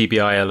 the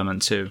TBI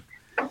element too?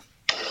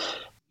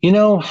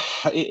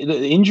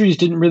 The injuries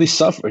didn't really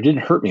suffer. It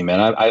didn't hurt me, man.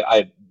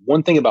 I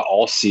one thing about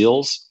all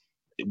SEALs,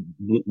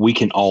 we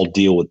can all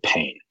deal with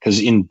pain,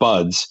 because in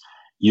buds,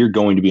 you're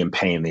going to be in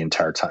pain the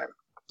entire time.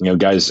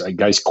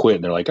 Guys quit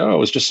and they're like,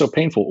 oh, it's just so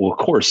painful. Well, of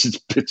course,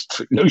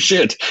 it's no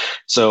shit.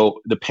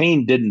 So the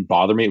pain didn't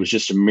bother me. It was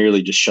just to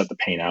merely just shut the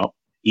pain out.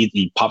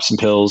 Eat pop some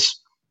pills,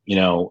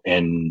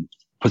 and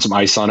put some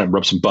ice on it, and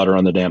rub some butter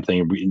on the damn thing,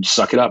 and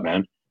suck it up,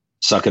 man.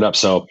 Suck it up.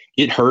 So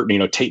it hurt,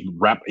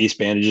 wrap ace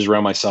bandages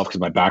around myself because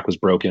my back was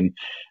broken.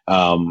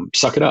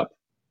 Suck it up.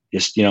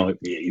 Just,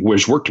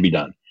 there's work to be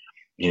done,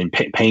 and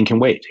pain can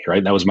wait,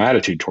 right? That was my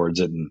attitude towards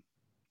it. And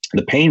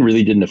the pain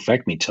really didn't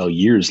affect me till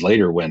years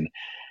later, when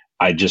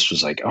I just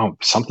was like, oh,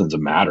 something's the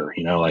matter,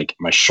 like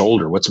my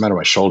shoulder. What's the matter with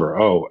my shoulder?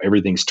 Oh,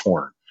 everything's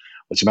torn.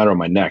 What's the matter with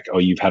my neck? Oh,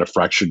 you've had a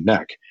fractured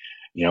neck.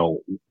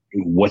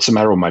 What's the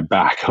matter with my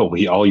back? Oh,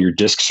 all your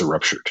discs are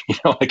ruptured.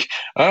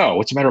 Oh,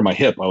 what's the matter with my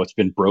hip? Oh, it's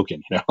been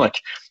broken.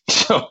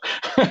 So,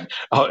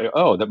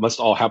 that must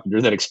all happen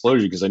during that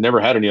explosion, because I never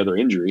had any other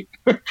injury.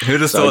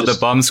 Who'd have thought the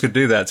bombs could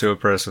do that to a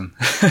person?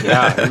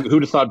 Yeah,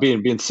 who'd have thought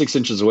being 6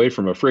 inches away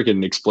from a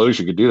freaking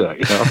explosion could do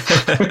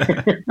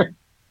that?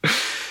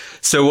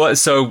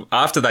 So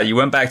after that, you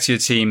went back to your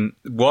team.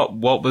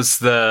 What was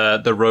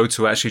the road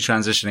to actually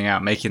transitioning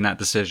out, making that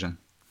decision?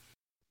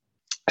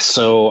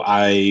 So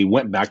I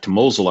went back to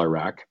Mosul,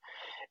 Iraq,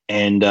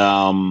 and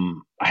I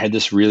had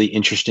this really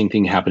interesting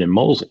thing happen in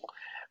Mosul.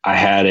 I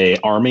had a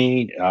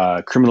Army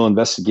criminal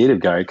investigative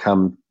guy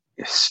come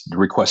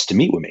request to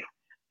meet with me.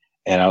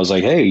 And I was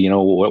like, hey,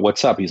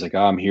 what's up? He's like,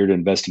 oh, I'm here to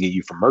investigate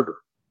you for murder.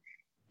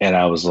 And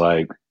I was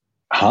like,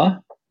 huh?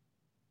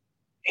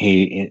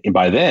 And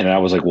by then I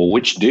was like, well,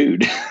 which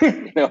dude?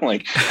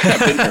 Like, I've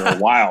been here a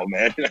while,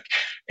 man.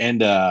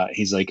 And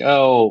he's like,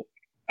 oh,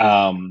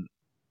 I'm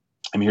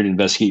here to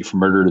investigate you for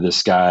murder to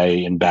this guy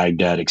in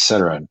Baghdad, et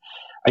cetera. And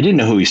I didn't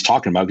know who he's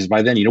talking about because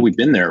by then, we've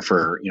been there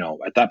for,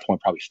 at that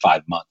point, probably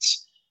 5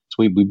 months. So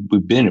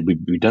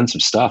we've done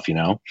some stuff,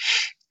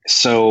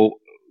 So,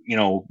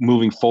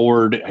 moving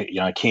forward,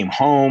 I came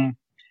home.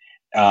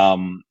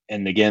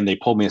 And again, they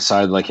pulled me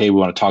aside like, hey, we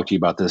want to talk to you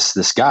about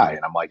this guy.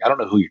 And I'm like, I don't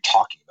know who you're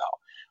talking about.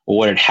 Well,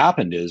 what had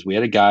happened is we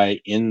had a guy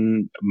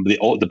in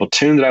the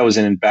platoon that I was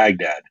in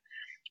Baghdad.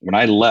 When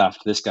I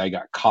left, this guy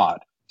got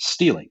caught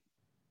stealing.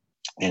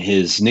 And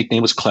his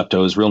nickname was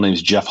Klepto. His real name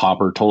is Jeff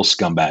Hopper, total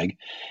scumbag.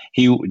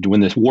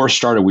 When the war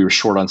started, we were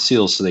short on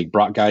SEALs, so they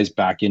brought guys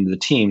back into the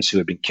teams who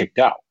had been kicked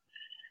out.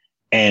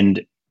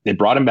 And they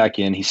brought him back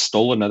in. He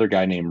stole another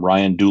guy named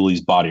Ryan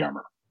Dooley's body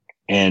armor.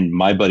 And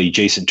my buddy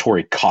Jason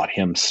Torrey caught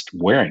him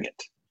wearing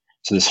it.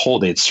 So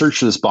they had searched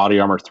for this body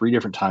armor 3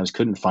 different times,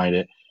 couldn't find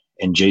it.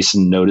 And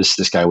Jason noticed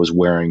this guy was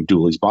wearing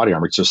Dooley's body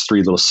armor. It's just 3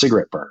 little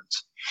cigarette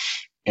burns.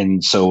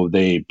 And so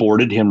they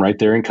boarded him right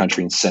there in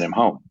country and sent him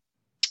home.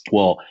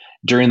 Well,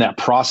 during that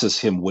process,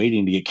 him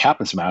waiting to get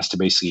captain's mast to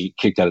basically get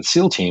kicked out of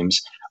SEAL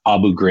teams,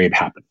 Abu Ghraib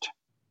happened.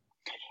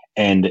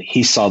 And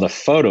he saw the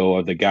photo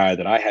of the guy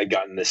that I had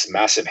gotten this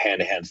massive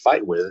hand-to-hand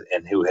fight with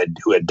and who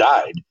had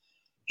died.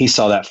 He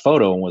saw that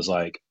photo and was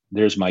like,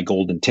 there's my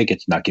golden ticket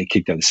to not get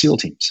kicked out of the SEAL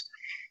teams.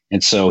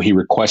 And so he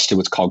requested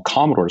what's called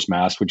Commodore's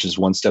mast, which is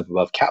 1 step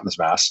above captain's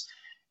mast,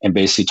 and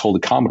basically told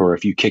the Commodore,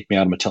 if you kick me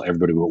out, I'm going to tell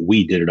everybody what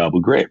we did at Abu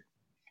Ghraib.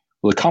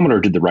 Well, the Commodore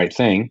did the right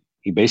thing.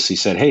 He basically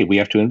said, hey, we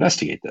have to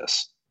investigate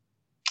this.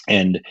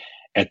 And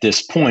at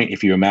this point,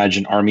 if you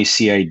imagine Army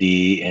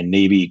CID and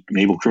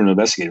Naval Criminal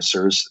Investigative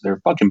Service, they're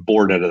fucking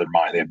bored out of their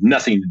mind. They have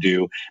nothing to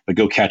do but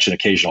go catch an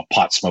occasional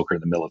pot smoker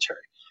in the military.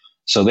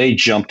 So they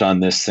jumped on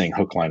this thing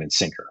hook, line, and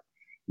sinker.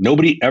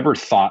 Nobody ever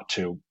thought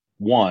to,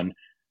 one,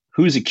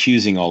 who's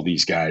accusing all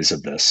these guys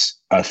of this?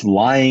 A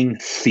lying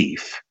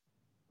thief,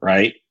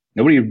 right?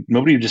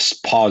 Nobody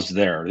just paused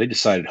there. They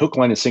decided hook,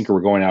 line, and sinker,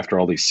 we're going after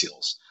all these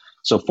SEALs.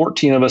 So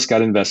 14 of us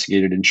got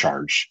investigated and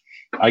charged.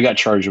 I got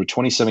charged with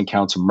 27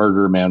 counts of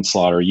murder,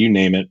 manslaughter, you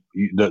name it,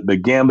 the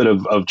gambit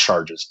of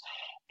charges.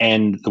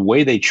 And the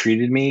way they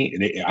treated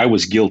me, I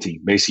was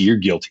guilty. Basically, you're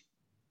guilty.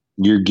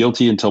 You're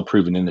guilty until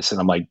proven innocent.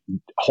 I'm like,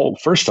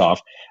 first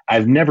off,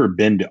 I've never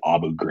been to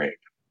Abu Ghraib.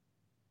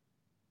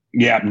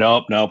 Yeah,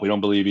 nope, we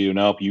don't believe you.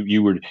 Nope,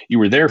 you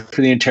were there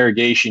for the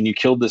interrogation. You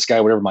killed this guy,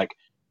 whatever. I'm like,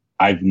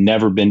 I've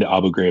never been to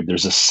Abu Ghraib.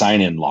 There's a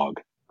sign-in log.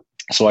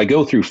 So I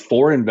go through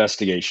 4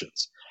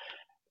 investigations.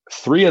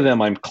 3 of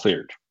them I'm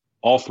cleared.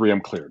 All 3 I'm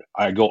cleared.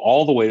 I go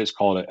all the way. It's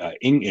called an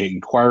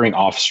inquiring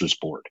officers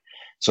board.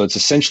 So it's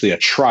essentially a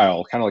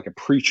trial, kind of like a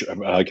preacher,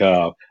 I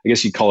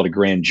guess you'd call it a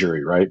grand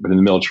jury, right? But in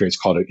the military, it's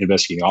called an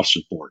investigating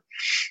officers board.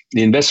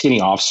 The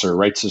investigating officer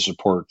writes this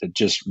report that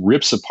just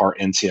rips apart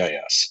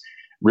NCIS,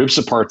 rips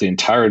apart the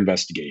entire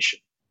investigation.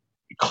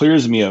 It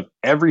clears me of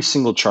every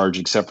single charge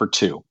except for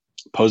 2,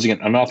 posing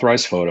an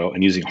unauthorized photo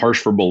and using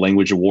harsh verbal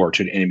language of war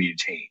to an enemy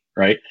detainee,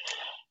 right?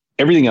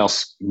 Everything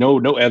else, no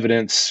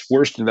evidence,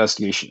 worst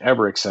investigation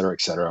ever, et cetera,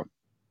 et cetera.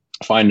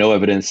 Find no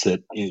evidence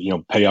that,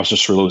 Petty Officer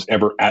Cerrillo was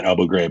ever at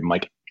Abu Ghraib. I'm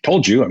like,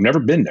 told you, I've never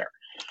been there.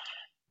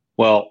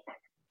 Well,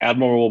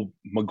 Admiral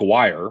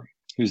McGuire,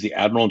 who's the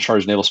admiral in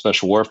charge of naval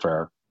special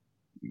warfare,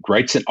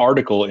 writes an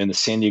article in the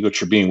San Diego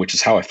Tribune, which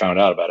is how I found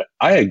out about it.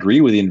 I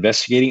agree with the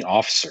investigating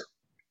officer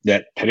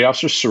that Petty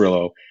Officer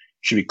Cerrillo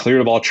should be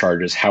cleared of all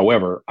charges.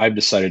 However, I've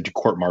decided to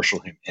court-martial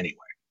him anyway.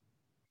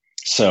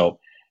 So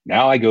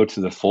now I go to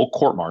the full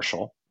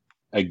court-martial.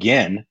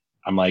 Again,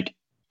 I'm like,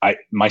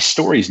 my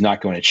story is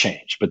not going to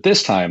change. But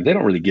this time, they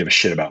don't really give a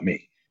shit about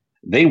me.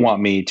 They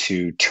want me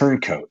to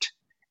turncoat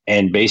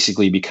and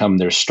basically become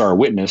their star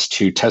witness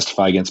to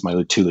testify against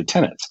my 2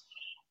 lieutenants.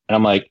 And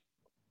I'm like,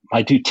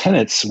 my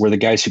lieutenants were the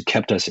guys who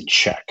kept us in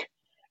check.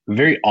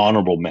 Very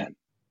honorable men.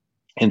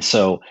 And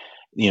so,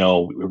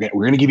 we're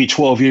going to give you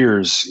 12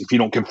 years if you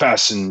don't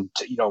confess. And,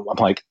 I'm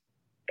like,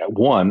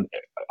 1,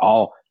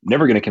 I'll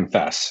never going to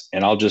confess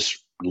and I'll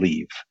just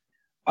leave.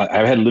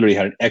 I had literally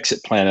had an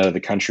exit plan out of the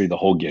country, the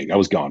whole gig. I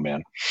was gone,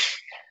 man.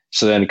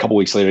 So then a couple of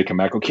weeks later, I come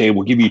back. Okay,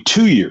 we'll give you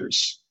 2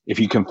 years if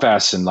you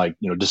confess and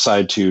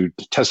decide to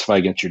testify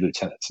against your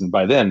lieutenants. And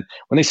by then,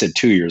 when they said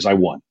 2 years, I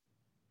won.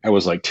 I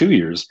was like, 2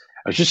 years.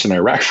 I was just in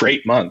Iraq for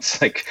 8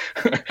 months. Like,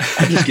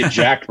 I just get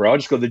jacked, bro. I'll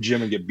just go to the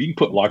gym and get bean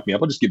put, lock me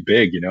up. I'll just get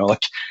big,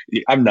 Like,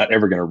 I'm not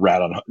ever going to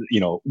rat on,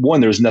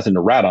 one, there's nothing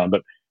to rat on,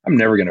 but I'm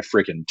never going to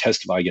freaking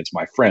testify against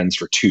my friends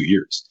for 2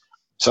 years.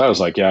 So I was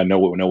like, yeah, no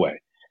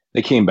way.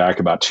 They came back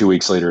about 2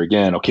 weeks later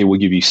again. Okay, we'll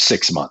give you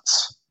 6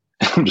 months.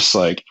 I'm just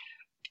like,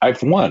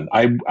 I've won.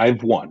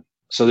 I've won.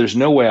 So there's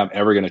no way I'm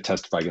ever going to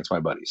testify against my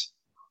buddies.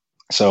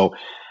 So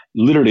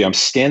literally, I'm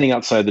standing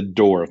outside the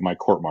door of my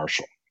court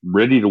martial.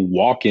 ready to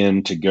walk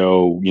in to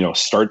go,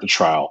 start the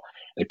trial.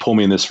 They pull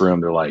me in this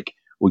room. They're like,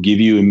 we'll give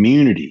you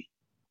immunity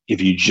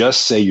if you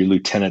just say your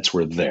lieutenants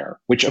were there,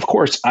 which of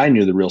course I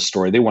knew the real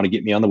story. They want to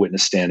get me on the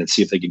witness stand and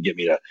see if they can get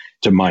me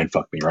to mind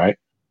fuck me. Right.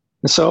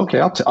 And so, okay,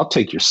 I'll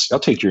take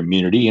your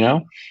immunity,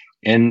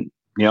 and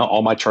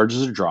all my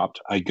charges are dropped.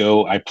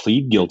 I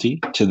plead guilty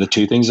to the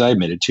two things I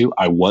admitted to.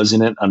 I was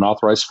in an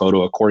unauthorized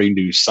photo, according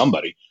to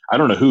somebody. I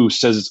don't know who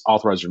says it's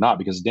authorized or not,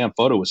 because the damn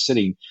photo was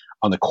sitting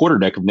on the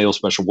quarterdeck of Naval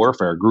Special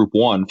Warfare Group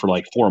 1 for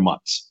like 4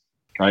 months,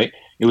 right?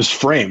 It was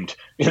framed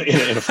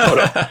in a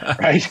photo,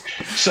 right?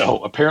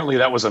 So apparently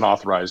that was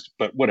unauthorized,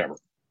 but whatever.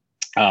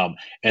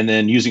 And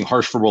then using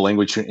harsh verbal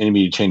language in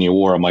enemy detaining a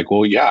war, I'm like,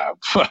 well, yeah,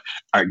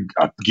 I'm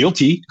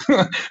guilty.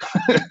 How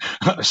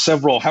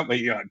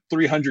many,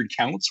 300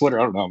 counts? I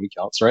don't know how many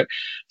counts, right?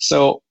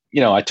 So,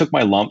 I took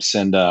my lumps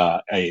and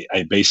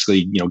I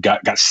basically,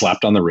 got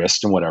slapped on the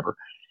wrist and whatever.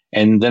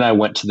 And then I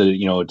went to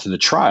the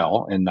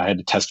trial, and I had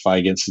to testify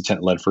against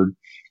Lieutenant Ledford.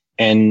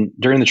 And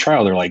during the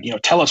trial, they're like,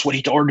 tell us what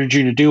he ordered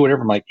you to do,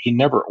 whatever. I'm like, he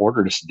never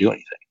ordered us to do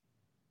anything.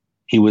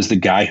 He was the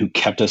guy who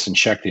kept us in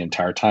check the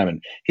entire time.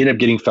 And he ended up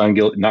getting found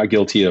not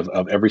guilty of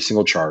every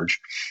single charge.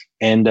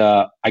 And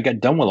I got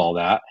done with all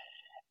that.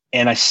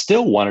 And I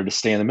still wanted to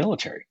stay in the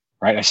military,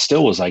 right? I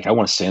still was like, I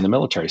want to stay in the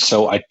military.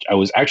 So I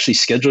was actually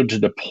scheduled to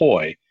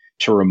deploy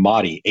to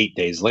Ramadi 8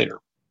 days later.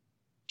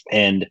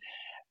 And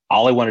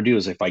all I want to do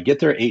is, if I get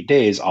there 8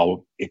 days,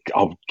 I'll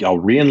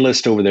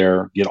re-enlist over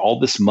there, get all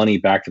this money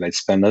back that I'd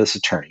spend on this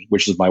attorney,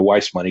 which is my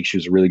wife's money. She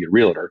was a really good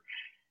realtor.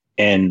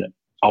 And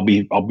I'll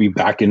be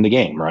back in the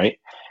game, right?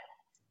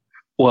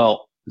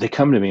 Well, they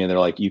come to me and they're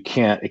like, you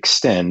can't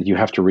extend. You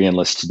have to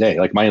re-enlist today.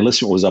 Like, my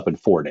enlistment was up in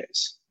 4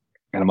 days.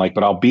 And I'm like,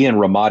 but I'll be in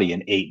Ramadi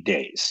in 8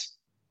 days.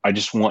 I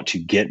just want to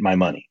get my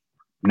money.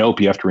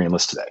 Nope, you have to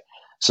re-enlist today.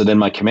 So then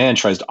my command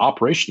tries to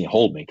operationally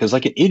hold me, because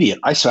like an idiot,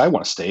 I say I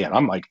want to stay in.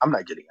 I'm like, I'm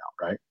not getting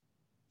out, right?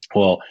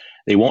 Well,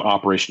 they won't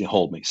operationally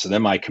hold me. So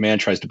then my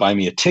command tries to buy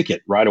me a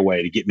ticket right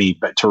away to get me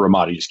back to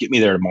Ramadi. Just get me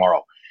there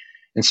tomorrow.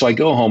 And so I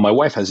go home. My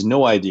wife has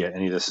no idea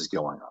any of this is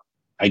going on.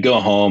 I go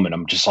home and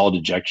I'm just all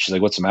dejected. She's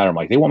like, what's the matter? I'm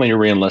like, they want me to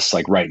re-enlist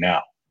like right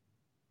now.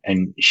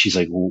 And she's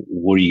like, well,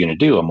 what are you going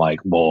to do? I'm like,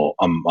 well,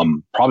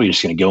 I'm probably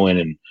just going to go in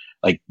and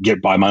like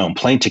buy my own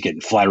plane ticket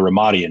and fly to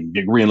Ramadi and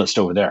re-enlist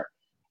over there.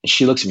 And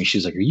she looks at me.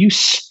 She's like, are you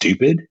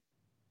stupid?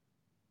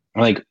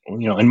 I'm like,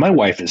 and my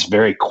wife is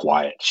very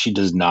quiet. She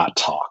does not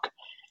talk.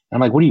 I'm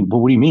like, what do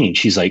you mean?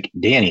 She's like,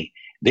 Danny,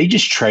 they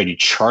just tried to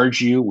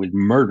charge you with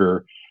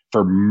murder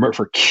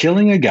for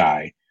killing a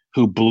guy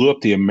who blew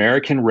up the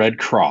American Red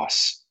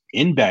Cross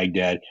in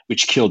Baghdad,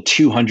 which killed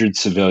 200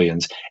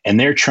 civilians, and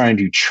they're trying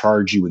to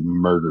charge you with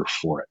murder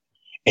for it.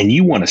 And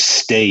you want to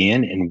stay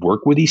in and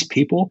work with these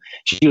people?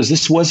 She goes,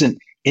 this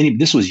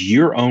was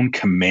your own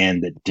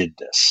command that did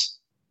this.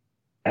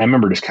 And I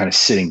remember just kind of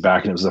sitting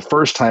back, and it was the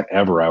first time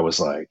ever I was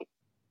like,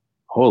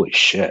 holy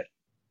shit,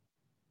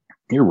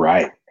 you're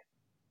right.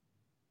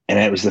 And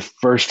it was the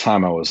first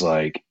time I was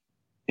like,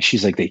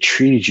 she's like, they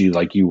treated you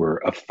like you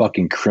were a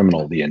fucking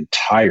criminal the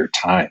entire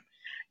time.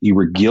 You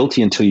were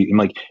guilty until I'm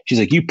like, she's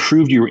like, you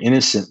proved you were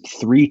innocent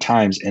 3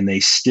 times and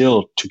they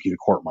still took you to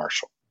court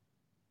martial.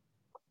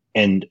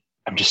 And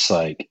I'm just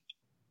like,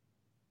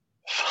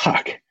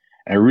 fuck.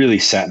 And I really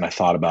sat and I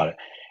thought about it.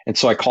 And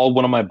so I called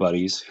one of my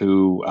buddies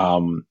who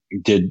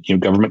did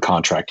government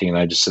contracting, and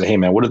I just said, hey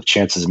man, what are the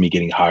chances of me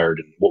getting hired,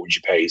 and what would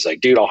you pay? He's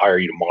like, dude, I'll hire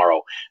you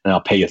tomorrow and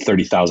I'll pay you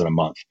 $30,000 a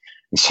month.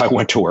 And so I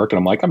went to work and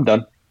I'm like, I'm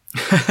done.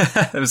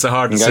 It was a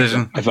hard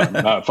decision. I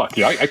thought, fuck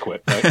you, I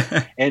quit.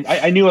 Right? And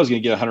I knew I was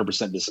going to get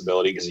 100%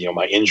 disability because,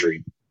 my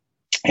injury.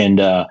 And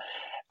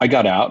I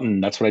got out,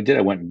 and that's what I did.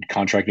 I went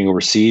contracting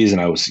overseas,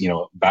 and I was,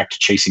 back to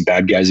chasing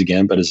bad guys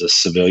again, but as a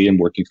civilian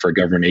working for a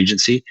government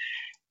agency.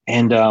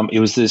 And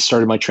this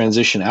started my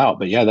transition out.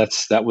 But yeah,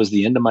 that was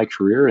the end of my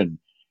career, and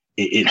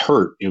it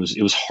hurt. It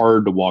was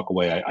hard to walk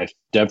away. I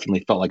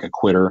definitely felt like a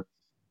quitter,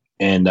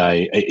 and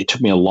it took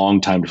me a long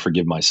time to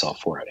forgive myself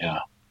for it. Yeah.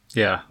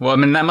 Yeah. Well, I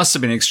mean, that must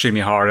have been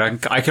extremely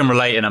hard. I can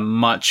relate in a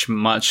much,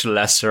 much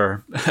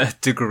lesser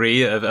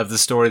degree of the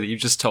story that you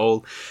just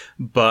told.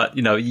 But,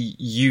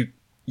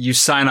 you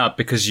sign up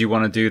because you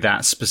want to do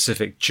that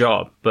specific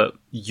job. But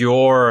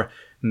your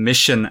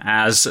mission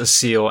as a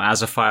SEAL,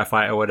 as a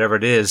firefighter, whatever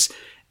it is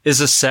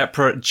a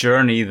separate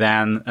journey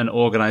than an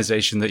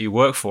organization that you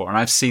work for. And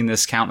I've seen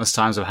this countless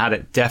times. I've had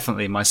it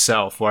definitely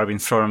myself, where I've been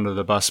thrown under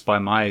the bus by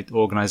my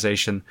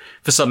organization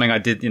for something I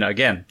did,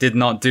 did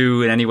not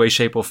do in any way,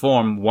 shape or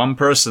form. One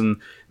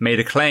person made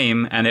a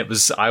claim, and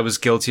I was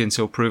guilty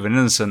until proven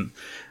innocent.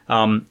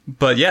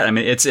 But yeah, I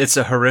mean, it's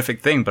a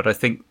horrific thing, but I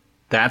think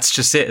that's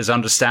just it, is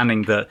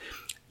understanding that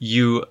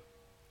you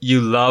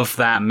love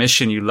that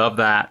mission, you love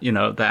that,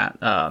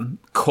 that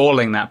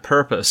calling, that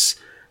purpose,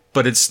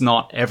 but it's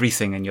not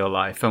everything in your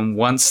life. And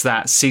once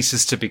that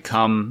ceases to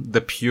become the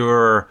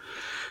pure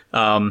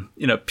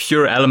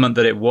element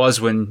that it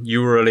was when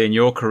you were early in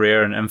your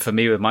career, and for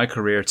me with my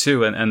career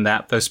too, and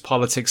that those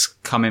politics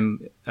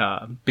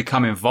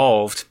become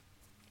involved,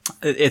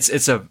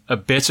 it's a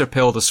bitter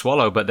pill to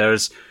swallow, but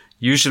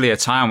usually a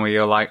time where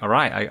you're like, all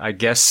right, I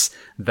guess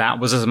that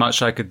was as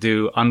much I could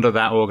do under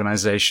that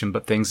organization,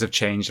 but things have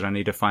changed and I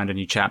need to find a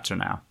new chapter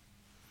now.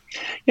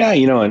 Yeah,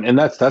 you know, and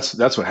that's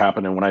what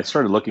happened. And when I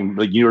started looking,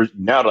 like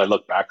now that I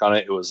look back on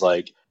it, it was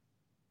like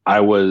I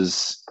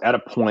was at a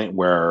point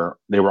where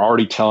they were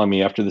already telling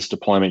me after this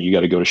deployment, you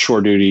got to go to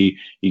shore duty,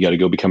 you got to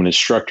go become an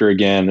instructor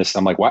again. This,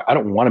 I'm like, why? I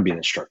don't want to be an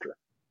instructor.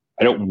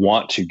 I don't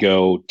want to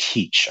go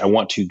teach. I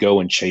want to go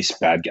and chase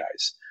bad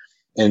guys.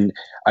 And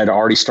I'd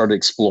already started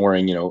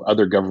exploring, you know,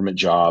 other government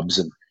jobs,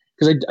 and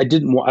because I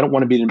don't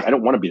want to be,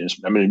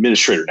 I'm an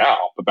administrator now,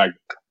 but back,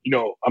 you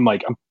know, I'm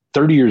like, I'm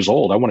 30 years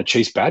old. I want to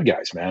chase bad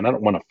guys, man. I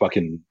don't want to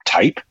fucking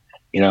type,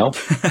 you know,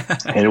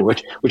 and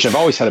which I've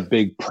always had a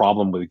big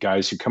problem with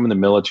guys who come in the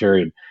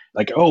military and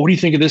like, oh, what do you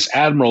think of this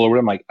admiral? Or whatever.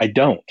 I'm like, I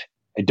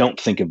don't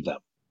think of them.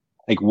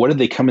 Like, what did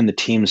they come in the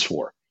teams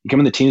for? You come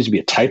in the teams to be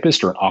a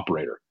typist or an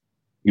operator.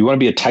 You want to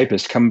be a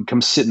typist,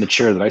 come sit in the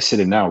chair that I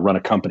sit in now, run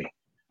a company,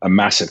 a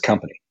massive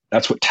company.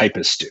 That's what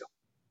typists do,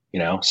 you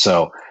know?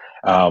 So,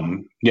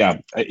 yeah,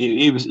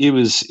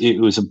 it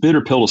was a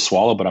bitter pill to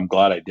swallow, but I'm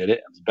glad I did it.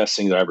 It was the best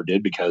thing that I ever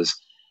did, because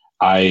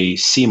I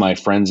see my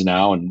friends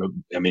now, and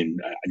I mean,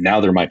 now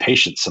they're my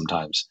patients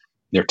sometimes.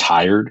 They're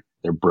tired,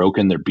 they're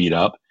broken, they're beat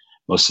up.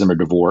 Most of them are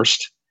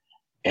divorced.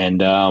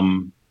 And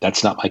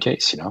that's not my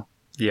case, you know?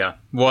 Yeah.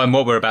 Well, and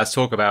what we're about to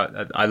talk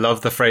about, I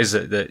love the phrase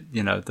that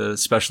you know, the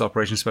Special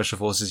Operations Special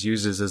Forces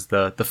uses as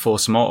the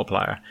force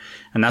multiplier.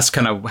 And that's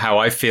kind of how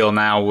I feel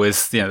now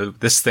with, you know,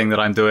 this thing that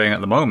I'm doing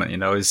at the moment, you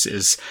know,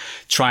 is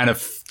trying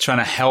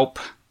to help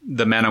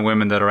the men and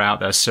women that are out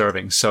there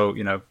serving. So,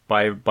 you know,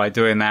 by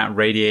doing that,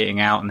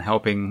 radiating out and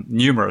helping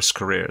numerous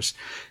careers.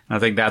 And I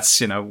think that's,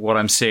 you know, what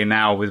I'm seeing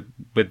now with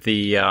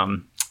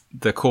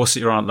the course that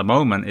you're on at the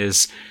moment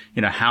is,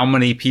 you know, how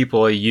many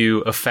people are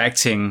you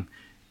affecting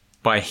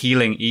by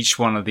healing each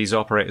one of these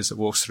operators that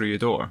walks through your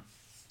door?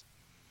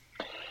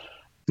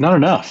 Not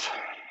enough.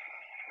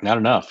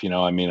 You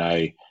know, I mean,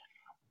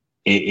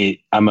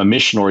 I'm a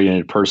mission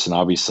oriented person,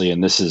 obviously,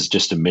 and this is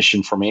just a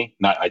mission for me.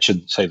 I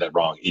shouldn't say that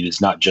wrong. It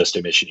is not just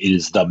a mission. It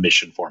is the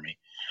mission for me.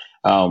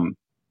 And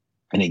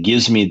it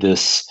gives me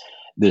this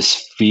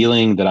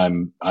feeling that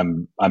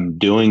I'm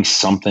doing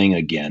something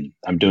again.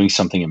 I'm doing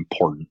something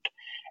important.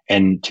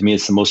 And to me,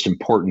 it's the most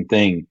important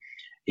thing.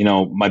 You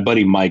know, my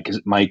buddy Mike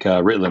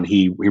Ritland,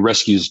 he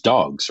rescues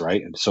dogs,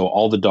 right? And so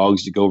all the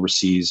dogs that go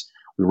overseas,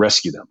 we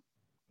rescue them.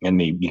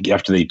 And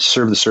after they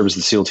serve the service of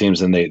the SEAL teams,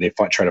 then they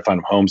try to find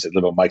them homes. They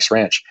live on Mike's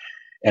ranch.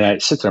 And I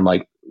sit there, I'm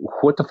like,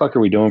 what the fuck are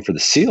we doing for the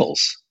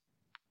SEALs?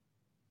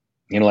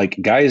 You know, like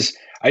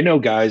I know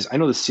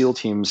the SEAL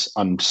teams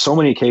on so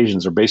many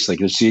occasions are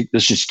basically like,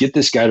 let's just get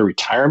this guy to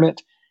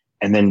retirement,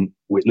 and then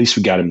at least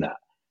we got him that.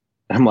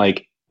 And I'm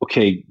like,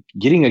 okay,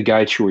 getting a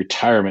guy to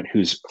retirement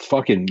who's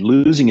fucking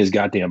losing his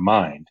goddamn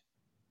mind,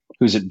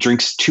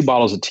 drinks 2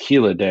 bottles of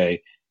tequila a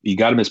day, you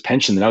got him his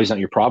pension, and now he's not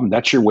your problem.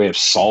 That's your way of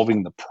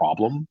solving the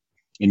problem,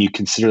 and you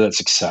consider that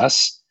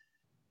success.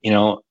 You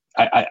know,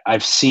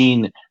 I've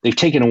seen they've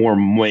taken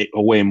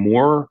away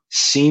more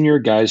senior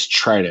guys'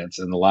 tridents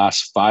in the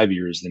last 5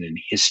 years than in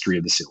the history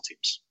of the SEAL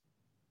teams.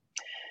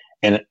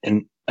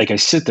 And like I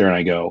sit there and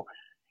I go,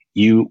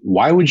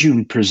 why would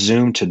you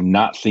presume to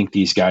not think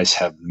these guys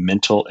have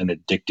mental and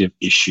addictive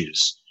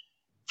issues?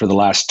 For the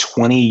last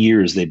 20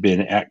 years, they've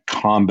been at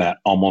combat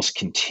almost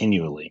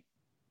continually.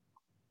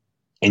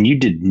 And you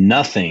did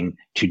nothing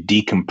to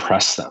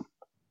decompress them.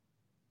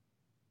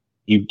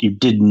 You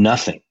did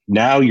nothing.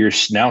 Now you're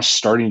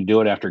starting to do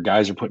it after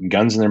guys are putting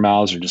guns in their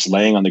mouths or just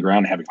laying on the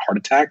ground and having heart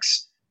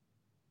attacks.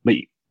 But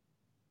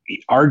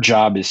our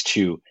job is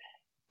to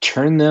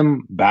turn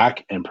them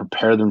back and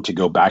prepare them to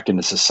go back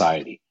into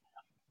society,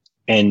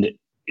 and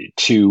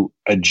to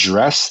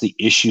address the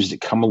issues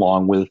that come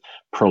along with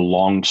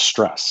prolonged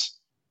stress.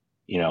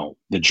 You know,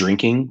 the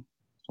drinking,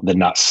 the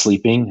not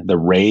sleeping, the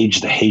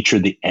rage, the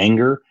hatred, the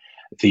anger,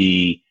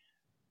 the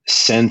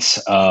sense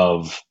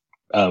of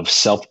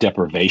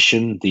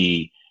self-deprivation,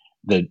 the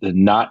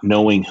not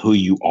knowing who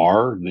you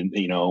are.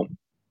 You know,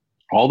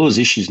 all those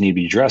issues need to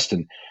be addressed.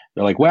 And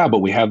they're like, wow, but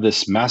we have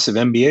this massive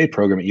MBA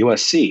program at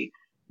USC.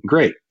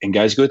 Great. And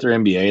guys go with their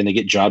MBA and they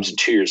get jobs, and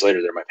 2 years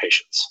later, they're my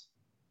patients.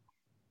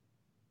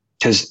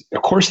 Because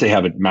of course they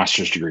have a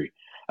master's degree.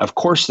 Of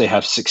course they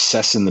have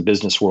success in the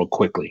business world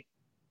quickly.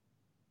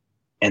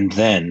 And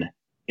then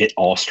it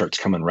all starts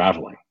coming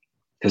unraveling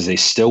because they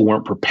still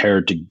weren't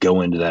prepared to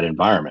go into that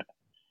environment,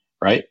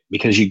 right?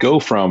 Because you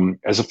go from,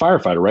 as a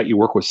firefighter, right? You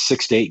work with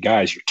 6 to 8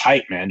 guys. You're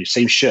tight, man. You're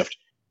same shift,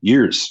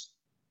 years.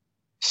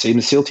 Same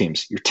the SEAL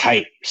teams. You're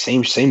tight,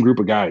 same group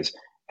of guys.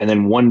 And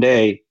then one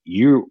day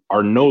you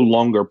are no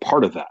longer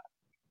part of that,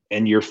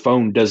 and your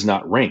phone does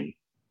not ring.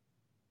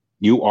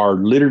 You are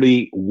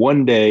literally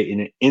one day in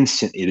an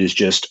instant, it is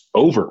just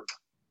over.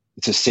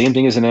 It's the same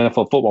thing as an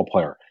NFL football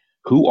player.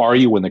 Who are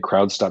you when the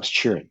crowd stops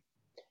cheering?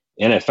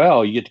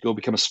 NFL, you get to go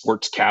become a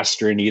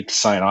sportscaster and you get to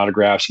sign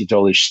autographs, you get to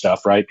all this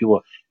stuff, right?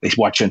 People, they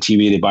watch you on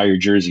TV, they buy your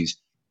jerseys.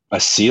 A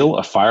SEAL,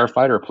 a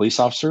firefighter, a police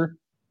officer,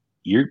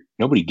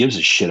 nobody gives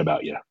a shit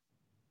about you.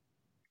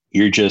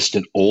 You're just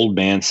an old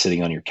man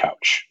sitting on your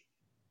couch.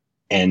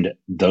 And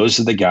those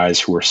are the guys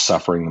who are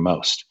suffering the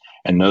most.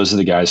 And those are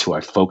the guys who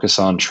I focus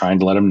on trying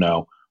to let them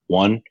know,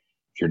 one,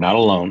 you're not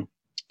alone.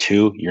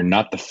 Two, you're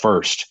not the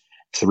first.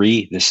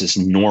 Three, this is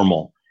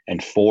normal.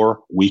 And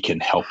four, we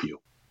can help you.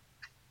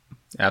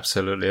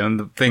 Absolutely. And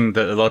the thing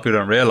that a lot of people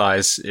don't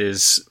realize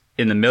is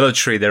in the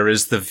military, there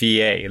is the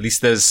VA. At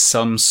least there's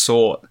some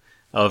sort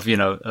of,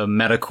 a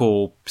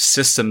medical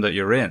system that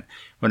you're in.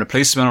 When a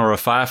policeman or a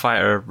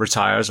firefighter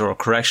retires or a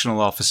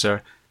correctional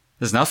officer,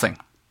 there's nothing.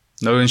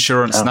 No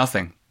insurance,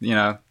 nothing.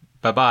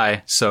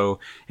 Bye-bye. So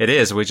it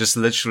is. We're just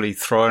literally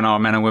throwing our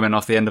men and women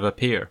off the end of a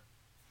pier.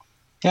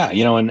 Yeah,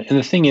 and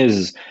the thing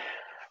is,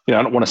 I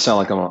don't want to sound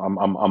like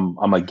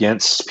I'm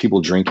against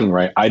people drinking,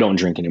 right? I don't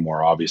drink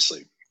anymore,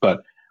 obviously.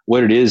 But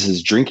what it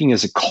is drinking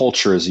is a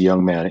culture as a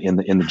young man in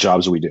the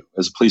jobs we do.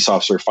 As a police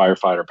officer,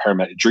 firefighter,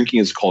 paramedic, drinking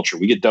is a culture.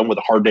 We get done with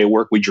a hard day of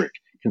work, we drink.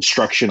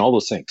 Construction, all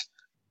those things.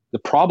 The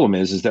problem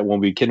is that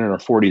when we get in our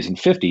 40s and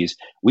 50s,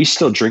 we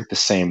still drink the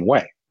same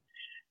way.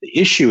 The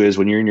issue is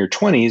when you're in your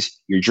 20s,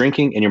 you're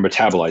drinking and you're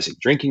metabolizing.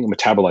 Drinking and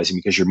metabolizing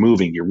because you're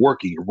moving, you're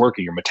working,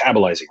 you're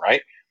metabolizing,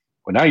 right?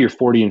 Well, now you're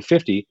 40 and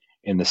 50.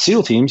 In the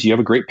SEAL teams, you have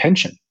a great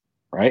pension,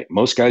 right?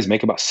 Most guys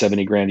make about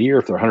 70 grand a year.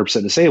 If they're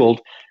 100% disabled,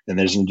 then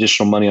there's an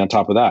additional money on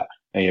top of that.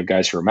 And you have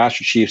guys who are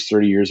Master Chiefs,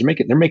 30 years,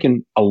 they're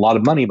making a lot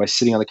of money by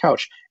sitting on the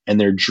couch, and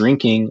they're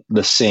drinking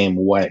the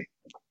same way.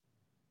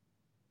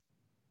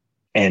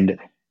 And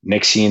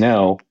next thing you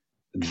know,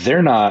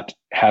 they're not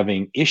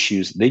having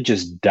issues. They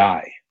just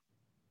die.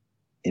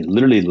 They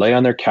literally lay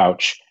on their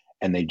couch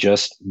and they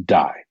just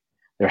die.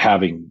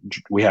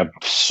 We have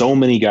so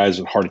many guys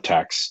with heart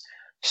attacks,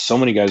 so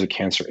many guys with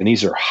cancer, and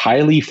these are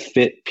highly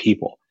fit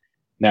people.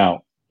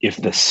 Now, if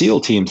the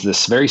SEAL teams,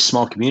 this very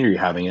small community, are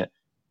having it,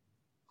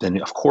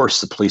 then of course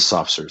the police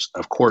officers,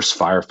 of course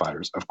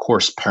firefighters, of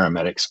course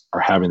paramedics are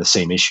having the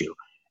same issue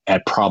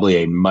at probably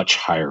a much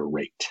higher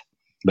rate.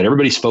 But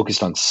everybody's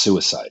focused on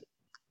suicide,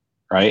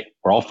 right?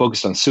 We're all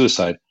focused on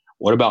suicide.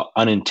 What about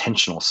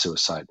unintentional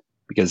suicide?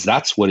 Because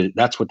that's what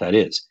that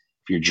is.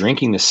 If you're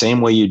drinking the same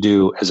way you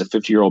do as a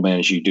 50-year-old man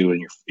as you do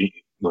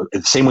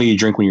the same way you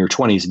drink when you're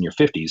 20s and your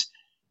 50s,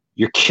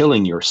 you're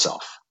killing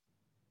yourself.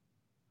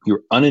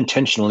 You're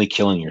unintentionally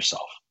killing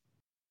yourself.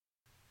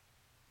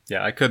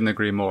 Yeah, I couldn't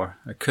agree more.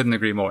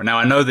 Now,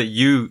 I know that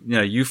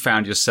you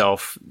found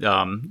yourself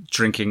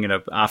drinking,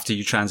 after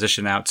you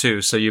transitioned out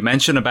too. So you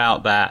mentioned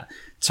about that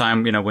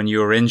time, when you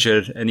were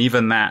injured, and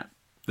even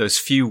those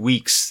few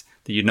weeks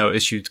that you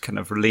noticed you kind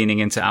of leaning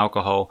into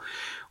alcohol.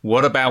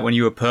 What about when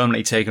you were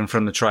permanently taken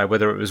from the tribe,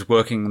 whether it was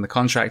working in the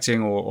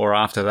contracting or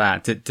after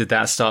that? Did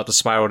that start to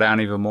spiral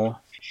down even more?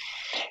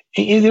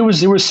 There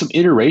was some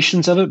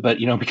iterations of it, but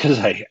because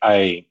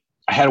I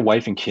had a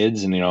wife and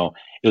kids, and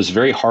it was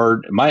very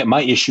hard.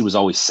 My issue was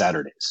always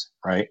Saturdays,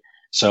 right?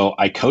 So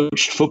I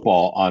coached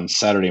football on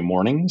Saturday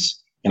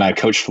mornings, and I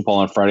coached football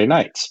on Friday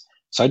nights.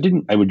 So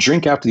I would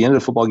drink after the end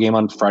of the football game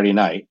on Friday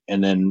night,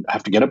 and then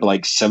have to get up at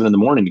like 7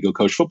 a.m. to go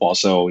coach football.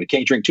 So I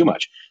can't drink too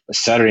much. But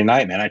Saturday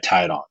night, man, I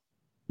tie it on.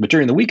 But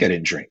during the week, I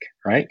didn't drink,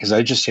 right? Because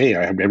I just, I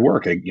had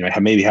work. I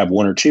maybe have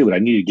one or two, but I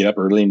needed to get up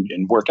early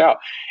and work out.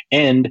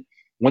 And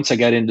once I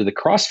got into the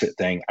CrossFit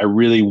thing, I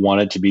really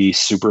wanted to be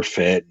super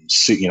fit.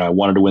 I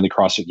wanted to win the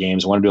CrossFit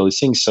games. I wanted to do all these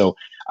things. So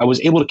I was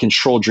able to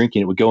control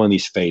drinking. It would go in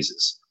these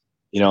phases.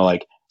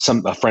 Like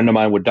a friend of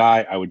mine would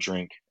die, I would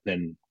drink,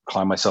 then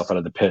climb myself out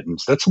of the pit.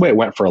 And so that's the way it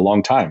went for a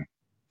long time.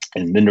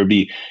 And then there'd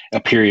be a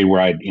period where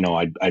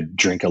I'd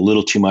drink a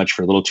little too much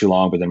for a little too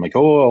long, but then I'm like,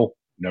 oh,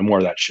 no more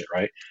of that shit,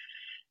 right?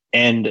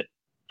 And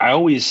I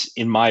always,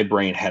 in my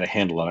brain, had a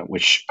handle on it,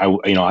 which I'm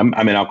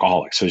an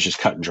alcoholic, so it's just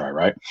cut and dry,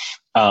 right?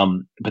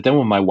 But then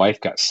when my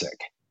wife got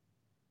sick,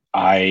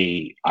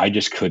 I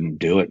just couldn't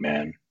do it,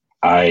 man.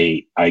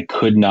 I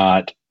could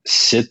not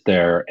sit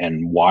there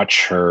and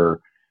watch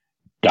her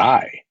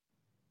die,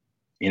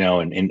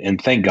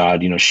 and thank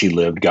God, she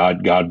lived.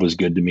 God was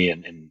good to me,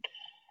 and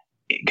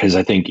because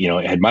I think,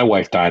 had my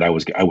wife died, I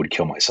would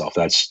kill myself.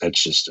 That's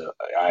just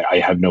I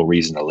have no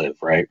reason to live,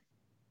 right?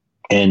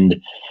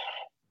 And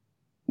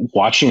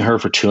watching her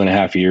for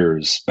 2.5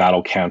 years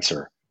battle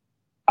cancer,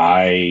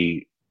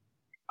 I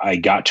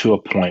got to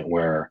a point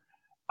where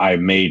I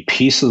made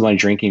peace with my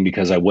drinking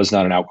because I was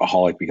not an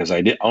alcoholic, because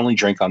I did only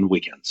drink on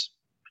weekends.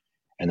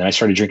 And then I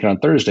started drinking on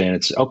Thursday, and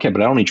it's okay,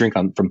 but I only drink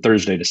from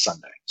Thursday to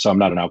Sunday. So I'm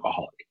not an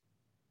alcoholic.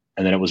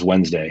 And then it was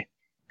Wednesday,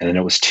 and then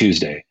it was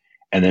Tuesday.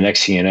 And the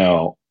next thing you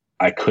know,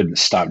 I couldn't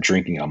stop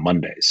drinking on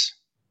Mondays.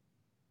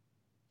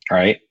 All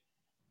right.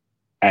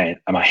 And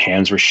my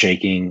hands were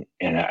shaking,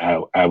 and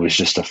I was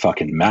just a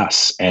fucking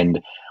mess.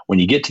 And when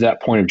you get to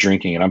that point of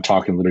drinking, and I'm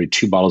talking literally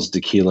 2 bottles of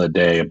tequila a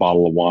day, a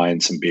bottle of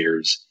wine, some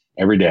beers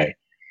every day,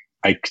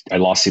 I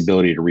lost the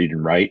ability to read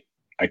and write.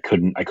 I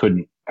couldn't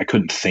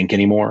think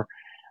anymore.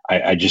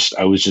 I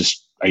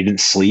didn't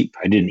sleep.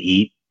 I didn't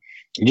eat.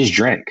 I just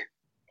drank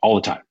all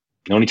the time.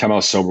 The only time I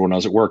was sober when I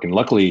was at work. And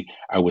luckily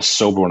I was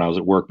sober when I was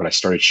at work, but I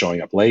started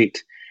showing up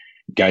late.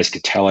 Guys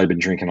could tell I'd been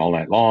drinking all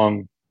night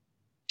long.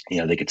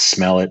 They could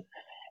smell it.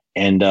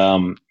 And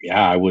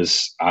I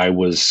was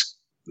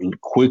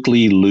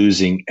quickly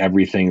losing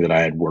everything that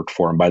I had worked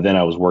for. And by then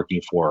I was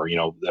working for,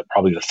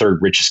 probably the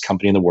third richest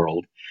company in the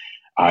world.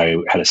 I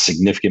had a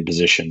significant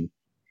position,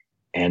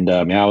 and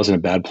I was in a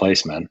bad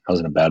place, man. I was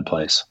in a bad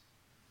place.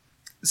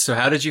 So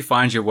how did you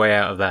find your way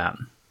out of that?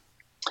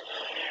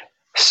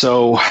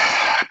 So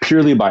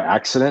purely by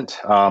accident,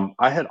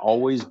 I had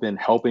always been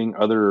helping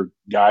other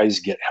guys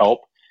get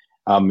help.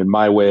 And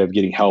my way of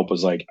getting help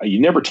was like, you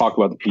never talk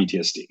about the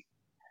PTSD,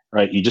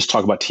 right? You just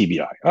talk about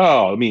TBI.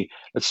 Oh,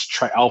 let's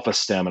try Alpha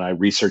Stem. And I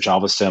research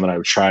Alpha Stem and I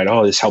would try it.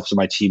 Oh, this helps with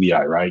my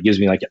TBI, right? It gives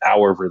me like an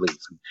hour of relief.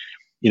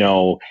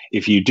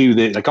 If you do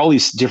like all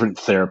these different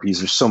therapies,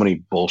 there's so many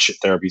bullshit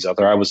therapies out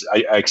there.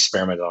 I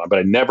experimented on it, but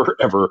I never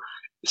ever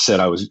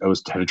said I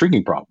had a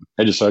drinking problem.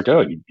 I just like,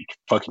 oh, you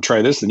fucking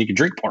try this, then you can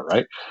drink more,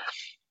 right?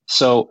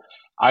 So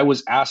I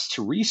was asked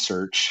to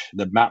research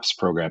the MAPS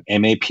program,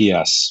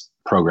 MAPS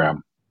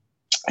program,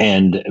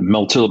 and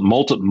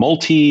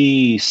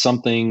multi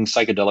something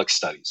psychedelic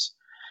studies.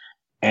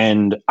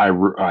 And I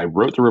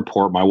wrote the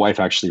report. My wife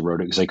actually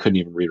wrote it because I couldn't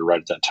even read or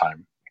write at that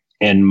time.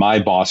 And my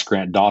boss,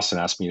 Grant Dawson,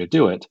 asked me to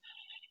do it.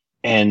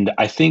 And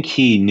I think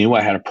he knew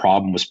I had a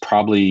problem, was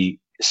probably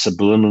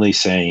subliminally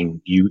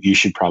saying, you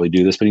should probably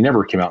do this, but he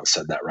never came out and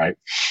said that, right?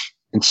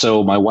 And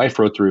so my wife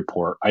wrote the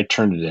report. I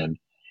turned it in.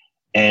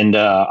 And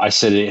I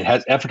said it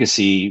has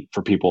efficacy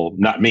for people,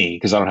 not me,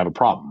 because I don't have a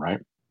problem, right?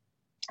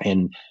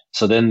 And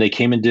so then they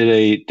came and did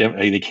a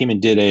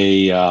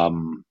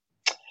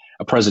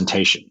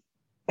presentation.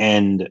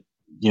 And,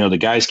 the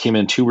guys came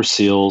in, 2 were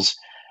SEALs.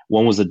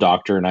 One was the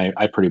doctor, and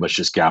I pretty much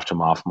just gaffed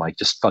him off. I'm like,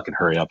 just fucking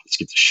hurry up. Let's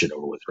get this shit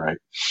over with, right?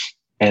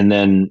 And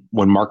then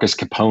when Marcus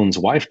Capone's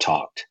wife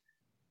talked,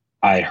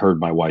 I heard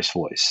my wife's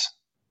voice.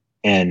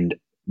 And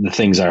the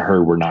things I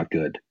heard were not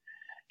good.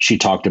 She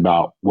talked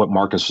about what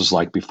Marcus was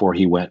like before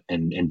he went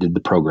and did the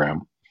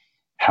program,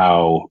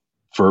 how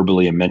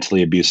verbally and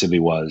mentally abusive he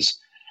was,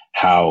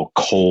 how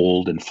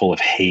cold and full of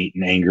hate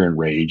and anger and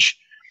rage,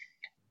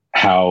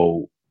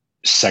 how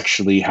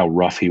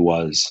rough he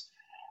was,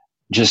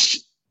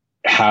 just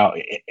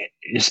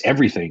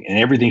everything. And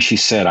everything she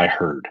said, I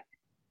heard,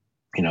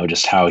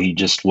 just how he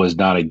just was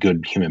not a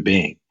good human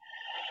being.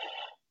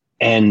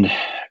 And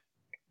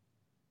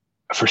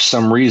for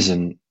some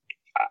reason,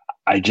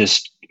 I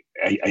just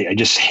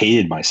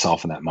hated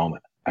myself in that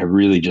moment. I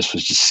really just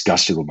was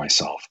disgusted with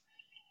myself.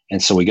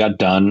 And so we got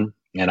done,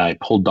 and I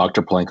pulled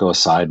Dr. Palenko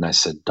aside and I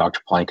said,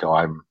 Dr.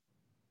 Palenko,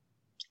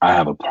 I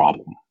have a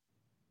problem.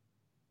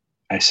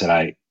 I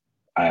said,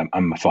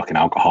 I'm a fucking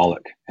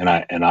alcoholic, and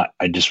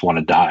I just want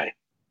to die.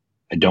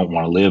 I don't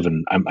want to live,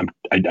 and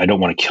I don't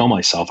want to kill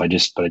myself. But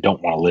I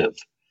don't want to live.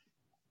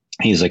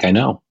 He's like, I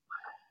know.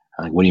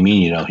 I'm like, what do you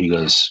mean? He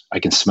goes, I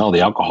can smell the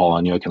alcohol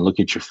on you. I can look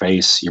at your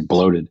face. You're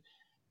bloated.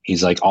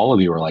 He's like, all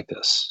of you are like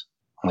this.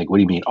 I'm like, what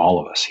do you mean, all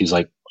of us? He's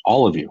like,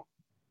 all of you.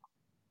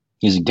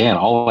 He's like, Dan,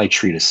 all I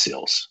treat is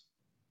SEALs.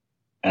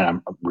 And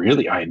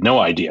I had no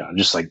idea. I'm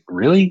just like,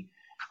 really?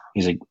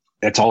 He's like,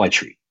 that's all I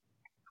treat.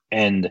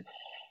 And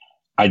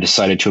I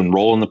decided to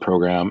enroll in the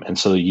program. And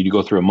so you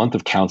go through a month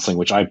of counseling,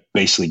 which I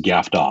basically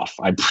gaffed off.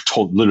 I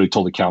literally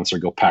told the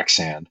counselor, go pack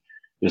sand.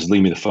 Just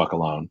leave me the fuck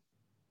alone.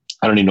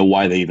 I don't even know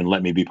why they even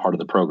let me be part of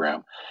the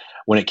program.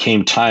 When it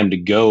came time to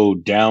go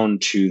down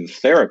to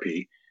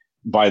therapy,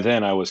 by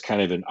then I was kind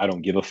of in I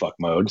don't give a fuck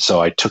mode. So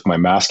I took my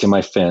mask and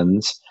my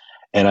fins,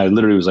 and I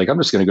literally was like, I'm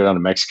just going to go down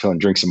to Mexico and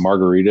drink some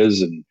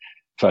margaritas and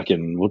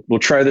fucking we'll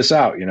try this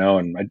out,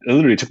 And I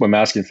literally took my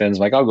mask and fins.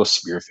 I'm like, I'll go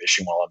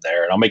spearfishing while I'm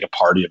there, and I'll make a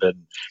party of it.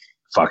 And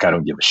fuck, I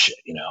don't give a shit,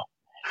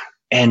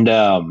 And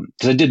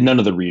because I did none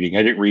of the reading,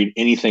 I didn't read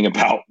anything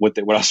about what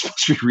I was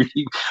supposed to be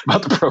reading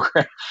about the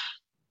program.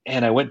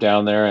 And I went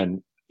down there,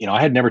 and I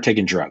had never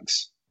taken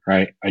drugs.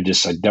 Right.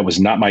 That was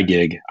not my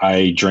gig.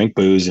 I drank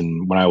booze,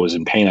 and when I was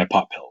in pain, I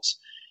popped pills.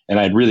 And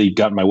I'd really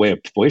gotten my way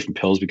away from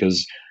pills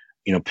because,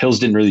 pills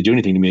didn't really do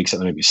anything to me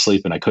except make me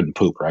sleep, and I couldn't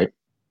poop. Right.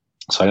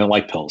 So I didn't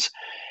like pills.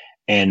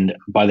 And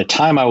by the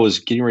time I was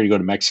getting ready to go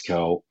to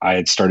Mexico, I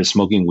had started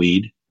smoking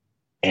weed.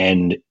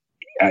 And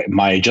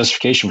my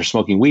justification for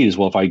smoking weed is,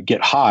 well, if I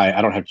get high,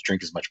 I don't have to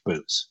drink as much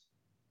booze.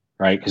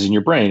 Right. Because in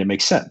your brain, it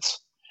makes sense.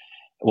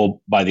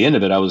 Well, by the end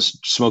of it, I was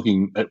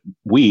smoking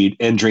weed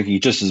and drinking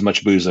just as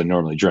much booze as I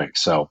normally drink.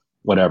 So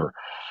whatever.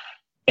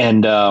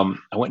 And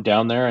I went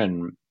down there,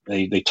 and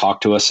they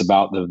talked to us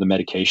about the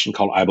medication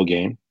called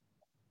Ibogaine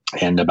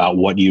and about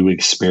what you would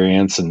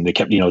experience. And they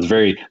kept, they're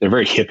very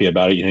hippie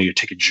about it. You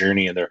take a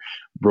journey, and they're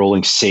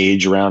rolling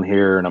sage around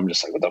here. And I'm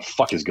just like, what the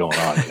fuck is going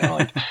on?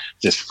 Like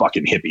just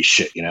fucking hippie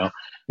shit,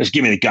 just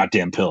give me the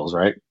goddamn pills.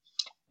 Right.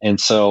 And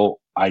so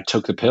I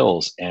took the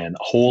pills, and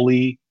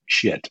holy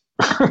shit.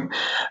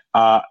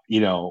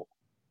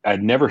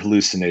 I'd never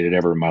hallucinated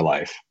ever in my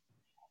life.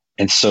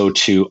 And so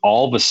to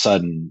all of a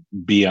sudden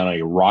be on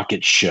a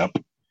rocket ship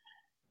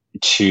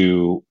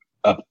to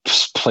a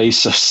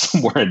place of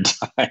somewhere in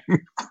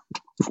time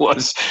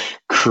was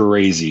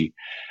crazy,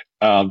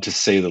 to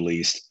say the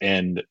least.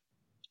 And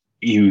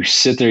you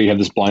sit there, you have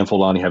this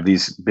blindfold on, you have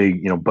these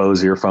big,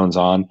 Bose earphones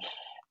on,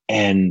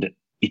 and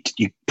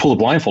you pull the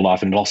blindfold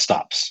off and it all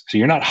stops. So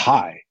you're not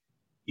high,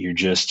 you're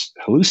just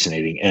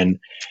hallucinating. And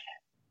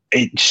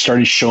it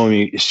started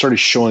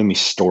showing me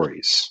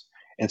stories.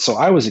 And so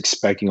I was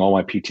expecting all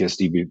my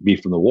PTSD be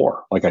from the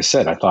war. Like I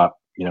said, I thought,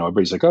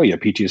 everybody's like, oh, yeah,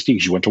 PTSD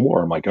because you went to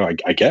war. I'm like, oh,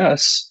 I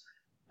guess.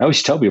 I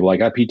always tell people,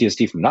 like, I got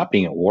PTSD from not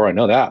being at war. I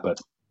know that. But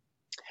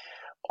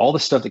all the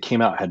stuff that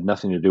came out had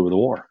nothing to do with the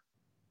war.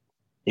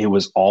 It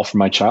was all from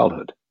my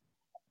childhood.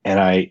 And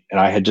I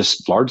had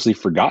just largely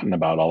forgotten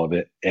about all of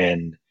it.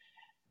 And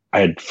I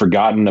had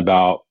forgotten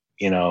about,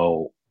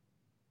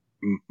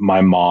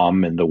 my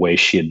mom and the way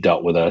she had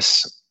dealt with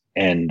us.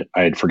 And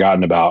I had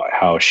forgotten about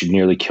how she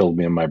nearly killed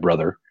me and my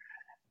brother.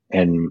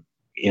 And,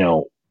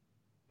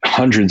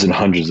 hundreds and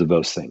hundreds of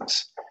those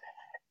things.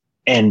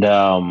 And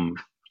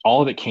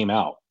all of it came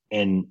out.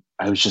 And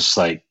I was just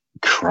like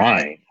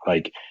crying,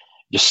 like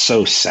just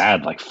so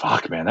sad, like,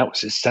 fuck, man,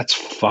 that's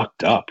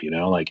fucked up,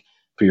 like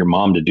for your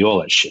mom to do all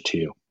that shit to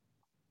you.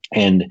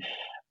 And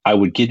I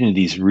would get into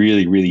these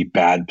really, really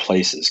bad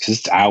places because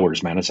it's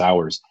hours, man, it's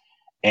hours.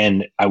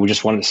 And I would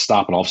just want it to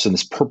stop. And all of a sudden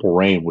this purple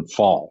rain would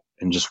fall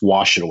and just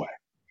wash it away.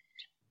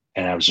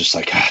 And I was just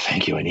like,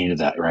 thank you. I needed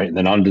that. Right. And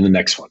then on to the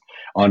next one,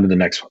 on to the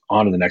next one,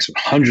 on to the next one.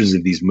 Hundreds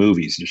of these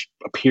movies just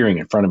appearing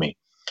in front of me.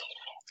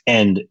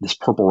 And this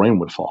purple rain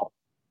would fall.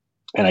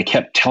 And I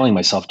kept telling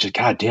myself, just,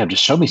 God damn,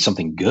 just show me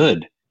something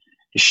good.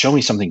 Just show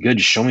me something good.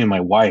 Just show me my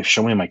wife,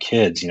 show me my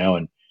kids,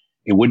 and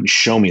it wouldn't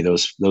show me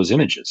those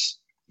images.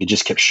 It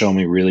just kept showing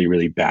me really,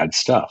 really bad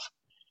stuff.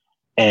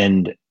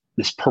 And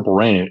this purple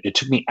rain, it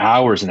took me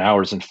hours and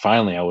hours. And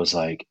finally I was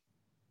like,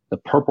 the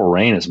purple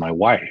rain is my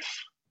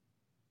wife.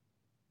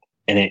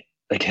 And it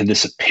like had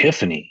this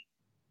epiphany,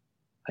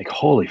 like,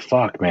 holy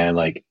fuck, man.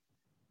 Like,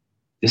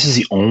 this is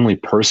the only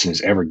person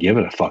who's ever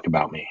given a fuck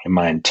about me in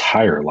my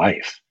entire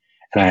life.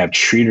 And I have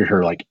treated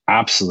her like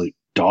absolute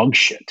dog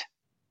shit.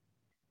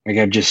 Like,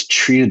 I've just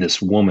treated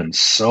this woman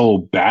so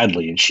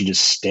badly, and she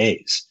just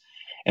stays.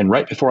 And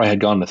right before I had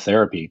gone to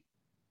therapy,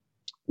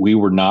 we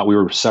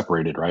were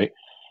separated, right?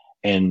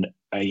 And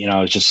I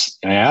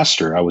asked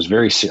her, I was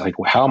very like,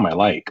 well, how am I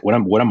like? What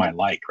am I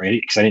like, right?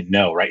 Because I didn't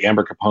know, right?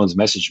 Amber Capone's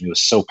message to me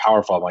was so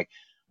powerful. I'm like,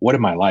 what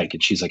am I like?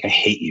 And she's like, I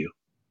hate you.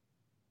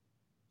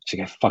 She's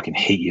like, I fucking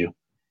hate you.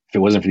 If it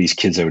wasn't for these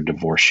kids, I would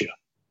divorce you.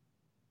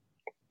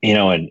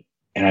 And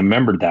I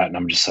remembered that, and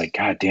I'm just like,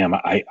 God damn,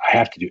 I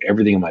have to do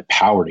everything in my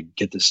power to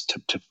get this,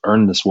 to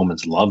earn this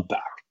woman's love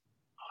back.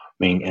 I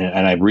mean,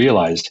 and I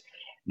realized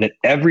that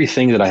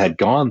everything that I had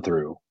gone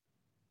through,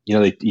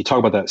 you talk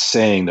about that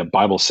saying, that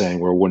Bible saying,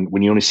 where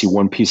when you only see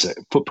one piece of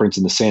footprints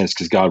in the sand, it's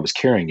because God was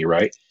carrying you,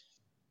 right?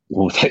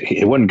 Well,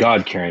 it wasn't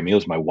God carrying me. It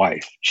was my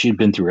wife. She had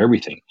been through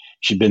everything.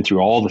 She'd been through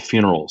all the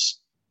funerals.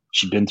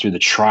 She'd been through the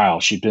trial.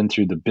 She'd been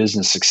through the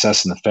business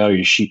success and the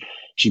failure.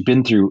 She'd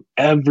been through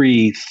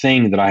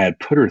everything that I had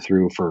put her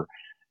through for,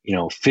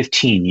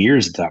 15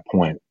 years at that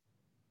point.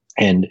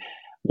 And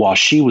while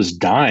she was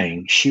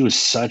dying, she was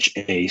such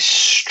a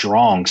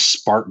strong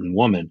Spartan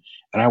woman.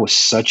 And I was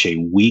such a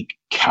weak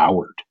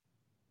coward.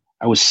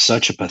 I was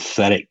such a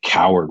pathetic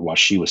coward while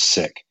she was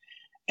sick.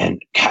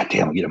 And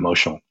goddamn, I get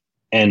emotional.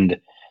 And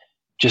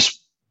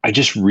I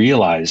just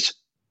realized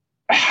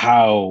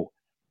how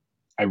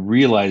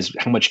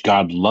much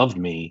God loved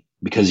me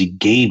because he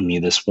gave me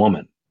this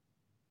woman.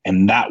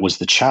 And that was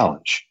the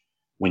challenge.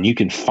 When you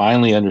can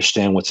finally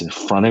understand what's in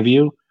front of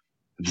you,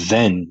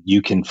 then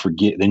you can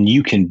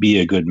be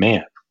a good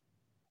man.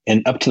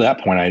 And up to that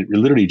point, I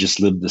literally just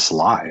lived this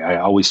lie. I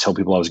always tell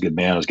people I was a good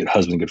man, I was a good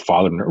husband, good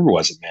father. I never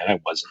wasn't, man. I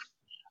wasn't.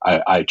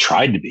 I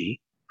tried to be.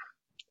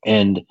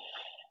 And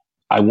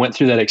I went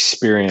through that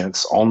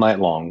experience all night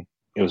long.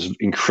 It was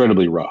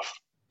incredibly rough.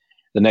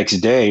 The next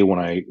day, when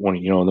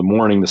in the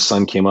morning, the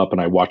sun came up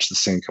and I watched the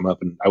sun come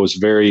up, and I was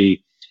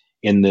very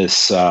in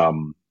this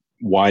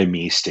why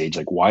me stage.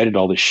 Like, why did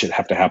all this shit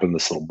have to happen to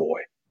this little boy?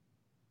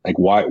 Like,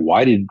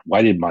 why did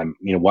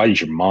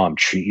your mom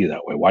treat you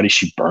that way? Why did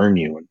she burn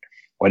you? And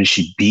why did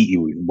she beat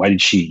you? And why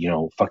did she,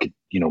 fucking,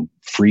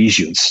 freeze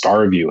you and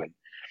starve you?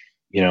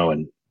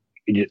 And,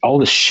 all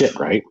this shit.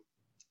 Right.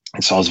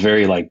 And so I was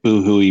very like,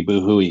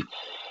 boo-hooey.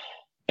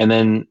 And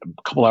then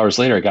a couple hours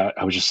later,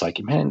 I was just like,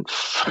 man,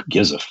 who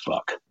gives a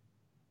fuck?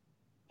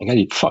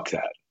 Fuck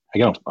that.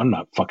 I'm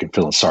not fucking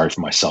feeling sorry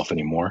for myself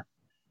anymore.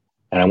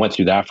 And I went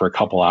through that for a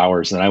couple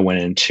hours, and I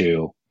went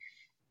into,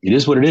 it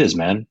is what it is,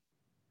 man.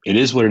 It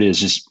is what it is.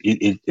 Just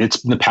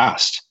it's in the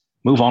past.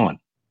 Move on.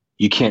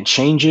 You can't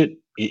change it.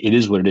 It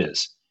is what it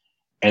is.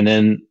 And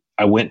then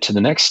I went to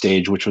the next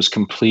stage, which was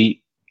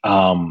complete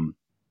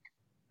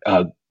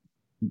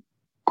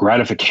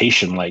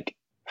gratification. Like,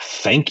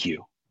 thank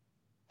you.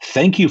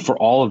 Thank you for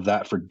all of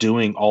that, for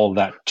doing all of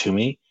that to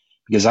me,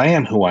 because I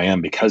am who I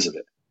am because of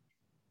it.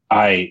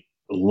 I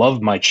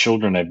love my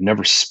children. I've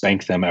never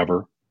spanked them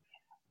ever.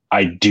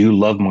 I do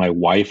love my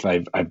wife.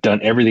 I've done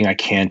everything I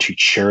can to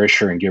cherish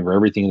her and give her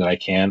everything that I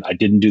can. I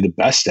didn't do the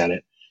best at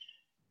it.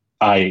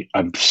 I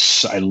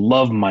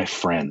love my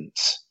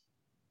friends,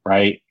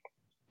 right?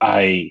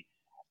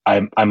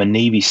 I'm a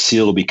Navy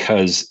SEAL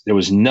because there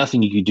was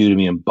nothing you could do to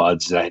me in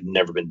BUDS that I had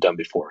never been done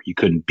before. You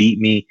couldn't beat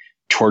me,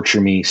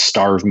 torture me,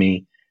 starve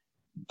me.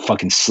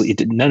 fucking sleep.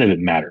 None of it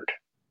mattered.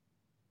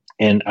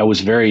 And I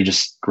was very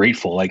just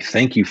grateful. Like,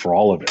 thank you for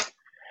all of it.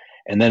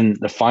 And then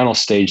the final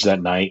stage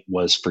that night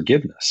was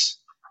forgiveness.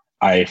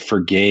 I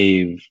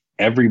forgave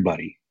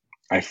everybody.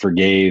 I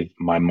forgave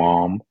my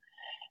mom.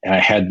 And I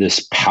had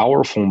this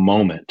powerful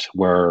moment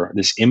where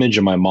this image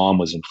of my mom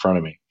was in front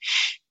of me.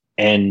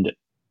 And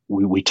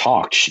we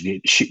talked.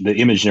 The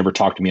image never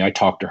talked to me. I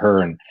talked to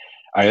her, and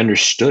I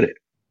understood it.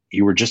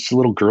 You were just a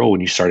little girl when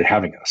you started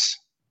having us.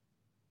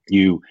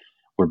 You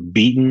were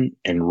beaten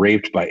and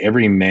raped by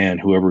every man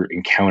who ever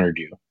encountered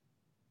you.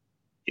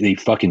 They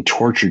fucking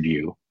tortured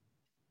you.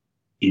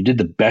 You did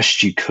the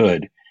best you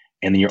could.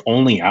 And your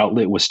only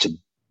outlet was to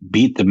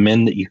beat the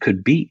men that you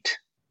could beat,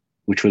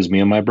 which was me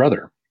and my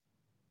brother.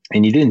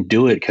 And you didn't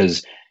do it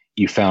because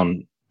you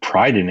found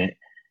pride in it.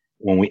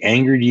 When we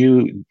angered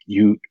you,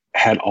 you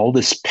had all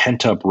this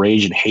pent up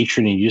rage and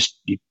hatred,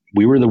 and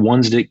we were the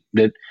ones that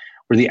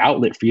were the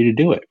outlet for you to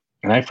do it.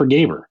 And I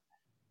forgave her.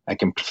 I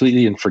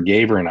completely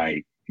forgave her, and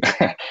I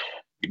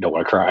you don't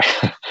want to cry.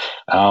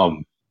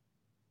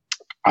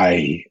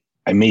 I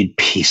made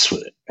peace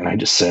with it, and I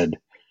just said,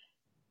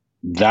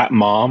 that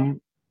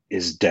mom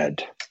is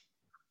dead.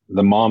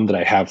 The mom that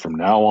I have from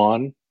now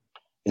on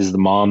is the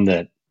mom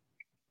that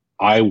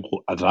I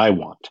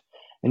want.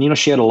 And,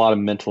 she had a lot of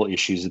mental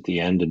issues at the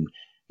end, and,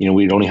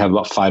 we'd only have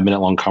about 5-minute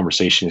long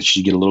conversations.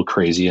 She'd get a little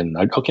crazy, and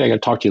I got to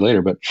talk to you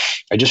later, but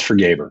I just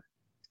forgave her.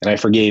 And I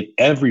forgave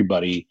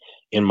everybody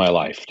in my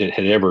life that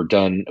had ever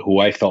done who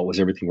I felt was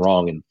everything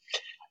wrong. And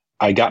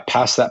I got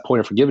past that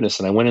point of forgiveness,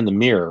 and I went in the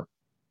mirror,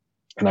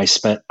 and I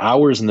spent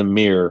hours in the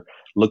mirror,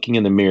 looking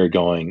in the mirror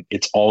going,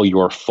 it's all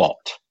your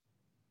fault.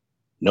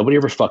 Nobody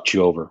ever fucked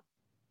you over.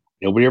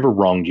 Nobody ever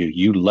wronged you.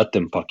 You let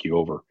them fuck you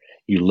over.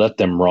 You let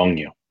them wrong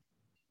you.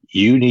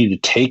 You need to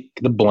take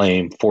the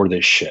blame for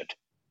this shit.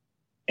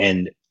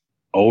 And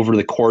over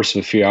the course of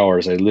a few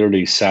hours, I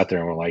literally sat there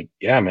and were like,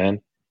 yeah, man,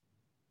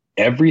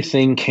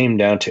 everything came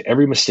down to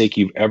every mistake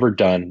you've ever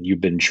done.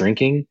 You've been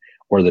drinking,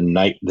 or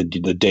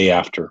the day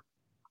after.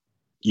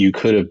 You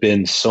could have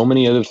been so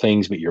many other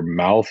things, but your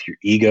mouth, your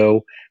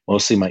ego,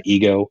 mostly my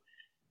ego,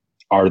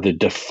 are the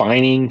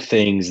defining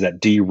things that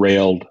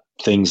derailed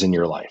things in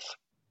your life.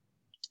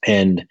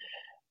 And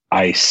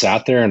I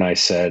sat there and I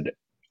said,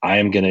 I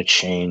am going to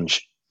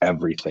change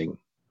everything.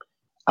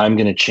 I'm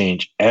going to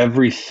change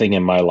everything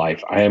in my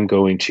life. I am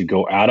going to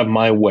go out of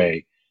my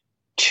way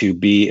to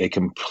be a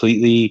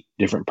completely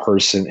different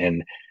person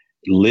and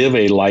live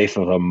a life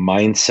of a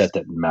mindset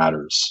that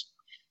matters.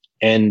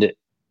 And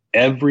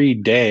every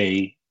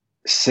day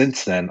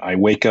since then, I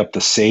wake up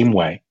the same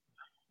way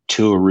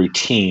to a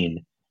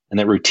routine, and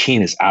that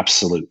routine is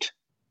absolute.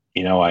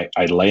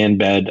 I lay in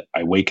bed,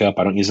 I wake up,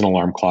 I don't use an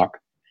alarm clock,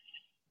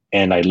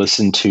 and I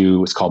listen to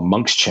what's called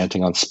monks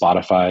chanting on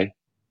Spotify.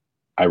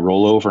 I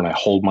roll over and I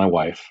hold my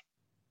wife.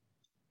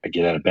 I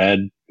get out of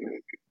bed.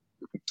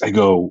 I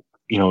go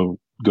to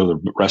the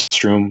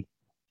restroom.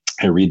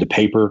 I read the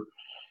paper,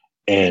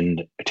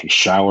 and I take a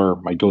shower.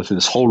 I go through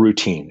this whole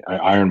routine. I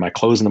iron my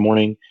clothes in the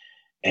morning,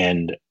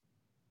 and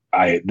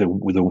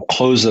the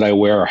clothes that I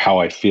wear are how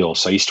I feel.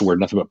 So I used to wear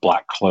nothing but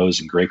black clothes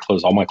and gray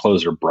clothes. All my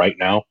clothes are bright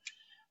now.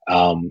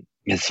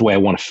 It's the way I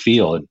want to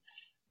feel. And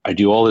I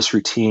do all this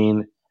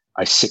routine.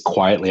 I sit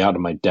quietly out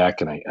on my deck,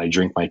 and I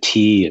drink my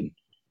tea, and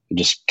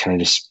just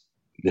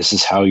this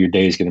is how your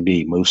day is going to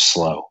be. Move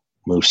slow,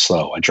 move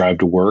slow. I drive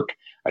to work.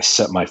 I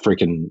set my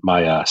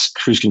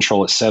cruise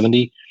control at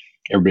 70.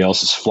 Everybody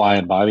else is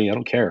flying by me. I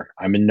don't care.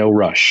 I'm in no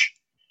rush.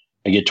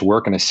 I get to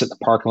work and I sit in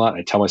the parking lot, and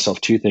I tell myself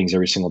 2 things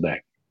every single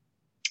day.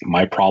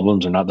 My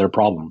problems are not their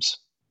problems.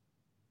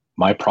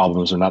 My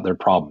problems are not their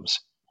problems.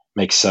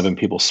 Make 7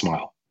 people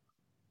smile.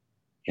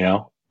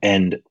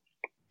 And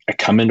I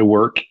come into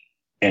work,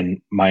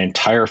 and my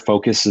entire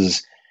focus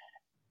is,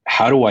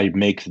 how do I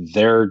make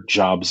their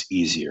jobs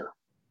easier?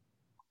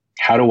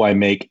 How do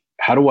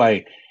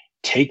I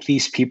take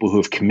these people who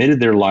have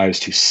committed their lives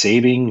to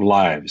saving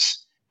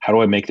lives? How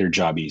do I make their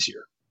job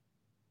easier?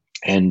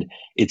 And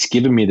it's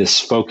given me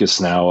this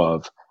focus now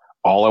of,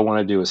 all I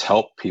want to do is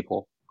help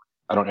people.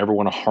 I don't ever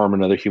want to harm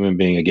another human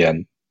being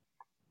again.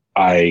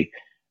 I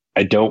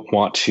don't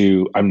want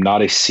to. I'm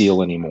not a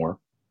SEAL anymore.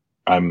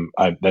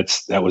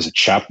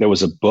 That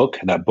was a book.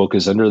 That book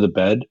is under the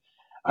bed.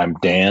 I'm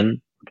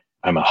Dan.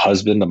 I'm a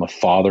husband. I'm a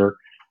father.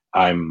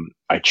 I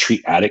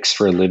treat addicts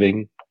for a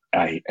living.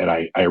 I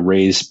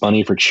raise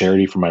money for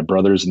charity for my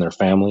brothers and their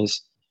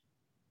families.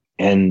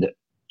 And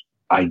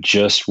I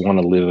just want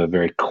to live a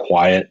very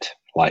quiet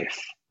life.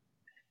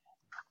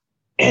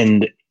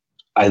 And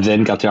I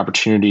then got the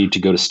opportunity to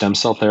go to stem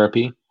cell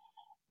therapy,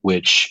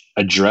 which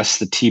addressed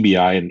the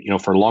TBI.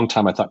 And, for a long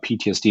time, I thought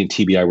PTSD and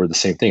TBI were the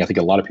same thing. I think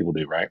a lot of people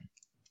do, right?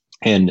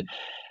 And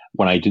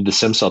when I did the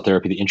stem cell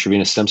therapy, the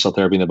intravenous stem cell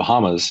therapy in the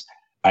Bahamas,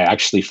 I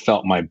actually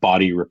felt my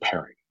body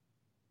repairing.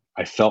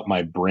 I felt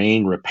my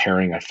brain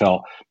repairing. I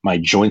felt my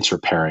joints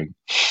repairing.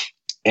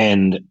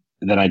 And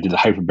then I did the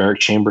hyperbaric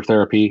chamber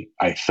therapy.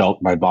 I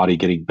felt my body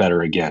getting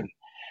better again.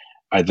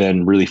 I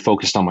then really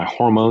focused on my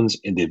hormones,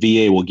 and the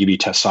VA will give you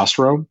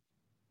testosterone,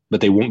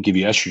 but they won't give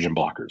you estrogen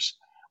blockers.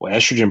 Well,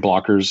 estrogen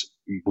blockers,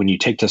 when you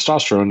take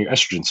testosterone, your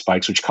estrogen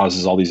spikes, which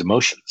causes all these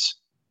emotions.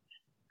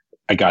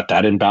 I got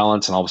that in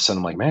balance, and all of a sudden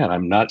I'm like, man,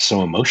 I'm not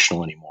so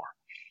emotional anymore.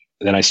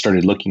 And then I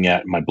started looking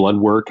at my blood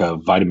work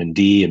of vitamin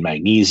D and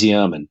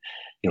magnesium and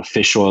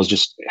fish oils.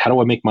 Just how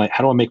do I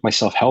make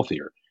myself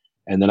healthier?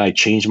 And then I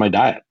changed my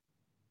diet.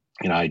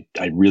 I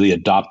really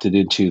adopted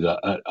into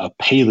a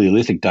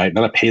Paleolithic diet,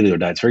 not a paleo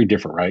diet. It's very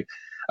different, right?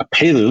 A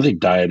Paleolithic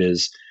diet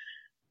is,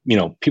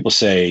 people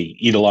say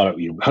eat a lot of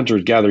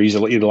hunters gather, eat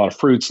a lot of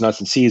fruits, nuts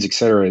and seeds, et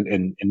cetera,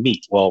 and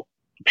meat. Well,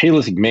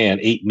 Paleolithic man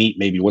ate meat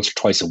maybe once or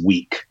twice a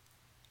week.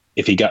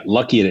 If he got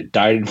lucky and it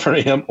died in front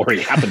of him, or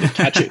he happened to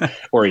catch it,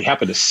 or he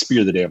happened to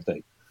spear the damn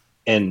thing.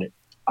 And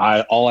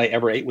all I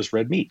ever ate was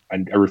red meat. I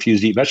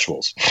refused to eat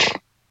vegetables.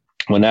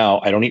 Well, now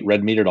I don't eat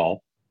red meat at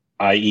all.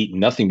 I eat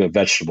nothing but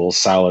vegetables,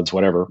 salads,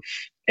 whatever.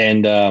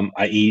 And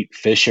I eat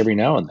fish every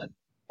now and then.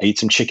 I eat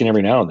some chicken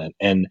every now and then.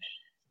 And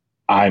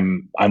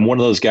I'm one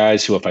of those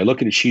guys who, if I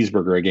look at a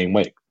cheeseburger, I gain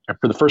weight. And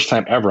for the first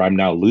time ever, I'm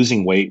now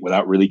losing weight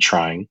without really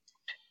trying.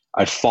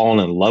 I've fallen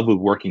in love with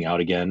working out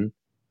again.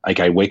 Like,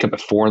 I wake up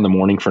at 4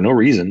 a.m. for no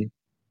reason.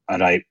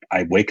 And I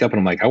wake up and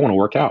I'm like, I want to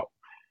work out.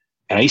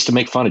 And I used to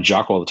make fun of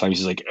Jocko all the time.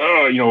 He's like,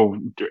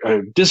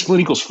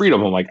 discipline equals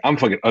freedom. I'm like, I'm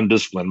fucking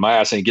undisciplined. My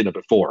ass ain't getting up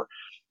at 4.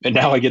 And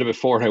now I get up at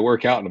 4 and I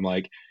work out, and I'm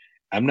like,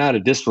 I'm not a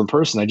disciplined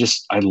person.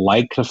 I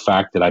like the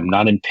fact that I'm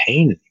not in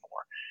pain anymore.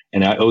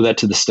 And I owe that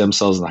to the stem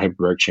cells in the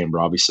hyperbaric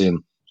chamber, obviously.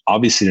 And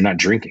obviously they're not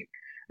drinking.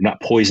 I'm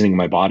not poisoning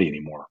my body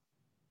anymore.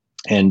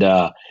 And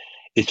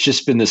it's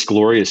just been this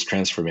glorious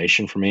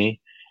transformation for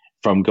me,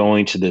 from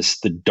going to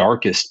the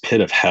darkest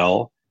pit of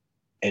hell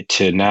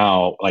to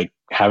now like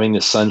having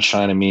the sun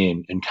shine on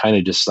me and kind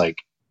of just like,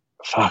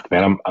 fuck,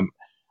 man,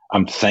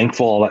 I'm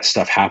thankful all that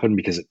stuff happened,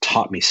 because it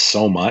taught me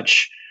so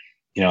much.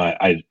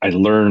 I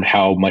learned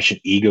how much an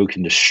ego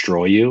can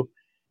destroy you,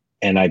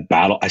 and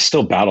I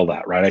still battle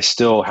that, right? I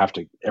still have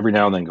to every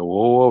now and then go,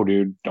 whoa,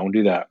 dude, don't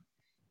do that.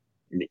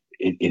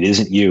 It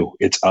isn't you,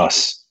 it's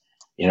us,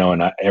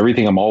 and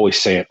everything I'm always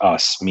saying,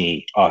 us,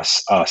 me,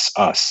 us,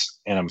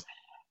 and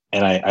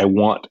I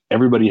want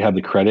everybody to have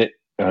the credit,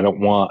 and I don't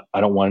want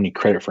any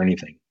credit for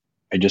anything.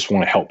 I just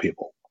want to help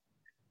people,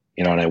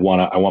 and I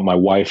want my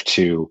wife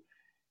to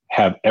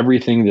have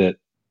everything that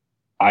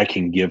I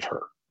can give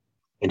her.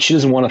 And she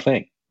doesn't want a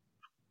thing,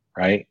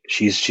 right?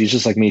 She's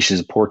just like me. She's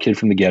a poor kid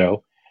from the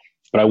ghetto,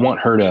 but I want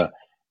her to.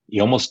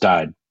 You almost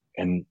died,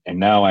 and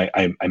now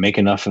I make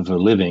enough of a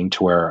living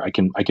to where I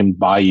can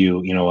buy you,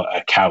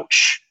 a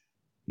couch,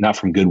 not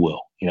from Goodwill,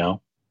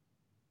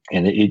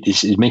 And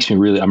it makes me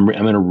really. I'm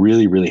in a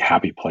really, really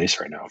happy place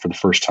right now. For the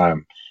first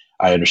time,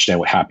 I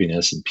understand what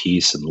happiness and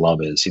peace and love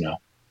is.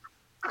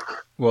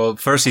 Well,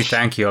 firstly,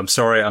 thank you. I'm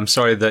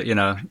sorry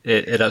that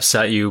it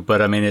upset you,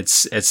 but I mean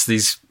it's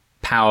these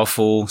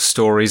powerful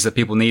stories that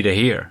people need to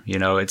hear.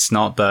 It's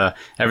not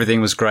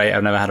everything was great,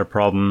 I've never had a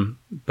problem,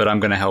 but I'm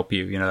going to help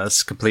you.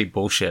 That's complete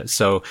bullshit.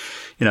 So,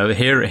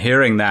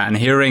 hearing that and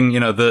hearing,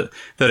 that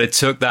it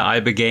took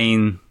that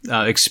Ibogaine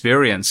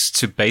experience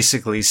to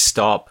basically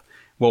stop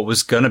what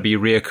was going to be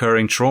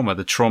reoccurring trauma,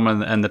 the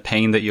trauma and the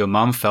pain that your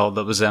mom felt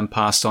that was then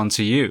passed on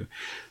to you.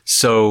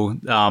 So,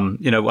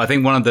 I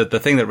think one of the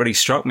thing that really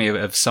struck me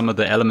of some of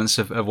the elements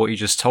of what you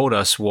just told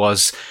us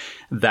was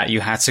that you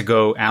had to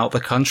go out the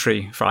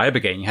country for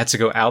Ibogaine. You had to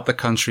go out the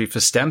country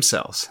for stem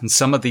cells. And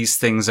some of these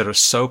things that are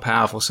so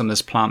powerful, some of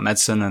this plant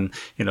medicine and,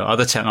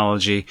 other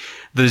technology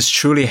that is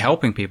truly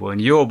helping people. And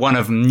you're one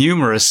of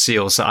numerous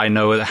SEALs that I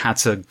know that had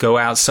to go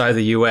outside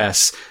the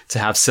US to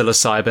have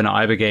psilocybin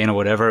or Ibogaine or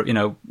whatever,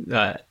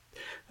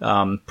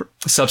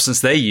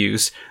 substance they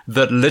used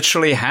that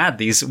literally had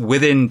these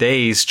within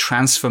days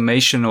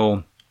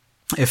transformational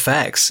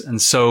effects.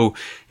 And so,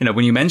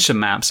 when you mention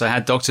MAPS, I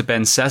had Dr.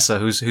 Ben Sessa,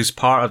 who's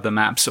part of the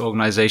MAPS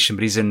organization,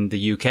 but he's in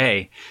the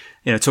UK,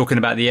 talking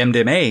about the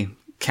MDMA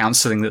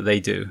counseling that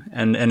they do.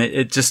 And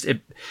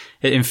it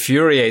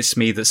infuriates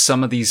me that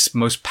some of these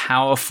most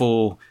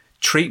powerful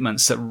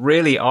treatments that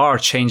really are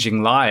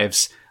changing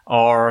lives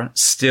are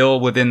still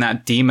within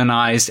that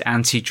demonized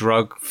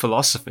anti-drug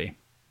philosophy.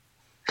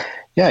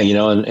 Yeah,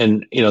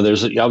 and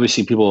there's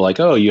obviously people are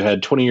like, oh, you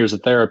had 20 years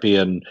of therapy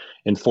in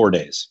 4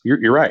 days.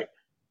 You're right.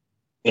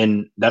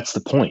 And that's the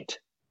point.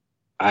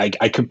 I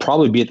could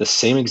probably be at the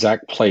same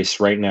exact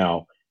place right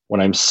now when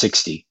I'm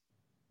 60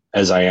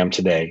 as I am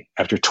today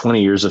after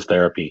 20 years of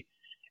therapy.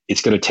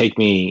 It's going to take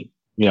me,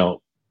 2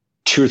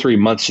 or 3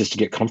 months just to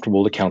get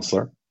comfortable with a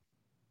counselor,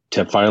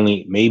 to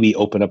finally maybe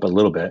open up a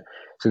little bit.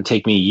 It's going to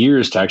take me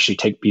years to actually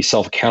be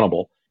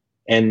self-accountable.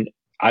 And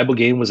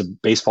Ibogaine was a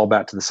baseball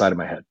bat to the side of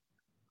my head.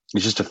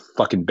 It's just a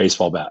fucking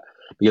baseball bat,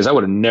 because I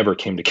would have never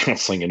came to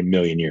counseling in a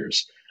million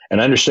years. And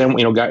I understand,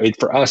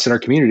 for us in our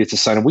community, it's a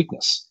sign of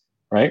weakness,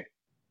 right?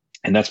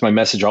 And that's my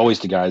message always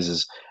to guys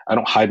is I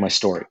don't hide my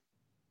story,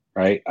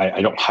 right?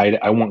 I don't hide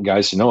it. I want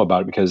guys to know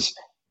about it, because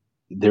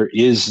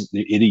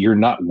you're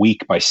not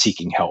weak by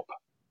seeking help,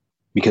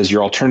 because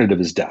your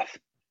alternative is death.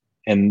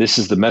 And this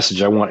is the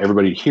message I want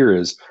everybody to hear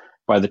is,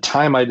 by the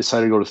time I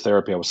decided to go to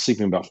therapy, I was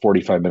sleeping about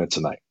 45 minutes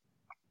a night.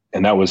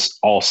 And that was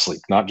all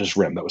sleep, not just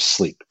REM, that was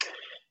sleep.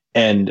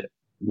 And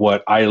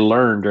what I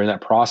learned during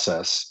that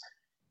process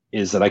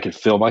is that I could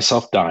feel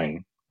myself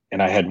dying.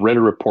 And I had read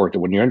a report that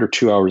when you're under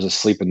 2 hours of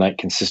sleep a night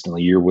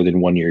consistently, you're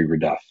within 1 year of your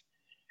death.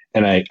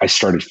 And I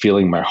started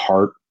feeling my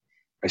heart.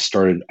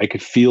 I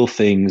could feel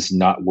things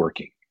not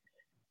working.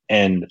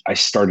 And I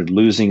started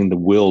losing the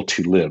will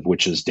to live,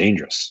 which is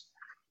dangerous.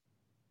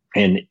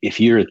 And if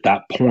you're at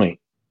that point,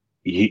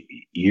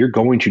 you're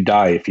going to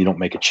die if you don't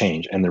make a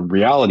change. And the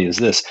reality is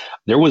this: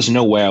 there was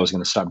no way I was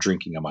going to stop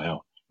drinking on my own.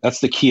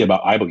 That's the key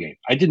about Ibogaine.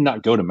 I did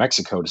not go to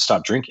Mexico to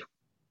stop drinking.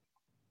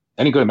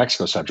 I didn't go to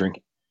Mexico to stop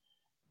drinking.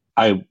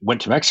 I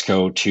went to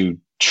Mexico to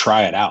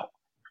try it out.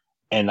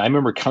 And I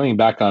remember coming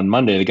back on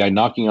Monday, the guy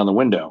knocking on the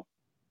window,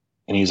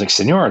 and he's like,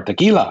 "Senor,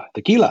 tequila,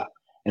 tequila."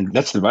 And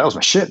that was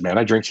my shit, man.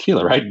 I drink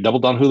tequila, right? Double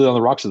Don Julio on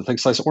the rocks with a thick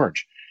slice of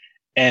orange.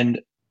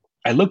 And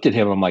I looked at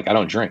him and I'm like, I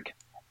don't drink.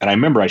 And I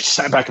remember I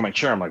sat back in my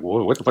chair. I'm like,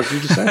 whoa, what the fuck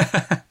did you just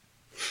say?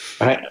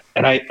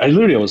 I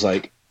literally was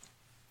like,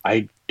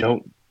 I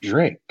don't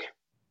drink.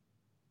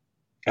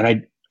 And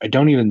I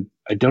don't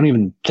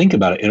even think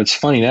about it. And it's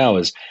funny now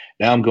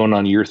I'm going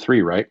on year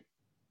 3, right?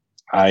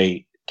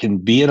 I can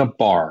be in a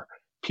bar,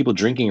 people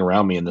drinking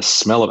around me, and the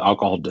smell of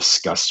alcohol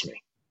disgusts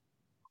me.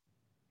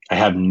 I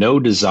have no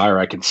desire.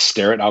 I can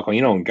stare at alcohol.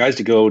 You know, when guys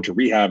to go to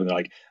rehab and they're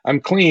like, I'm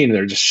clean, and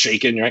they're just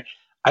shaking, right?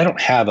 I don't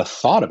have a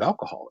thought of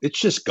alcohol. It's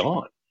just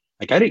gone.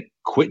 Like, I didn't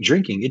quit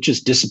drinking. It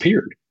just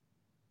disappeared.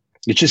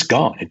 It's just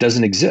gone. It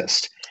doesn't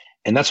exist.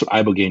 And that's what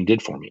Ibogaine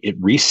did for me. It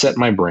reset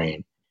my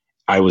brain.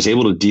 I was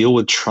able to deal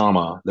with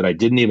trauma that I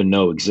didn't even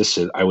know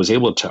existed. I was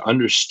able to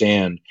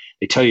understand.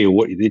 They tell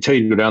you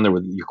to go down there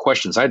with your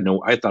questions. I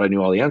thought I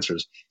knew all the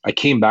answers. I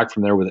came back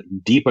from there with a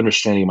deep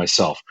understanding of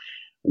myself.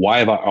 Why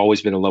have I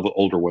always been in love with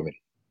older women?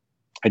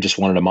 I just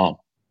wanted a mom.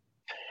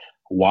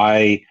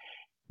 Why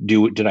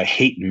did I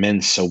hate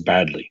men so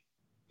badly?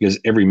 Because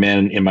every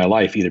man in my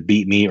life either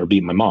beat me or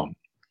beat my mom.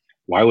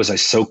 Why was I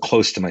so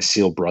close to my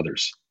SEAL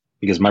brothers?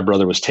 Because my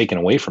brother was taken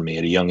away from me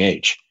at a young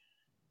age.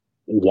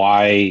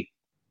 Why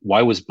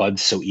was Bud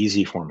so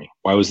easy for me?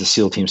 Why was the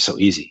SEAL team so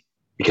easy?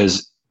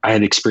 Because I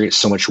had experienced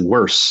so much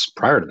worse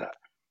prior to that.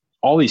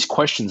 All these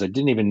questions I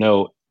didn't even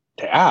know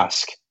to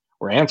ask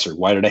were answered.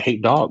 Why did I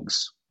hate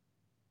dogs?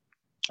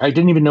 I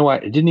didn't even know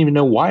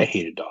why I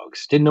hated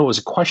dogs. Didn't know it was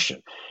a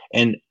question.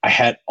 And I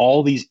had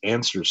all these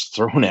answers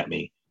thrown at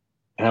me.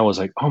 And I was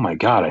like, oh my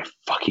God, I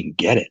fucking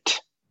get it.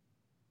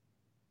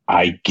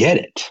 I get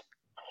it.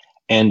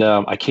 And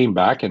I came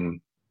back and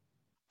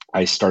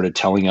I started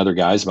telling other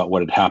guys about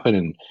what had happened.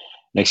 And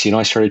next thing you know,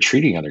 I started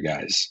treating other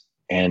guys.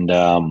 And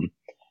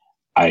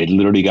I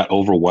literally got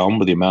overwhelmed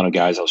with the amount of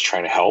guys I was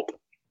trying to help,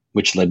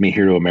 which led me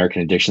here to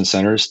American Addiction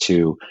Centers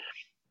to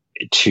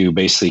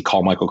basically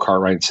call Michael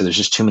Cartwright and say, there's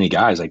just too many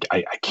guys. Like,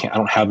 I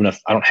don't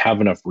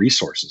have enough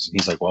resources. And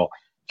he's like, well,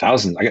 I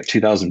got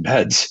 2,000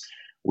 beds.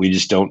 We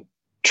just don't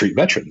treat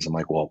veterans. I'm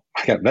like, well,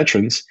 I got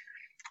veterans.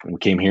 And we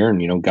came here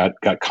and,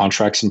 got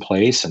contracts in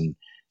place and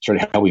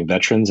started helping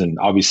veterans. And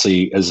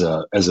obviously as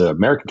an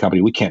American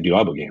company, we can't do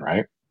Ibogaine,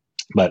 right?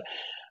 But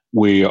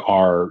we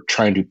are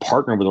trying to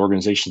partner with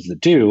organizations that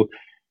do.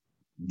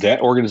 That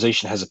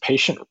organization has a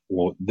patient.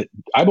 Well,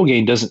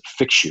 Ibogaine doesn't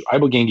fix you.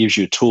 Ibogaine gives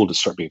you a tool to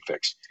start being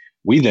fixed.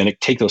 We then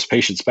take those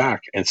patients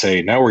back and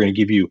say, now we're going to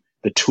give you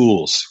the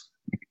tools,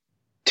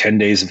 10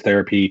 days of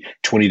therapy,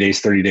 20 days,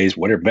 30 days,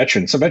 whatever.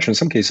 Some veterans, in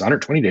some cases,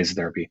 120 days of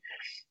therapy.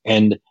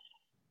 And,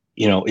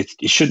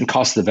 it shouldn't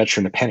cost the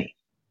veteran a penny.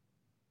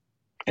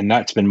 And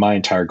that's been my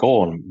entire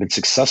goal, and I've been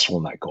successful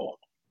in that goal.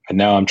 And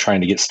now I'm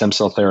trying to get stem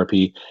cell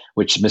therapy,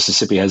 which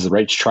Mississippi has the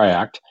right to try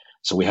act.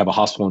 So we have a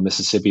hospital in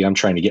Mississippi. I'm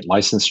trying to get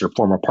licensed or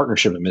form a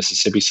partnership in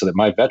Mississippi so that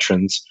my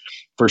veterans,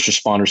 first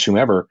responders,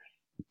 whomever,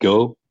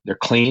 they're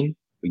clean.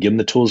 We give them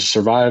the tools to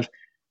survive,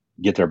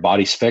 get their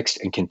bodies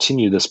fixed, and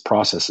continue this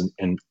process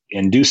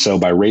and do so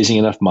by raising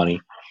enough money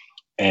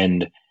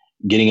and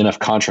getting enough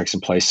contracts in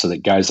place so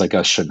that guys like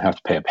us shouldn't have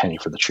to pay a penny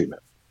for the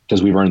treatment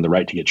because we've earned the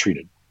right to get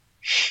treated.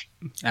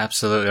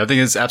 Absolutely. I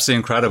think it's absolutely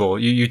incredible.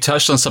 You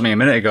touched on something a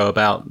minute ago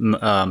about,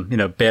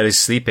 barely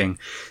sleeping.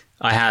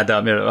 I had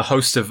a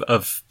host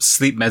of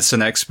sleep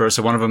medicine experts.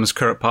 So one of them is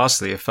Kurt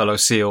Parsley, a fellow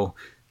SEAL.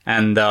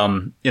 And,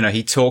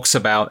 he talks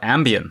about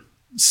Ambien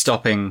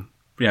stopping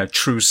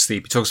true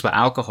sleep. He talks about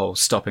alcohol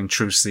stopping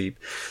true sleep.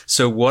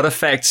 So what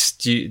effects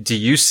do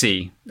you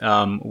see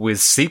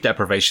with sleep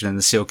deprivation in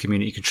the SEAL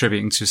community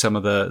contributing to some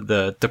of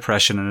the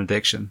depression and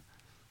addiction?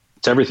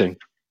 It's everything.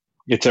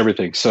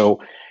 So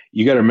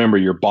you got to remember,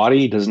 your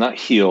body does not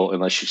heal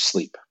unless you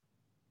sleep.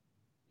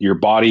 Your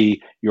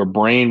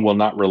brain will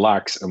not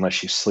relax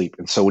unless you sleep.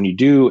 And so when you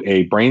do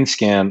a brain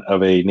scan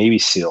of a Navy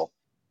SEAL,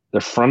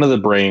 the front of the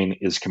brain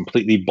is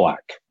completely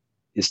black.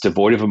 It's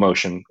devoid of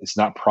emotion. It's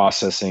not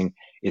processing.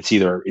 It's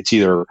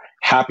either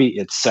happy,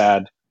 it's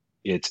sad,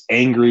 it's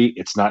angry,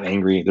 it's not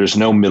angry. There's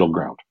no middle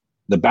ground.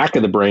 The back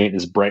of the brain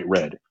is bright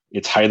red.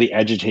 It's highly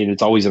agitated.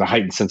 It's always in a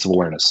heightened sense of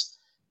awareness.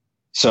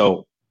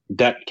 So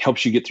that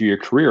helps you get through your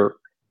career,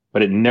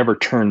 but it never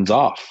turns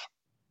off.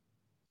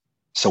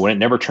 So when it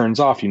never turns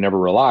off, you never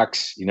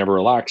relax. You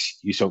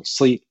don't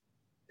sleep.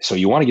 So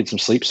you want to get some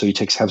sleep. So you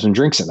have some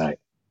drinks at night.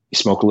 You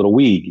smoke a little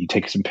weed, you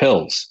take some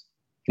pills.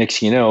 Next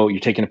thing you know, you're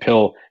taking a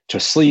pill to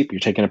sleep, you're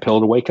taking a pill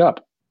to wake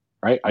up,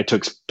 right? I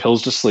took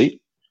pills to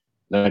sleep,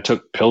 then I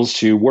took pills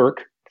to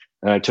work,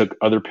 and I took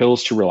other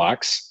pills to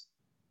relax,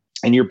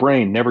 and your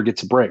brain never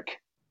gets a break.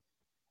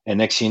 And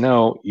next thing you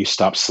know, you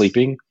stop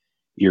sleeping,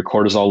 your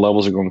cortisol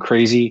levels are going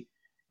crazy,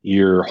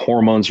 your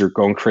hormones are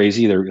going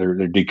crazy, they're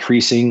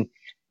decreasing,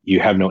 you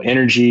have no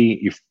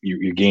energy,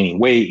 you're gaining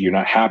weight, you're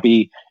not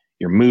happy,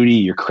 you're moody,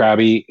 you're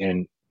crabby,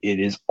 and it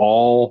is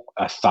all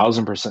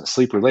 1,000%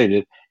 sleep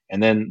related.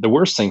 And then the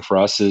worst thing for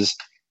us is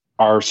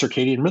our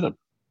circadian rhythm.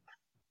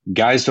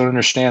 Guys don't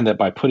understand that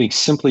by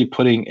simply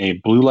putting a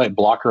blue light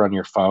blocker on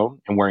your phone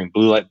and wearing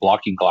blue light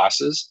blocking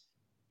glasses,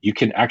 you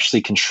can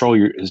actually control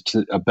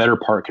to a better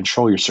part,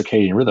 control your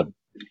circadian rhythm.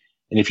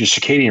 And if your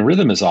circadian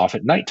rhythm is off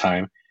at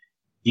nighttime,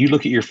 you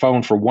look at your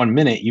phone for 1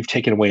 minute, you've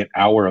taken away an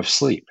hour of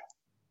sleep.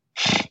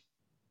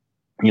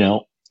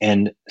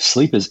 And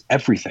sleep is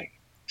everything.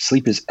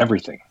 Sleep is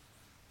everything.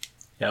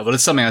 Yeah, well,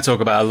 it's something I talk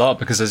about a lot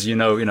because, as you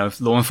know,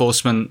 law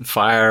enforcement,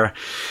 fire,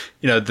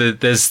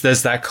 there's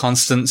that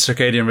constant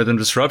circadian rhythm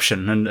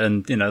disruption,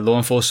 and law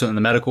enforcement and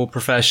the medical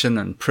profession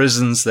and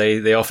prisons,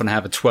 they often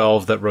have a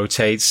 12 that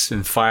rotates.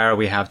 In fire,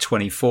 we have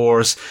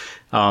 24s.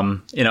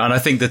 And I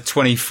think that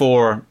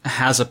 24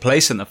 has a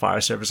place in the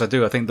fire service. I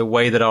do. I think the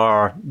way that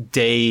our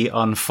day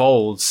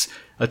unfolds,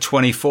 a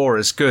 24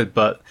 is good,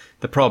 but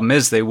the problem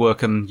is they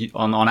work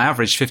on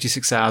average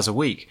 56 hours a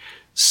week.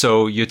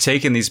 So you're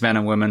taking these men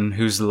and women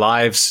whose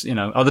lives,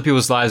 other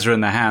people's lives are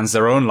in their hands,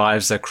 their own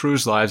lives, their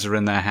crew's lives are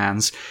in their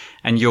hands,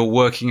 and you're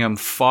working them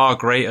far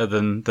greater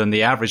than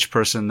the average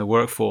person in the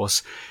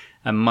workforce.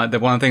 And one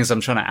of the things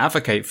I'm trying to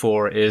advocate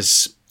for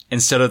is,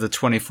 instead of the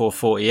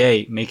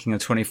 24/48, making a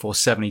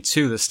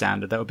 24/72 the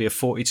standard. That would be a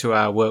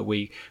 42-hour work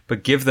week,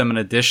 but give them an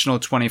additional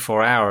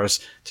 24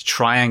 hours to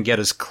try and get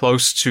as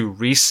close to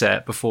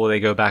reset before they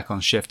go back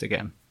on shift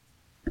again.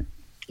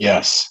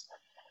 Yes.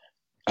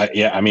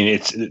 Yeah, I mean,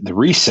 the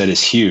reset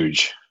is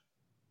huge.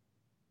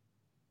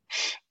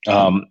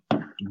 Getting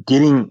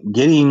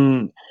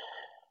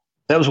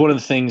that was one of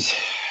the things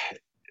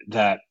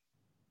that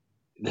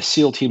the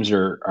SEAL teams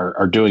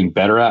are doing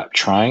better at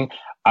trying.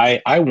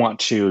 I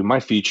want to, my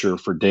feature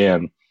for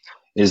Dan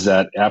is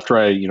that after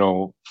I,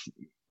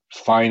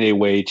 find a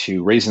way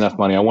to raise enough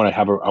money, I want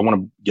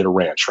to get a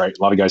ranch, right?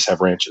 A lot of guys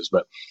have ranches,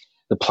 but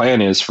the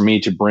plan is for me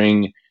to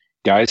bring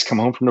guys come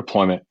home from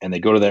deployment and they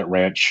go to that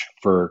ranch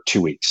for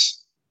 2 weeks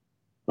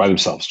by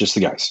themselves, just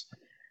the guys.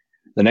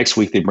 The next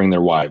week they bring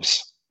their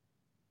wives.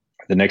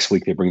 The next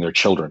week they bring their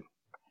children.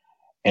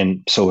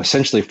 And so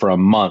essentially for a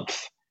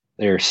month,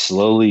 they're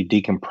slowly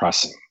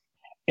decompressing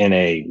in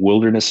a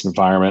wilderness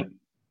environment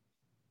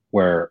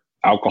where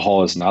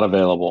alcohol is not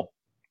available,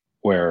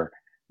 where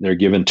they're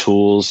given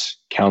tools,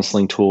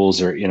 counseling tools,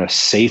 they're in a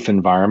safe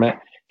environment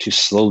to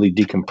slowly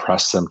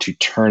decompress them, to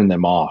turn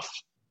them off,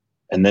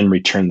 and then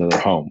return to their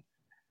home.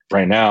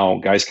 Right now,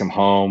 guys come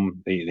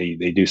home, they do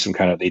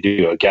they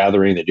do a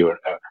gathering, they do it,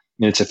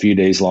 it's a few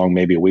days long,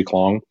 maybe a week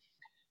long,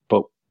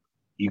 but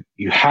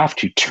you have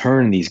to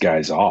turn these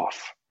guys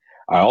off.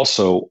 I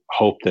also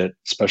hope that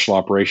Special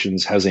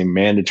Operations has a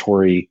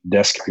mandatory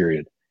desk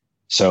period.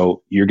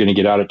 So you're going to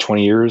get out at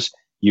 20 years,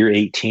 you're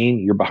 18,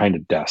 you're behind a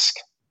desk.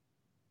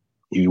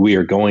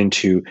 Your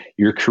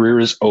career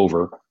is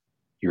over.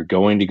 You're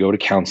going to go to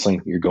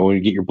counseling. You're going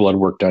to get your blood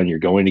work done. You're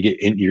going to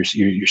get your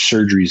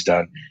surgeries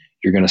done.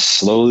 You're going to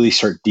slowly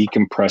start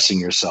decompressing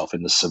yourself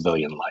in the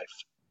civilian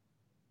life.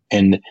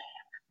 And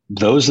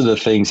those are the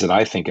things that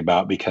I think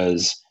about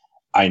because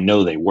I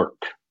know they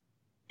work.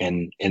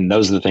 And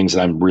those are the things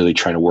that I'm really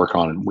trying to work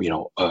on,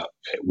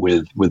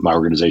 with my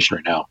organization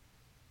right now.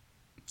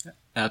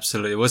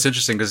 Absolutely. It was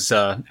interesting because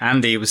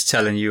Andy was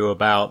telling you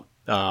about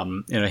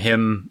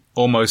him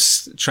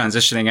almost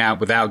transitioning out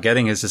without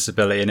getting his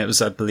disability, and it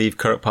was, I believe,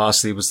 Kirk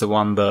Parsley was the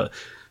one that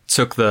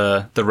took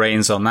the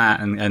reins on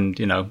that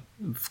and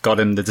got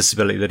him the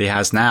disability that he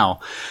has now.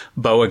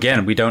 But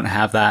again, we don't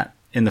have that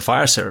in the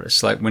fire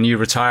service. Like when you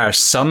retire,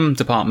 some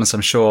departments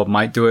I'm sure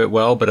might do it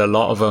well, but a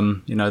lot of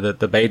them,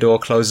 the bay door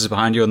closes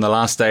behind you on the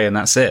last day and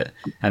that's it.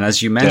 And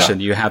as you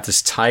mentioned, you have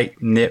this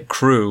tight knit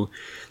crew,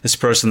 this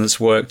person that's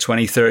worked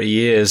 20, 30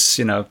 years,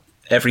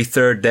 every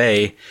third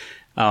day.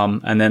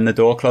 And then the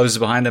door closes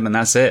behind them and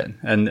that's it.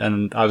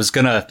 And I was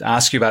going to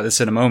ask you about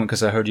this in a moment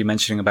because I heard you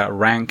mentioning about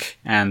rank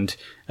and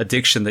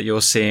addiction that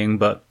you're seeing,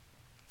 but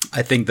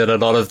I think that a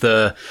lot of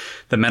the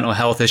mental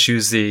health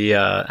issues, the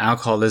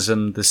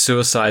alcoholism, the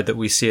suicide that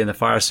we see in the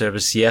fire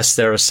service, yes,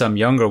 there are some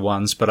younger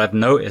ones, but I've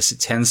noticed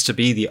it tends to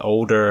be the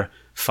older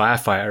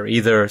firefighter,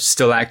 either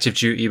still active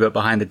duty but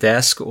behind the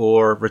desk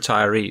or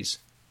retirees.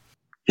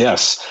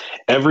 Yes.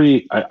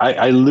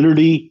 I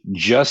literally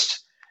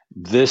just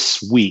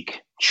this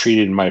week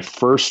treated my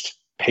first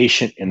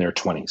patient in their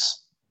 20s.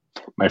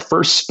 My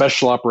first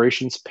special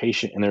operations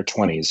patient in their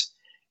 20s.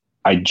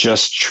 I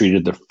just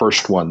treated the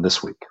first one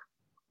this week.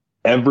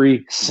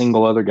 Every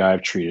single other guy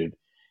I've treated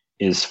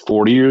is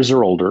 40 years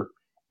or older,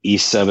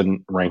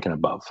 E7 rank and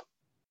above.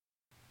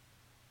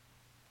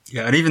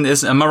 Yeah, and even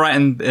am I right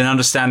in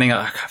understanding?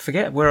 I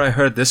forget where I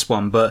heard this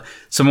one, but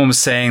someone was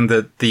saying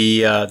that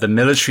the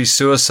military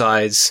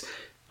suicides,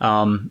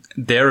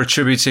 they're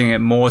attributing it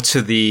more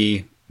to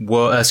the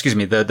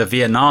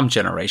Vietnam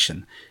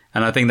generation,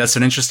 and I think that's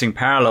an interesting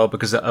parallel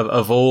because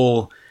of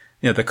all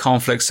the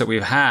conflicts that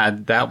we've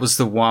had, that was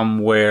the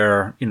one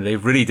where they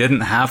really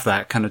didn't have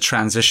that kind of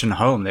transition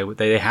home.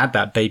 They had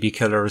that baby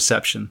killer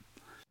reception,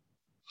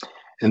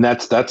 and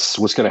that's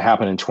what's going to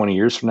happen in 20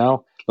 years from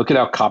now. Look at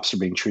how cops are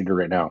being treated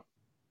right now.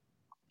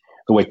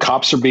 The way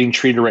cops are being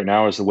treated right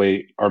now is the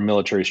way our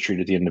military is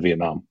treated at the end of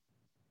Vietnam.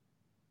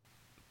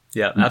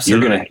 Yeah,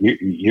 absolutely.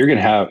 You're gonna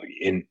have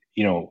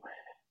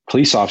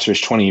police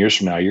officers 20 years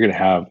from now. You're gonna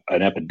have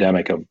an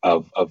epidemic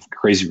of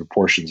crazy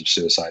proportions of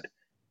suicide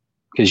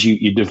because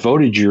you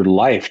devoted your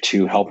life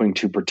to helping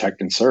to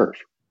protect and serve,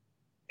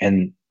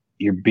 and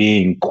you're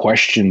being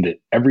questioned at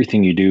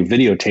everything you do,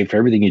 videotaped for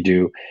everything you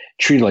do,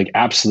 treated like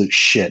absolute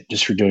shit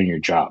just for doing your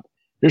job.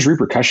 There's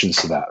repercussions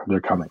to that. They're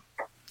coming.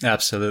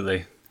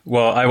 Absolutely.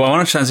 Well, I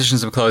want to transition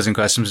to some closing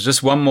questions.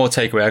 Just one more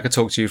takeaway. I could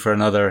talk to you for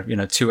another,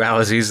 2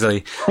 hours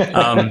easily.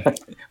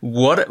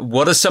 What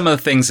are some of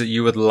the things that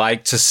you would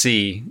like to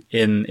see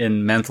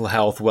in mental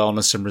health,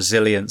 wellness, and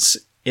resilience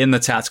in the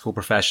tactical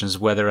professions,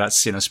 whether that's,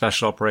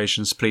 special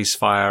operations, police,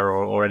 fire,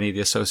 or any of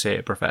the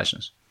associated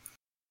professions?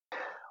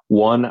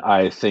 One,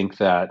 I think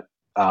that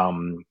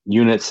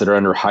units that are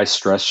under high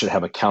stress should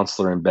have a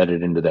counselor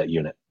embedded into that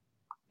unit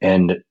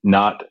and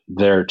not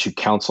there to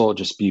counsel,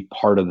 just be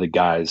part of the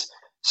guys.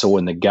 So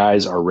when the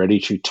guys are ready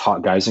to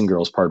talk, guys and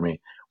girls, pardon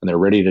me, when they're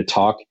ready to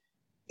talk,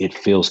 it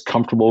feels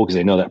comfortable because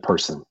they know that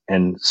person.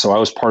 And so I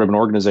was part of an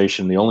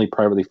organization, the only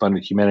privately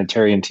funded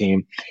humanitarian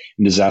team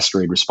and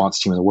disaster aid response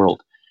team in the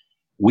world.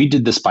 We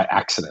did this by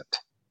accident.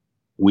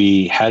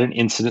 We had an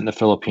incident in the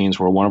Philippines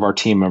where one of our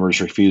team members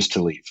refused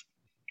to leave.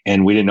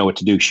 And we didn't know what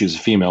to do. She was a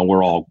female.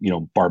 We're all,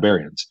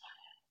 barbarians.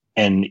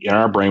 And in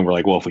our brain, we're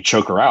like, well, if we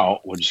choke her out,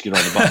 we'll just get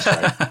her on the bus,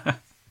 right?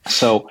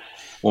 So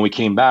when we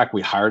came back,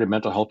 we hired a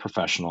mental health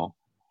professional.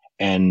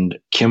 And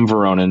Kim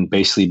Veronin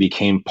basically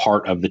became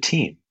part of the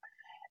team.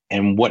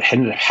 And what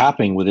ended up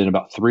happening within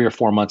about 3 or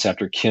 4 months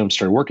after Kim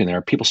started working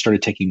there, people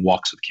started taking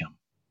walks with Kim.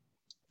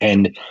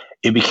 And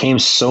it became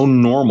so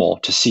normal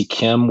to see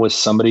Kim with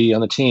somebody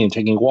on the team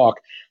taking a walk.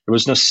 There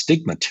was no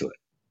stigma to it.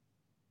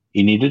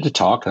 You needed to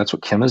talk. That's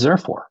what Kim is there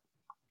for.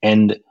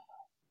 And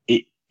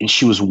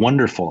she was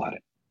wonderful at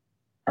it.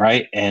 All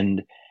right.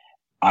 And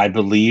I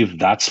believe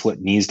that's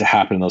what needs to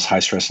happen in those high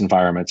stress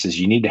environments is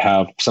you need to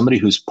have somebody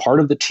who's part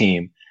of the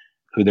team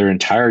who their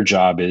entire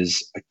job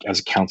is as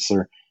a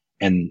counselor.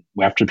 And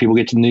after people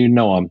get to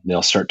know them,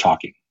 they'll start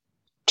talking.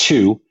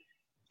 2,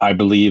 I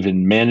believe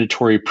in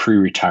mandatory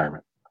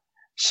pre-retirement.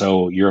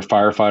 So you're a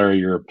firefighter,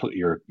 you're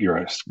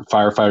a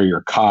firefighter, you're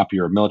a cop,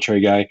 you're a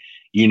military guy.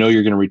 You're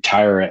going to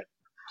retire at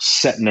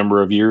set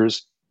number of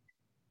years.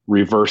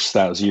 Reverse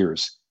those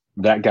years.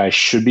 That guy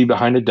should be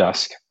behind a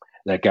desk.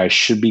 That guy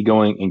should be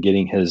going and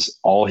getting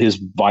all his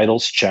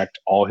vitals checked,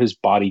 all his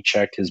body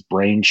checked, his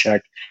brain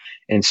checked,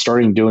 and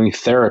starting doing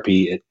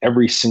therapy at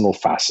every single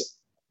facet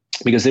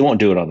because they won't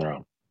do it on their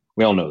own.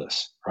 We all know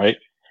this, right?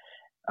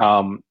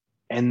 And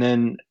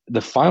then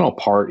the final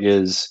part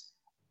is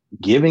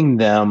giving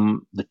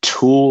them the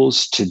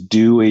tools to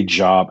do a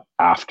job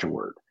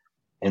afterward.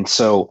 And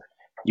so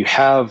you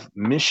have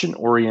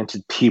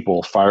mission-oriented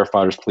people,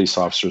 firefighters, police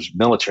officers,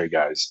 military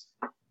guys,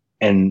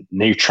 and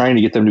you're trying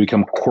to get them to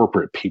become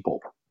corporate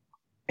people.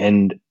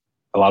 And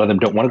a lot of them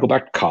don't want to go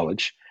back to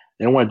college.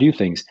 They don't want to do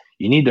things.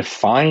 You need to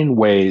find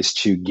ways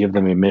to give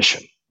them a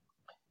mission.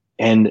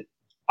 And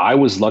I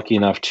was lucky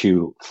enough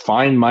to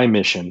find my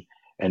mission.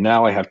 And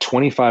now I have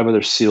 25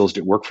 other SEALs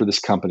that work for this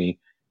company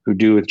who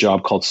do a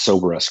job called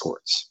sober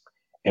escorts.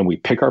 And we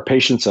pick our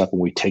patients up and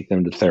we take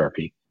them to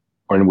therapy.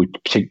 Or we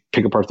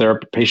pick up our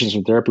patients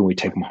from therapy and we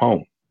take them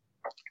home.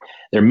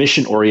 They're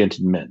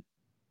mission-oriented men.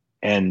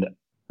 And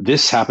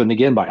this happened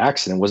again by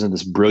accident. It wasn't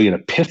this brilliant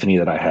epiphany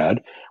that I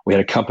had. We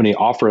had a company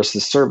offer us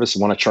this service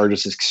and want to charge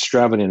us this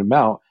extravagant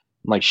amount.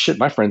 I'm like, shit,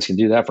 my friends can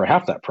do that for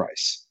half that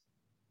price.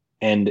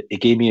 And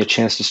it gave me a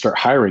chance to start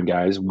hiring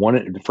guys.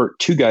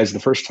 2 guys the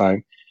first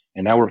time,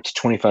 and now we're up to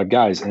 25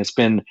 guys. And it's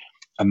been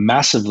a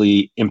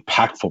massively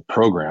impactful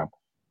program.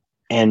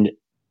 And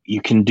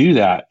you can do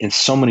that in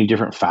so many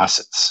different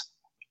facets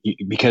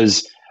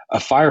because a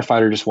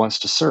firefighter just wants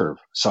to serve.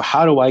 So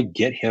how do I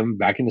get him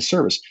back into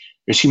service?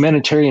 There's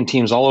humanitarian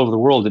teams all over the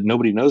world that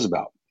nobody knows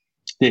about.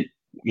 This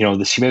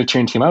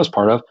humanitarian team I was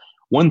part of,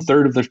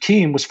 1/3 of their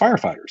team was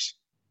firefighters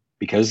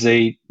because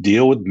they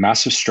deal with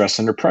massive stress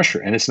under pressure,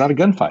 and it's not a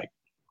gunfight.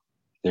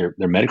 They're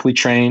medically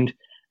trained.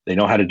 They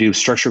know how to do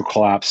structural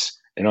collapse.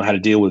 They know how to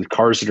deal with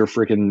cars that are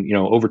freaking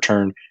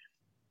overturned.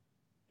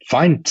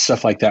 Find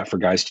stuff like that for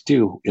guys to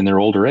do in their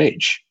older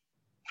age.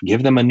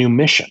 Give them a new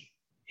mission.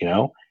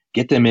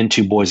 Get them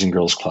into boys and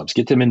girls clubs.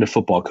 Get them into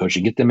football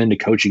coaching. Get them into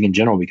coaching in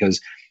general because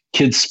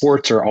kids'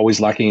 sports are always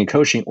lacking in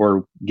coaching,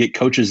 or get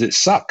coaches that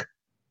suck.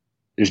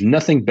 There's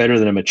nothing better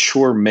than a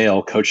mature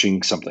male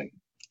coaching something.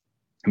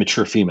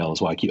 Mature female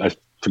is why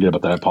forget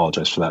about that. I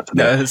apologize for that.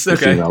 No, it's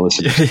okay.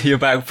 You're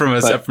back from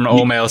an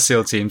all-male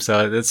SEAL team,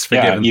 so it's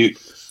forgiven. Yeah,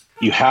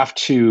 you have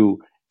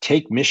to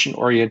take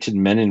mission-oriented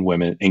men and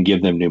women and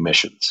give them new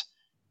missions.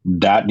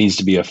 That needs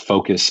to be a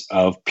focus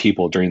of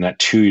people during that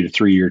 2 to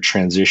 3 year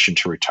transition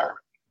to retirement.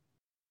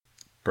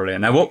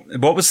 Brilliant. Now,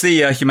 what was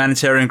the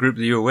humanitarian group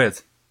that you were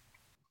with?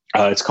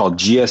 It's called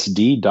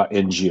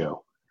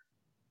GSD.NGO.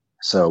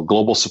 So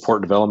Global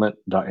Support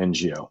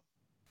Development.NGO.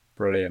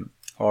 Brilliant.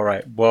 All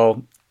right.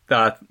 Well,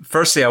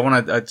 firstly, I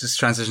want to just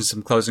transition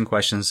some closing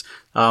questions.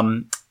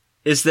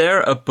 Is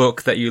there a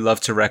book that you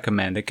love to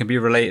recommend? It can be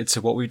related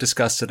to what we've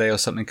discussed today or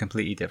something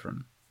completely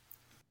different.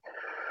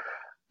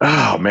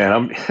 Oh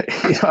man,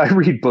 I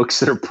read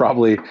books that are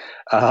probably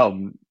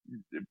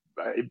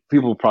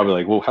people probably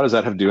like, well, how does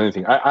that have to do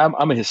anything?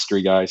 I'm a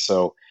history guy,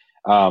 so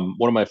one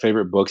of my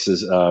favorite books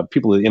is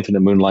People of the Infinite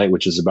Moonlight,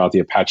 which is about the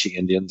Apache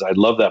Indians. I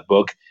love that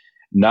book,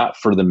 not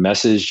for the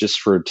message,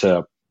 just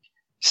to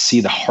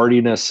see the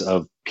hardiness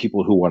of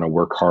people who want to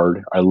work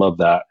hard. I love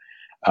that.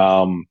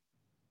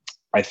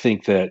 I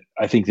think that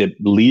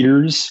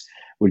leaders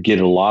would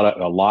get a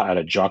lot out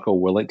of Jocko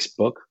Willink's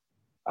book,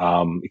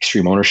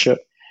 Extreme Ownership.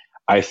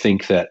 I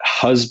think that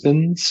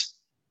husbands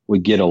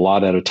would get a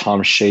lot out of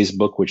Tom Shea's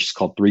book, which is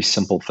called Three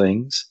Simple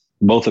Things.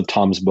 Both of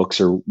Tom's books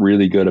are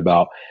really good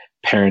about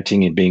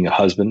parenting and being a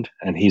husband,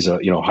 and he's a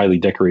highly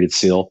decorated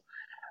SEAL.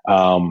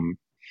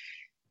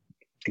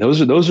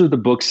 Those are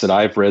the books that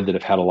I've read that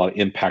have had a lot of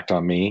impact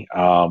on me.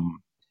 I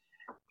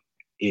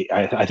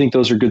think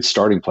those are good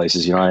starting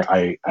places.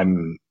 I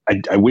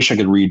wish I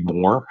could read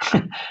more,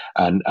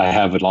 and I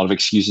have a lot of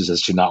excuses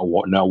as to not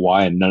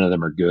why, and none of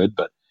them are good.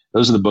 But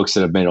those are the books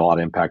that have made a lot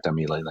of impact on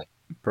me lately.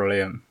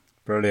 Brilliant.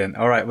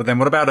 All right. Well, then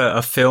what about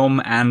a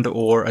film and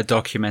or a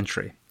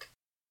documentary?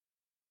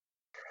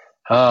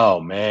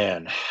 Oh,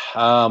 man.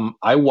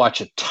 I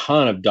watch a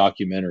ton of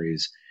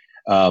documentaries.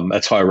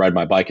 That's how I ride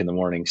my bike in the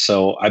morning.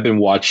 So I've been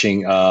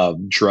watching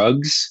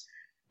Drugs.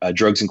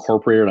 Drugs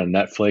Incorporated on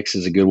Netflix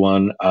is a good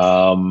one.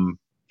 Man,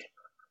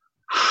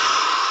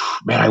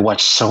 I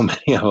watched so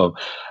many of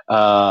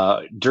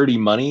them. Dirty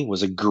Money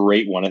was a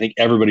great one. I think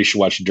everybody should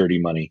watch Dirty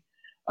Money.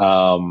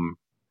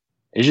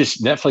 It's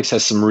just Netflix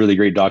has some really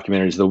great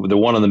documentaries. The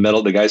one on the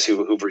medal, the guys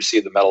who've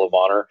received the Medal of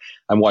Honor.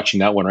 I'm watching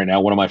that one right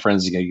now. One of my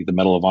friends is going to get the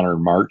Medal of Honor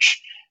in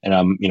March, and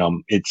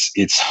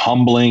it's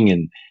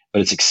humbling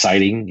but it's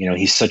exciting.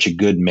 He's such a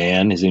good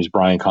man. His name is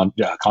Brian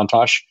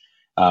Kontosh.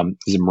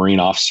 He's a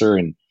Marine officer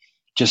and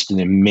just an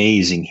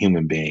amazing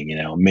human being.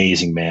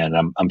 Amazing man.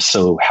 I'm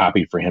so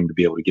happy for him to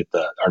be able to get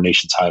our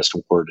nation's highest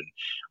award. And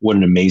what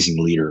an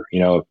amazing leader.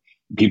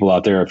 People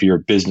out there, if you're a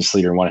business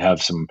leader and want to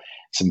have some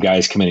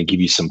guys come in and give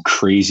you some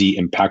crazy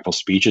impactful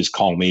speeches,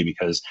 call me,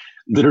 because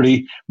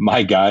literally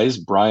my guys,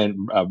 Brian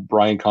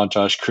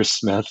Kontosh, Chris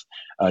Smith,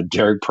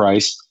 Derek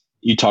Price,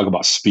 you talk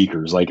about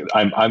speakers. Like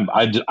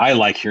I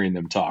like hearing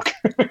them talk.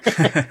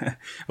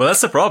 Well,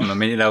 that's the problem. I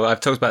mean, I've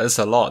talked about this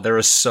a lot. There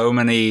are so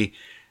many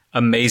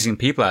amazing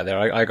people out there.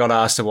 I got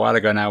asked a while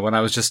ago now when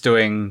I was just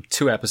doing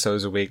 2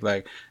 episodes a week,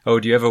 like, oh,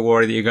 do you ever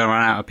worry that you're going to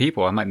run out of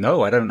people? I'm like,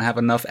 no, I don't have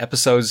enough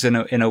episodes in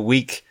a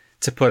week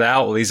to put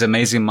out all these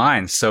amazing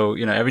minds. So,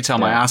 every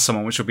time I ask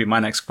someone, which will be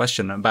my next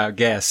question about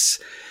guests,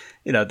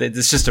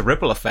 it's just a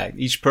ripple effect.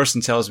 Each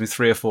person tells me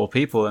 3 or 4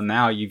 people, and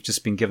now you've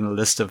just been given a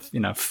list of,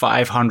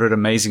 500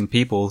 amazing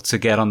people to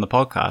get on the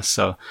podcast.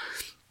 So,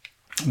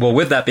 well,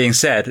 with that being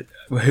said,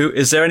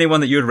 is there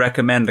anyone that you would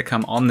recommend to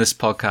come on this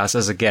podcast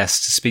as a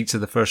guest to speak to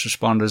the first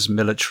responders,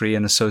 military,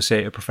 and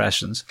associated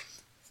professions?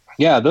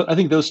 Yeah, I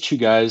think those 2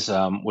 guys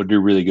would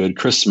do really good.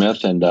 Chris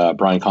Smith and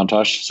Brian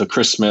Kontosh. So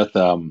Chris Smith,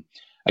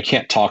 I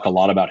can't talk a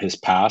lot about his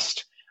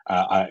past.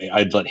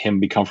 I'd let him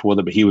be comfortable with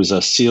it, but he was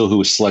a SEAL who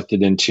was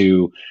selected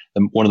into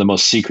one of the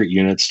most secret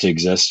units to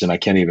exist, and I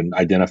can't even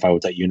identify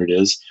what that unit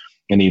is.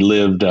 And he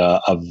lived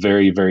a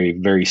very, very,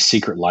 very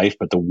secret life,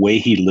 but the way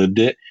he lived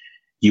it,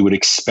 you would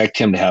expect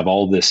him to have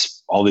all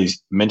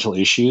these mental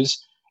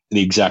issues.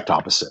 The exact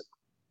opposite.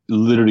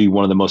 Literally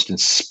one of the most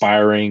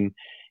inspiring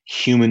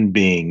human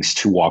beings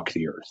to walk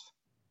the earth.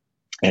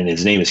 And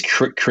his name is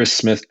Chris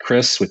Smith,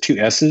 Chris with 2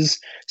 S's,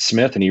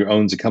 Smith, and he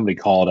owns a company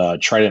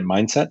called Trident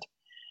Mindset.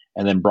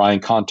 And then Brian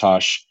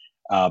Kontosh.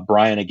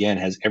 Brian, again,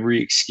 has every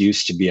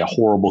excuse to be a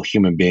horrible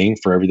human being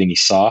for everything he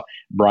saw.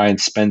 Brian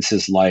spends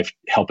his life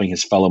helping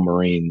his fellow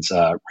Marines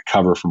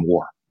recover from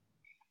war.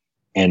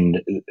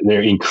 And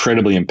they're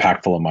incredibly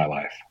impactful in my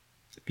life.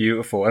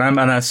 Beautiful. And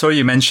I saw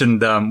you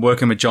mentioned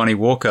working with Johnny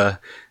Walker.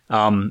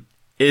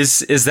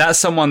 Is that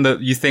someone that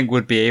you think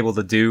would be able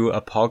to do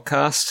a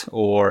podcast,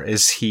 or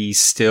is he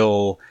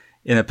still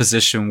in a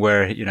position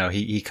where,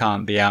 he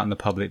can't be out in the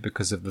public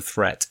because of the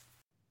threat?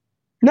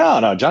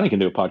 No, Johnny can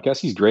do a podcast.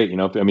 He's great.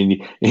 I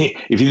mean,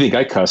 if you think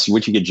I cuss,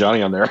 would you get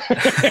Johnny on there?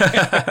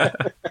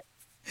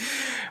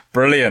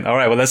 Brilliant. All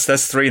right. Well,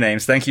 that's 3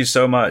 names. Thank you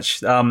so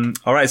much. All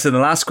right. So the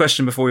last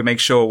question before we make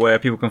sure where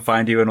people can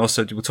find you, and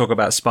also we'll talk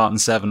about Spartan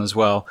 7 as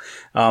well.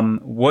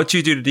 What do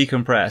you do to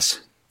decompress?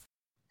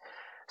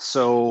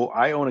 So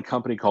I own a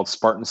company called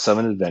Spartan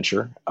 7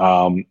 Adventure.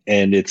 And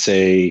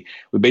we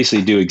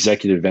basically do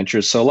executive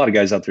adventures. So a lot of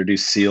guys out there do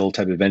SEAL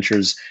type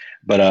adventures,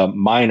 but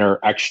mine are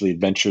actually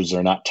adventures that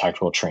are not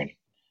tactical training.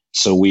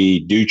 So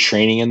we do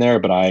training in there,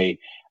 but I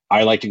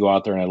like to go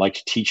out there and I like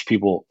to teach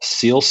people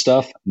SEAL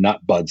stuff,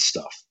 not bud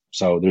stuff.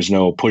 So there's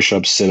no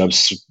push-ups,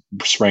 sit-ups,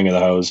 spraying of the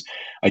hose.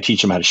 I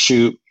teach them how to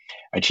shoot.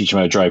 I teach them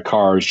how to drive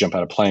cars, jump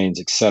out of planes,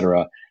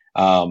 etc.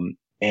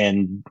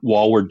 And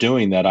while we're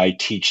doing that, I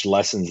teach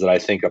lessons that I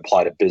think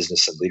apply to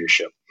business and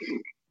leadership.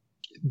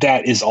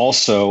 That is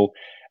also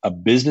a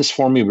business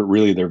for me, but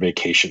really they're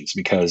vacations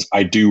because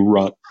I do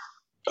run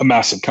a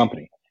massive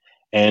company.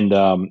 And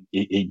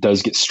it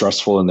does get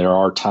stressful. And there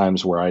are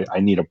times where I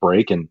need a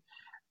break. And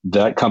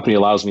that company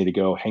allows me to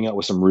go hang out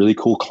with some really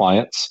cool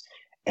clients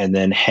and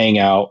then hang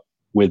out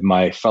with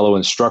my fellow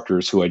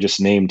instructors who I just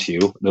named to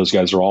you. Those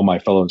guys are all my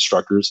fellow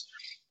instructors.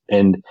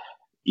 And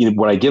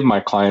what I give my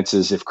clients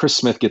is if Chris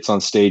Smith gets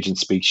on stage and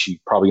speaks, she's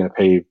probably going to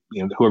pay,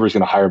 whoever's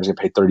going to hire him is going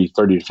to pay $30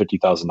 to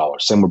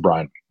 $50,000. Same with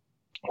Brian.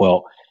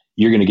 Well,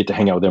 you're going to get to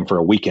hang out with them for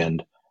a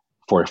weekend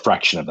for a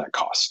fraction of that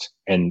cost.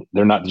 And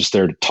they're not just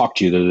there to talk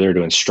to you. They're there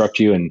to instruct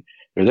you and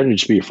they're there to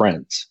just be your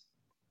friends.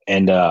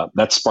 And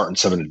that's Spartan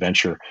 7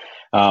 Adventure.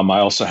 I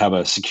also have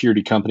a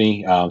security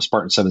company,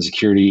 Spartan 7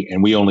 Security,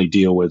 and we only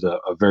deal with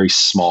a very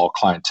small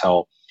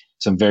clientele,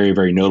 some very,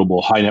 very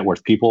notable high net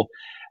worth people.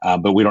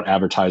 But we don't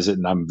advertise it,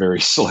 and I'm very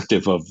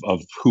selective of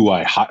who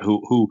I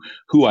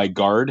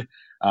guard.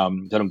 I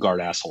don't guard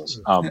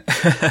assholes.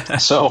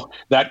 So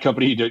that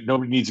company,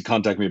 nobody needs to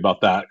contact me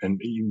about that.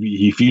 And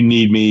if you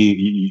need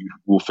me,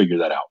 we'll figure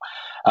that out.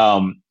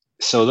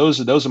 So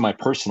those are my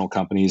personal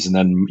companies, and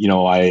then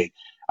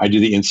I do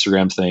the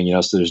Instagram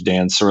thing. So there's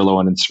Dan Cerrillo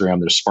on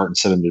Instagram, there's Spartan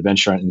 7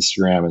 Adventure on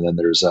Instagram, and then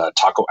there's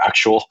Taco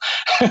Actual,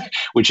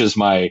 which is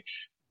my.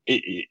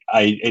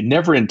 It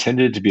never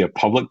intended it to be a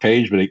public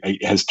page, but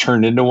it has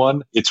turned into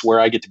one. It's where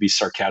I get to be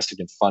sarcastic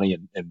and funny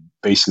and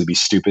basically be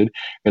stupid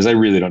because I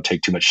really don't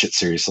take too much shit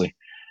seriously,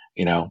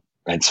 And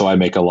so I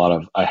have a lot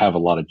of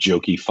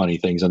jokey, funny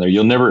things on there.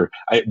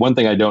 One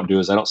thing I don't do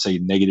is I don't say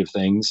negative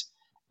things.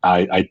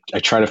 I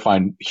try to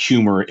find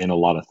humor in a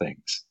lot of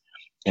things.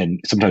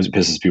 And sometimes it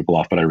pisses people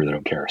off, but I really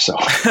don't care. So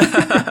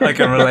I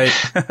can relate.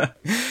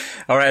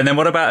 All right. And then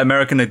what about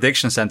American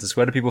Addiction Centers?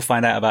 Where do people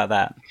find out about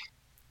that?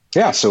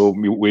 Yeah, so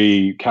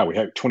we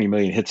have 20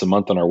 million hits a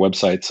month on our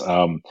websites.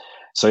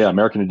 So yeah,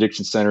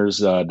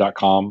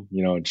 AmericanAddictionCenters.com.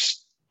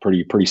 It's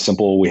pretty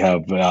simple. We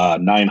have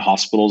 9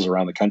 hospitals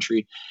around the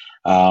country.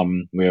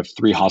 We have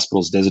 3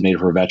 hospitals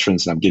designated for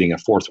veterans, and I'm getting a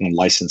 4th one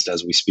licensed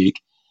as we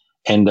speak.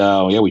 And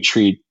we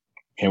treat.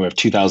 We have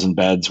 2,000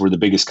 beds. We're the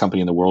biggest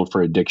company in the world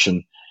for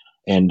addiction,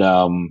 and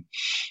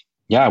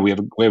we have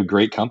a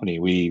great company.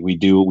 We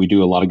do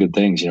a lot of good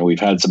things. We've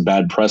had some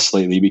bad press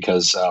lately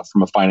because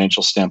from a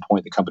financial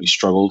standpoint, the company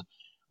struggled,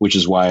 which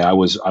is why I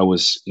was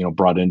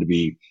brought in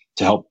to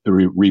help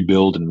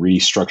rebuild and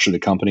restructure the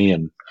company.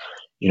 And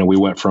we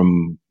went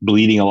from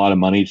bleeding a lot of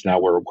money to now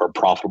we're a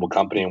profitable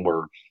company, and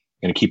we're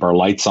going to keep our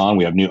lights on.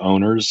 We have new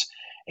owners,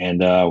 and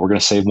we're going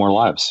to save more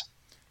lives.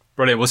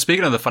 Brilliant. Well,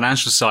 speaking of the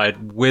financial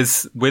side,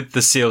 with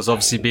the SEALs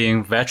obviously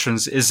being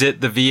veterans, is it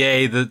the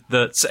VA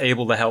that's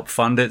able to help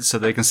fund it so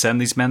they can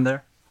send these men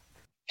there?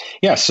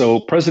 Yeah. So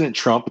President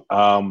Trump,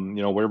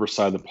 whatever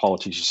side of the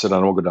politics you sit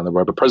on, I won't go down the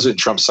road, but President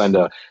Trump signed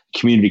a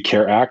Community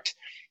Care Act,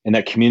 and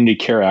that Community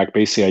Care Act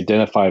basically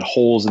identified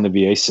holes in the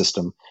VA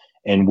system.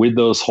 And with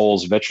those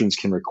holes, veterans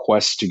can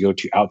request to go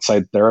to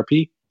outside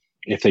therapy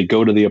if they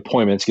go to the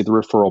appointments, get the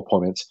referral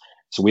appointments.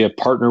 So we have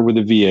partnered with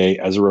the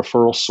VA as a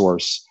referral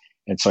source.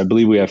 And so I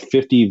believe we have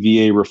 50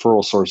 VA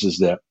referral sources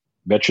that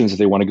veterans, if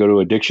they want to go to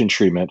addiction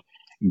treatment,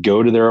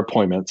 go to their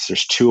appointments.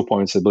 There's 2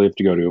 appointments I believe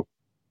to go to.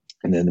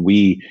 And then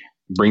we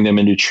bring them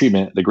into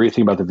treatment. The great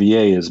thing about the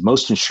VA is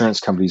most insurance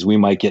companies, we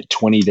might get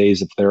 20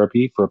 days of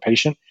therapy for a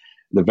patient.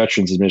 The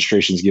Veterans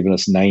Administration has given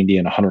us 90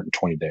 and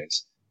 120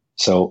 days.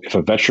 So if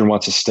a veteran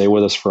wants to stay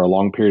with us for a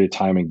long period of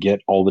time and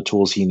get all the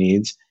tools he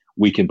needs,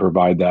 we can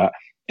provide that.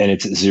 And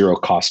it's at 0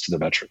 cost to the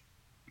veteran.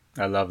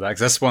 I love that,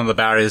 because that's one of the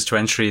barriers to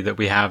entry that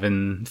we have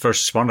in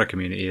first responder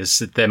community is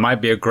that there might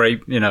be a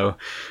great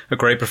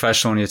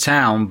professional in your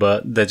town,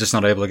 but they're just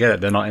not able to get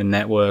it. They're not in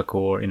network,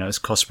 or, it's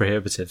cost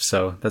prohibitive.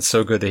 So that's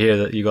so good to hear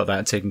that you got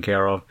that taken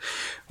care of.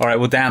 All right.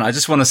 Well, Dan, I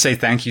just want to say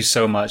thank you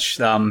so much.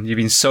 You've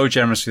been so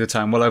generous with your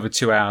time, well over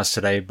 2 hours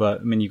today,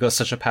 but you've got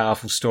such a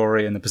powerful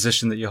story, and the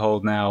position that you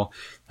hold now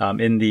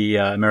in the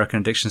American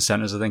Addiction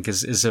Centers, I think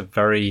is a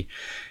very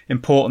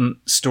important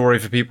story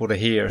for people to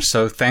hear.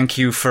 So thank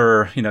you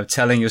for,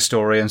 telling your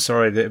story. I'm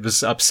sorry that it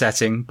was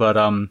upsetting, but,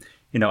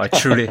 I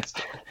truly,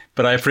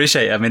 but I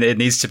appreciate it. It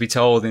needs to be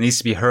told. It needs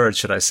to be heard,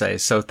 should I say.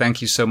 So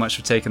thank you so much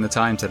for taking the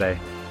time today.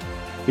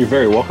 You're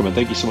very welcome. And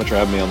thank you so much for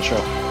having me on the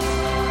show.